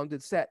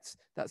well-founded sets.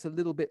 That's a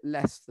little bit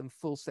less than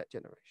full set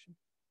generation.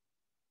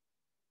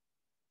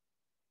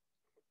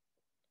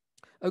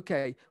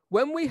 Okay,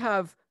 when we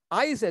have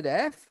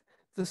IZF,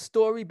 the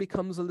story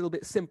becomes a little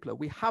bit simpler.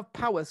 We have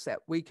power set.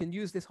 We can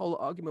use this whole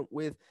argument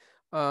with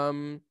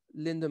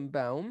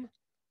Lindenbaum,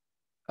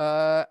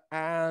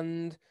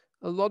 and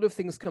a lot of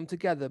things come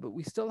together, but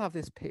we still have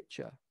this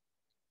picture.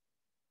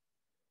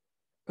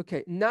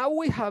 Okay, now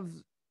we have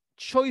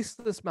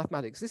choiceless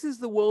mathematics. This is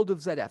the world of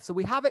ZF. So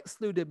we have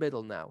excluded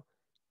middle now.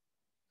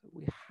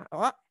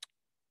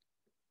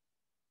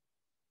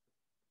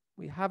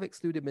 We have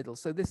excluded middle.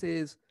 So this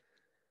is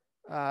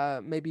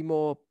maybe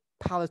more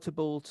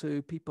palatable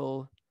to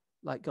people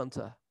like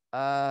Gunter.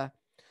 So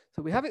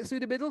we have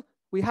excluded middle.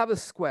 We have a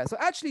square. So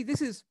actually,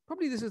 this is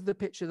the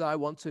picture that I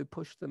want to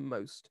push the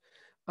most.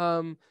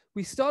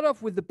 We start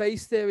off with the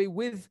base theory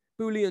with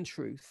Boolean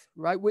truth,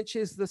 right? Which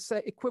is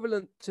the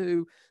equivalent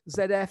to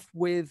ZF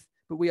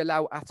but we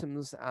allow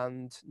atoms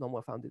and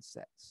non-well-founded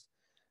sets.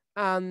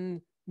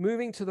 And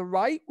moving to the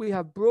right, we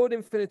have broad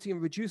infinity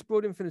and reduced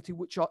broad infinity,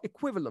 which are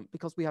equivalent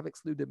because we have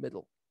excluded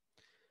middle.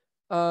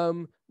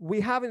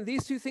 We have in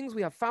these 2 things,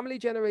 we have family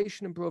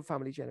generation and broad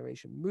family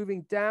generation.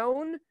 Moving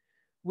down,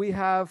 we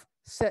have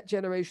set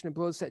generation and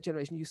broad set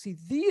generation. You see,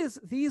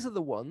 these are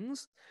the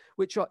ones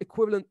which are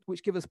equivalent,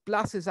 which give us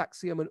Blass's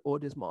axiom and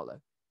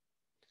Ordis-Marlow.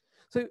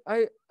 So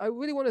I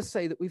really want to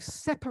say that we've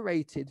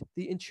separated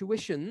the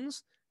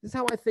intuitions. This is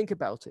how I think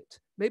about it.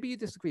 Maybe you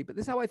disagree, but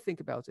this is how I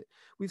think about it.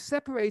 We've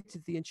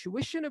separated the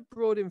intuition of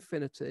broad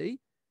infinity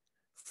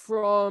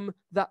from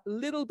that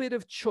little bit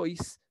of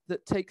choice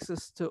that takes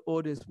us to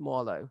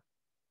Ordis-Marlow.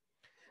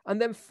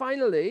 And then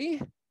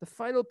finally, the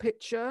final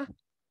picture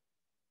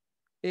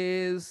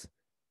is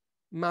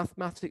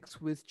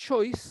mathematics with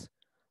choice,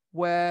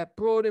 where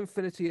broad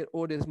infinity and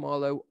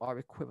Ordis-Marlow are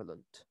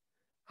equivalent.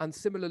 And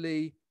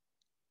similarly,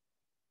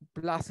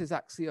 Blass's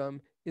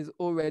axiom is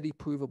already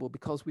provable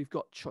because we've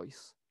got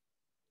choice.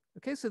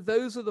 Okay, so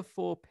those are the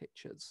 4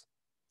 pictures.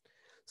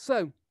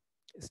 So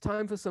it's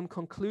time for some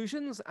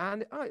conclusions,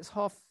 and it's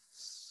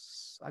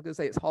I'm going to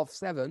say it's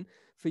 7:30.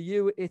 For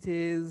you, it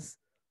is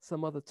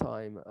some other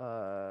time.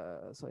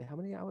 Sorry, how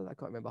many hours? I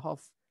can't remember.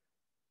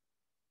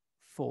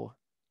 4:30.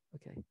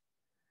 Okay.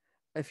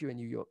 If you're in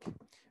New York.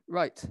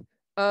 Right.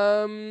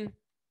 So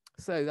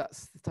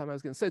that's the time I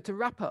was going to. So to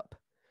wrap up,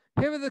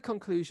 here are the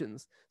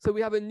conclusions. So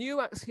we have a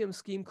new axiom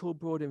scheme called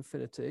broad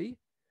infinity,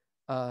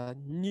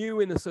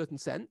 new in a certain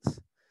sense.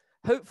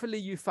 Hopefully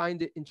you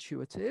find it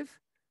intuitive.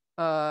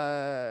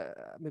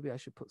 Maybe I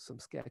should put some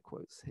scare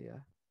quotes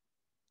here.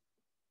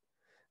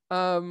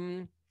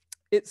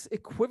 It's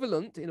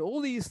equivalent in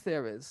all these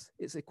theories.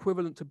 It's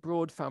equivalent to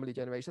broad family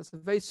generation. That's a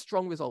very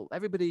strong result.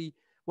 Everybody,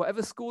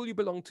 whatever school you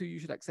belong to, you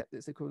should accept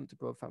it's equivalent to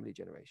broad family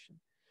generation.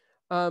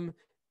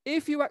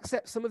 If you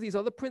accept some of these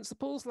other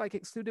principles like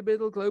excluded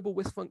middle, global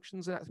Wisp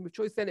functions, and axiom of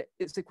choice, then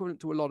it's equivalent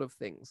to a lot of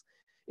things,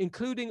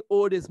 including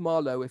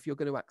Ordis-Marlow if you're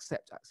going to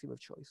accept axiom of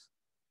choice.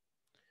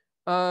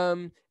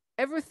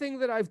 Everything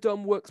that I've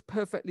done works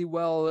perfectly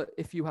well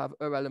if you have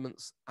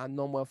elements and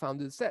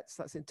non-well-founded sets.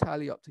 That's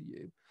entirely up to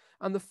you.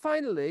 And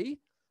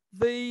finally,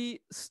 the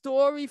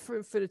story for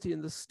infinity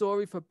and the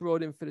story for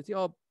broad infinity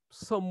are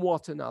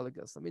somewhat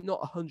analogous. I mean,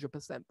 not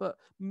 100%, but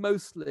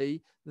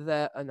mostly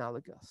they're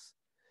analogous.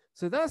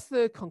 So that's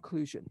the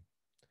conclusion.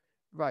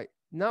 Right,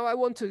 now I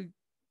want to,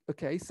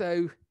 okay,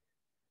 so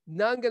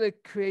now I'm going to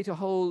create a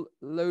whole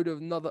load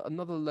of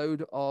another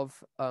load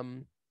of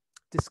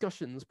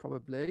discussions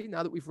probably,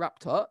 now that we've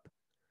wrapped up.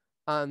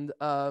 And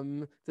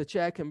the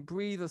chair can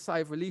breathe a sigh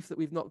of relief that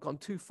we've not gone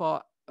too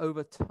far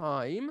over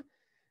time.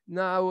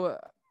 Now,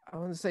 I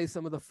want to say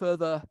some of the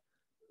further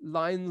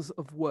lines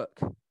of work.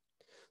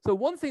 So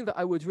one thing that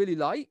I would really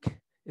like,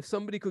 if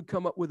somebody could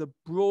come up with a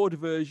broad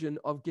version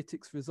of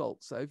Gittich's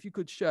results. So if you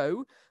could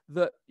show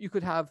that you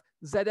could have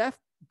ZF,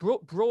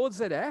 broad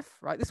ZF,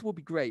 right? This will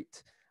be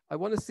great. I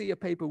want to see a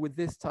paper with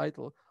this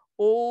title.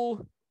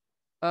 All,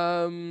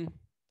 how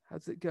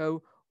does it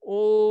go?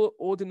 All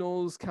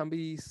ordinals can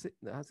be,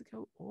 how's it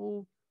go?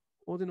 All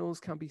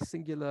ordinals can be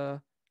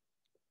singular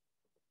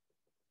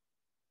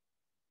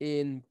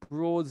in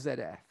broad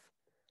ZF.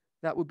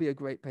 That would be a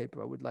great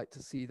paper. I would like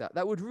to see that.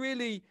 That would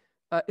really,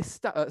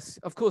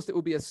 of course, it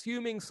would be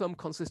assuming some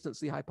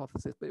consistency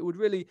hypothesis, but it would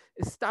really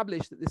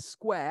establish that this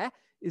square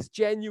is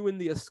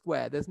genuinely a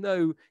square. There's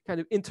no kind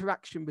of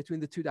interaction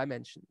between the two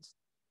dimensions.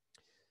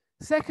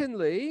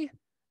 Secondly,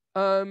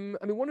 I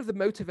mean, one of the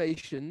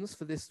motivations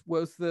for this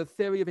was the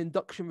theory of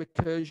induction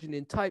recursion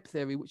in type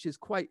theory, which is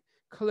quite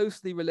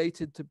closely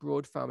related to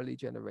broad family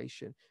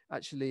generation.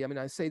 Actually, I mean,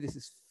 I say this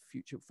is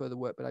future further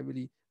work, but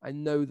I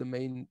know the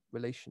main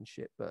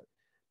relationship. But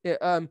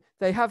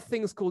they have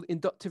things called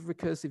inductive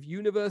recursive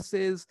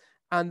universes,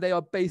 and they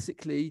are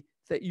basically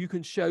that you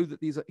can show that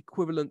these are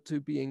equivalent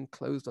to being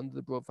closed under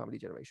the broad family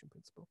generation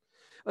principle.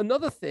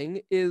 Another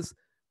thing is,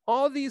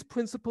 are these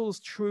principles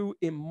true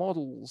in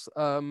models?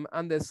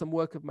 And there's some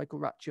work of Michael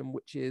Ratcham,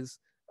 which is,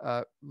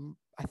 I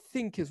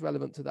think is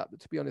relevant to that,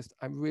 but to be honest,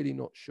 I'm really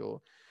not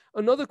sure.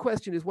 Another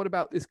question is, what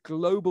about this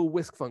global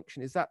whisk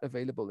function? Is that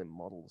available in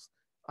models?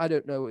 I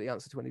don't know the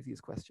answer to any of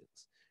these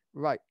questions.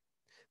 Right.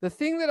 The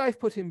thing that I've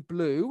put in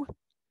blue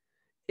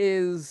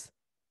is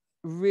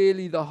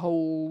really a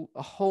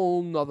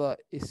whole nother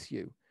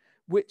issue,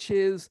 which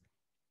is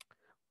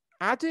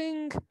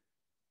adding,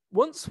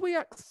 once we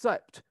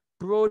accept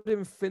broad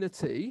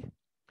infinity,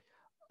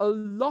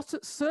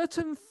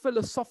 certain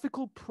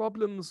philosophical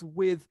problems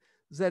with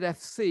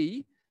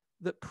ZFC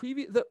that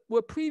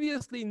were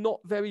previously not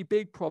very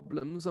big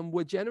problems and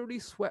were generally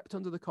swept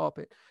under the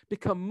carpet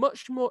become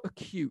much more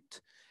acute.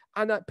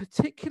 And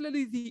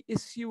particularly the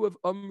issue of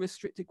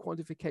unrestricted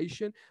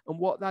quantification and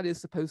what that is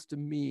supposed to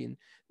mean.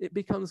 It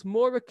becomes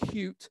more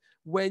acute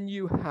when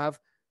you have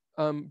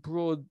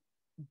broad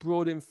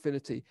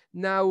infinity.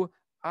 Now,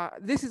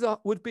 this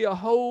would be a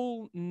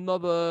whole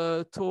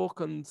nother talk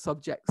and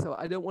subject, so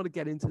I don't want to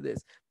get into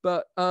this.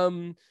 But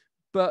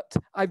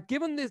I've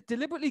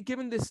deliberately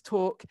given this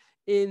talk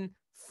in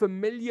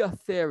familiar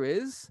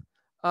theories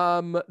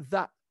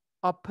that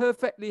are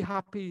perfectly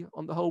happy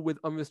on the whole with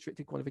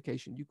unrestricted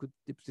quantification. You could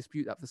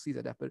dispute that for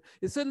CZF, but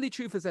it's certainly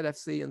true for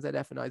ZFC and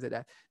ZF and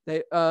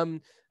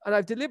IZF. And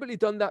I've deliberately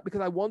done that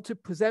because I want to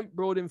present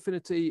broad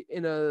infinity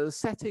in a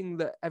setting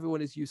that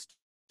everyone is used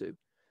to.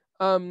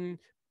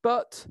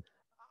 But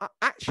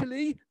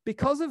actually,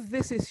 because of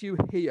this issue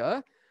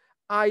here,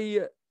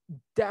 I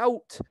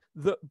doubt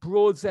that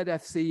broad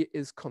ZFC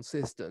is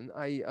consistent.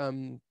 I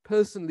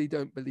personally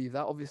don't believe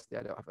that. Obviously,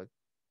 I don't have a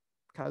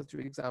casual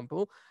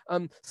example.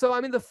 So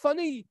I'm in the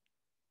funny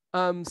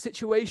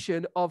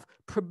situation of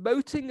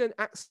promoting an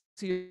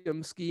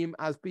axiom scheme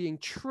as being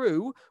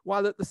true,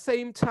 while at the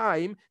same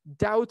time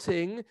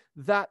doubting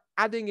that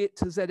adding it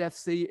to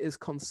ZFC is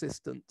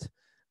consistent.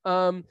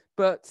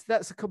 But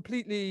that's a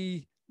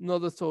completely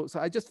another talk.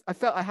 So I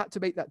felt I had to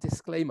make that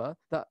disclaimer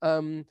that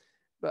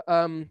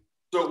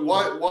So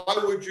why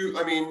would you,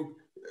 I mean,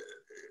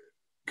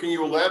 can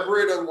you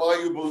elaborate on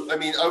why you, I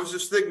mean, I was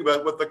just thinking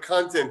about what the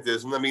content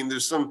is. And I mean,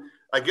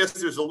 I guess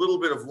there's a little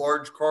bit of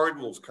large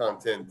cardinals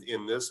content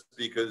in this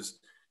because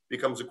it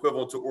becomes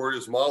equivalent to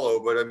Orta's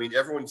Malo. But I mean,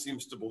 everyone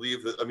seems to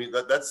believe that, I mean,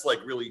 that's like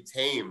really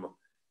tame.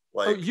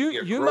 Like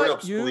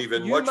grown-ups believe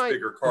in much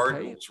bigger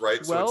cardinals, okay,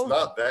 right? So it's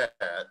not that.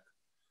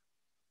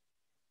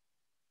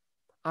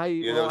 What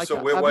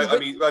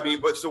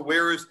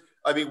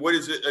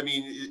is it? I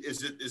mean,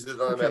 is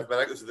it on a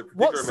mathematical? Is it a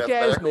particular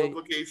mathematical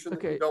implication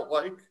that you don't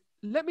like?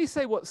 Let me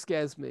say what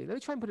scares me. Let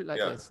me try and put it like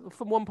this,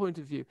 from one point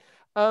of view,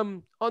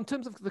 on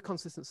terms of the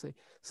consistency.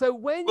 So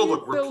when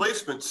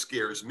replacement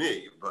scares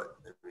me, but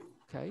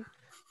okay.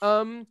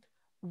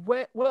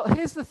 Well,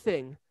 here's the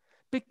thing: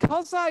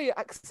 because I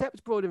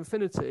accept broad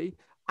infinity,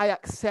 I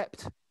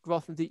accept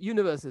Grothendieck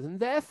universes, and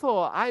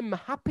therefore I'm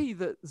happy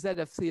that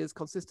ZFC is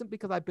consistent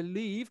because I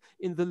believe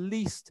in the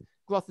least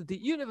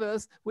Grothendieck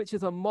universe, which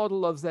is a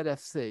model of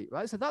ZFC,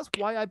 right? So that's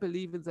why I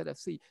believe in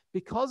ZFC,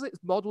 because it's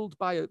modeled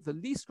by the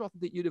least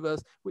Grothendieck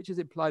universe, which is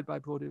implied by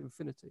broad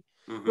infinity.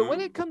 Mm-hmm. But when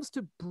it comes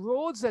to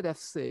broad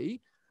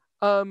ZFC,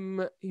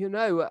 you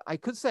know, I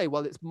could say,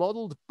 well, it's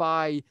modeled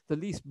by the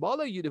least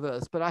Mono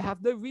universe, but I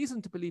have no reason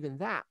to believe in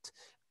that.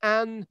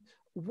 And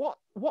what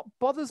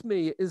bothers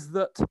me is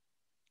that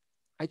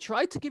I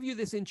tried to give you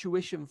this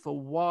intuition for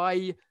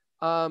why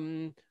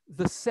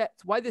the set,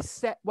 why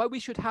we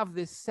should have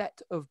this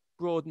set of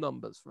broad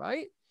numbers,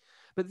 right?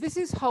 But this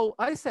is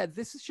I said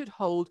this should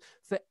hold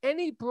for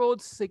any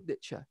broad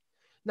signature.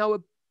 Now,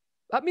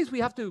 that means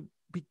we have to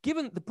be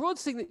given, the broad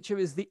signature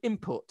is the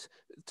input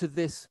to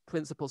this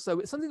principle. So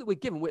it's something that we're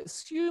given. We're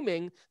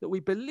assuming that we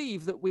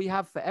believe that we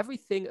have for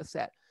everything a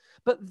set.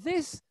 But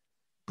this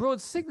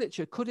broad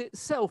signature could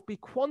itself be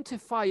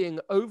quantifying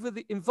over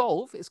the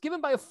involve. It's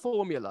given by a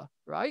formula,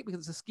 right?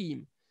 Because it's a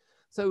scheme.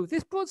 So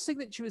this broad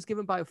signature is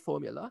given by a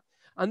formula.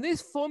 And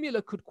this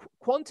formula could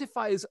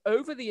quantifies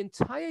over the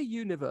entire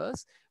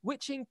universe,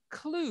 which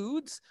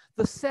includes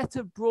the set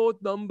of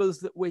broad numbers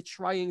that we're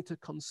trying to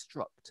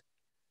construct.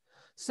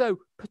 So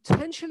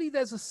potentially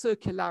there's a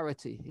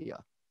circularity here.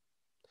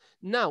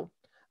 Now,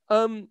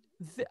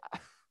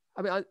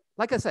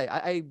 like I say,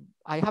 I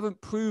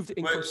haven't proved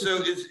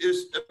inconsistency.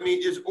 So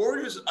is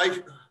orders,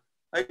 I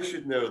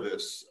should know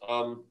this.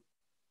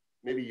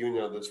 Maybe you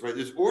know this, right?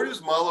 Is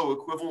orders malo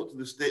equivalent to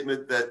the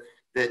statement that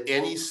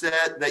any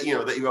set that you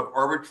have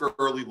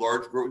arbitrarily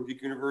large growth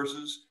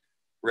universes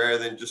rather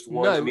than just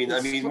one? No, I mean,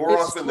 more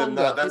often than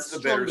not, that's the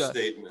better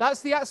statement.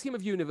 That's the axiom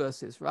of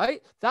universes,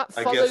 right? That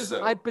follows. I guess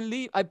so.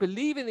 I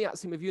believe in the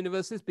axiom of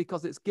universes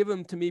because it's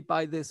given to me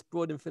by this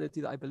broad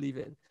infinity that I believe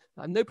in.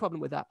 I have no problem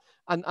with that,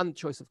 and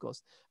choice, of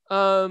course.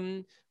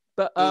 But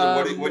what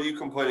are you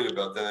complaining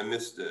about then? I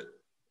missed it.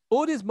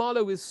 Orders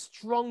malo is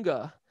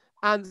stronger.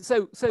 And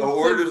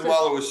orders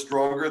malo is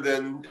stronger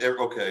than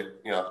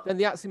than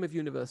the axiom of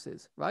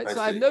universes, right?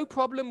 I have no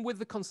problem with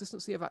the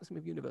consistency of axiom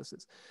of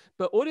universes,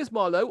 but orders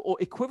malo or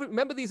equivalent.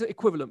 Remember, these are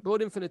equivalent.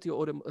 Broad infinity or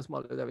orders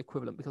malo, they're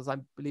equivalent because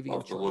I'm believing. I'll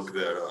have to look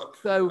that up.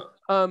 So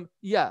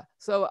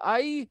so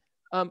I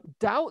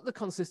doubt the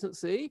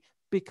consistency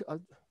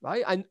because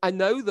I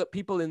know that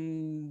people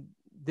in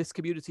this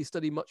community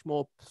study much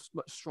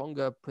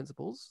stronger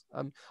principles,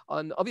 and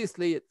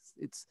obviously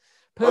it's.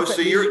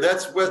 Perfectly. Oh,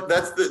 so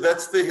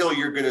that's the hill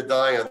you're going to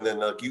die on then.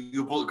 So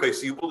you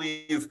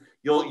believe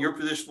your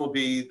position will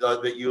be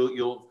that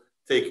you'll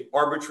take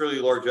arbitrarily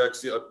large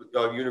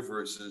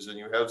universes, and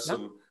you have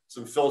some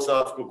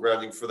philosophical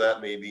grounding for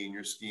that maybe in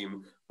your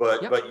scheme,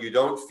 but you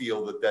don't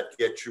feel that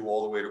gets you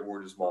all the way to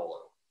orders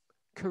malo.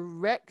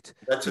 Correct.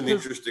 That's an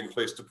interesting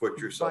place to put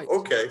yourself. Right.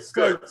 Okay,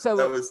 good.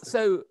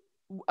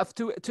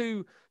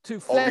 To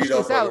flesh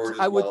this out,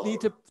 I would need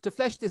to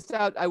flesh this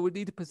out. I would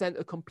need to present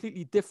a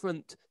completely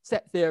different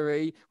set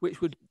theory,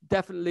 which would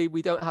definitely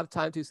we don't have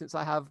time to, since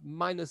I have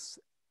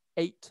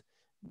 -8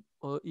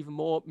 or even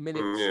more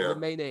minutes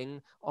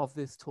remaining of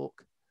this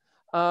talk.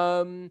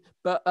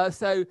 But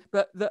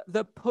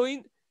the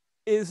point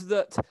is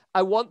that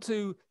I want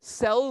to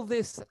sell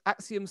this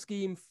axiom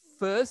scheme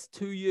first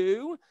to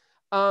you.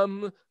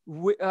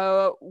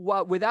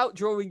 Without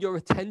drawing your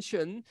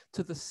attention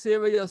to the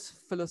serious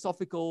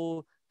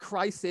philosophical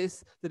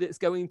crisis that it's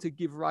going to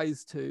give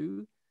rise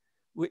to,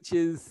 which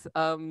is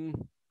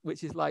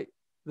like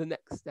the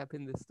next step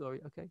in this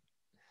story. Okay.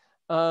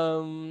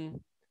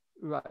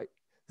 Right.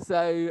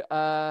 So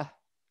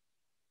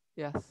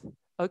yes.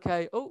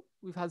 Okay. Oh,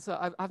 we've had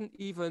I haven't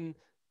even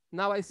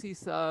now. I see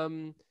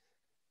some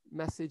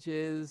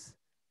messages.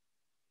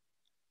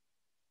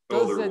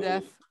 Does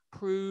ZF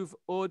prove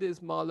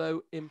orders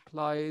malo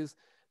implies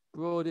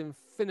broad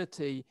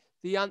infinity?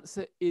 The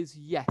answer is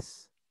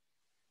yes,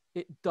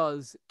 it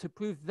does. To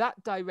prove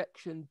that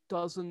direction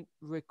doesn't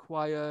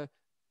require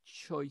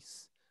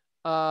choice.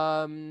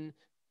 In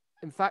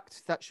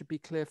fact, that should be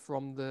clear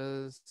from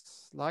the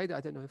slide.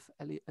 I don't know if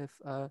Elliot,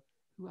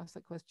 who asked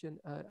that question?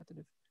 I don't know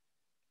if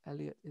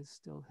Elliot is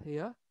still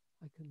here.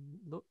 I can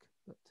look,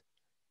 but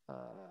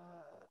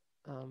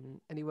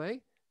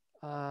anyway.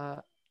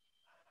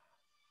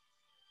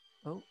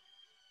 Oh,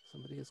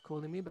 somebody is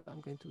calling me, but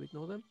I'm going to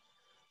ignore them.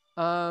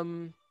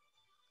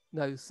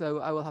 No, so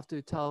I will have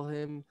to tell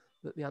him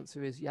that the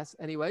answer is yes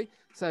anyway.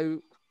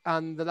 So,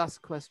 and the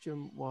last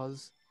question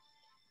was,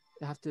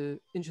 you have to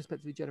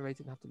introspectively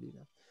generate and have to leave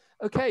now.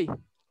 Okay,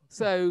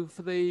 so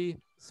for the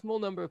small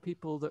number of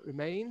people that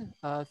remain,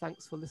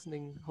 thanks for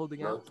listening,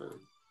 holding out.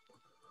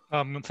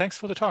 Thanks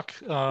for the talk.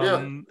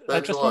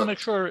 I just want to make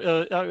sure,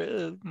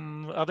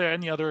 are there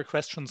any other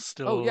questions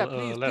still left?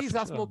 Oh yeah, left? Please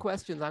ask more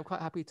questions. I'm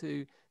quite happy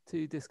to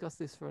discuss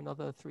this for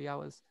another 3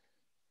 hours.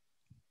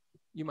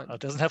 You might. It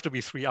doesn't have to be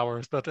 3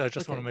 hours, but I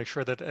just want to make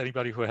sure that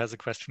anybody who has a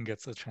question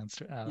gets a chance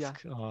to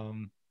ask.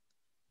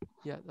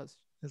 Yeah, that's.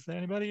 Is there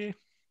anybody?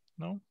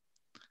 No?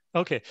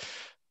 Okay.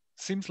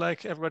 Seems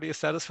like everybody is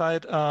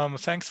satisfied.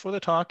 Thanks for the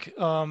talk.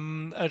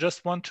 I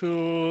just want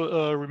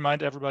to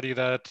remind everybody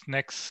that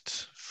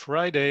next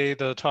Friday,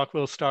 the talk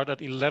will start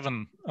at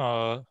 11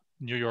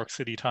 New York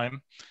City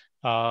time.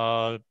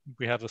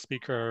 We have a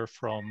speaker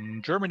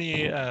from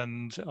Germany,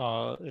 and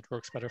it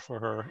works better for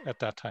her at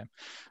that time.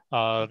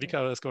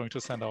 Vika is going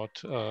to send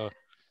out a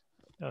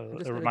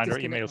reminder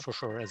email for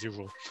sure, as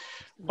usual.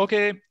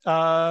 Okay,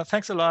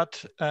 thanks a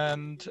lot,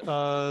 and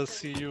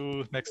see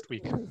you next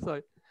week.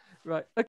 Sorry. Right. Okay.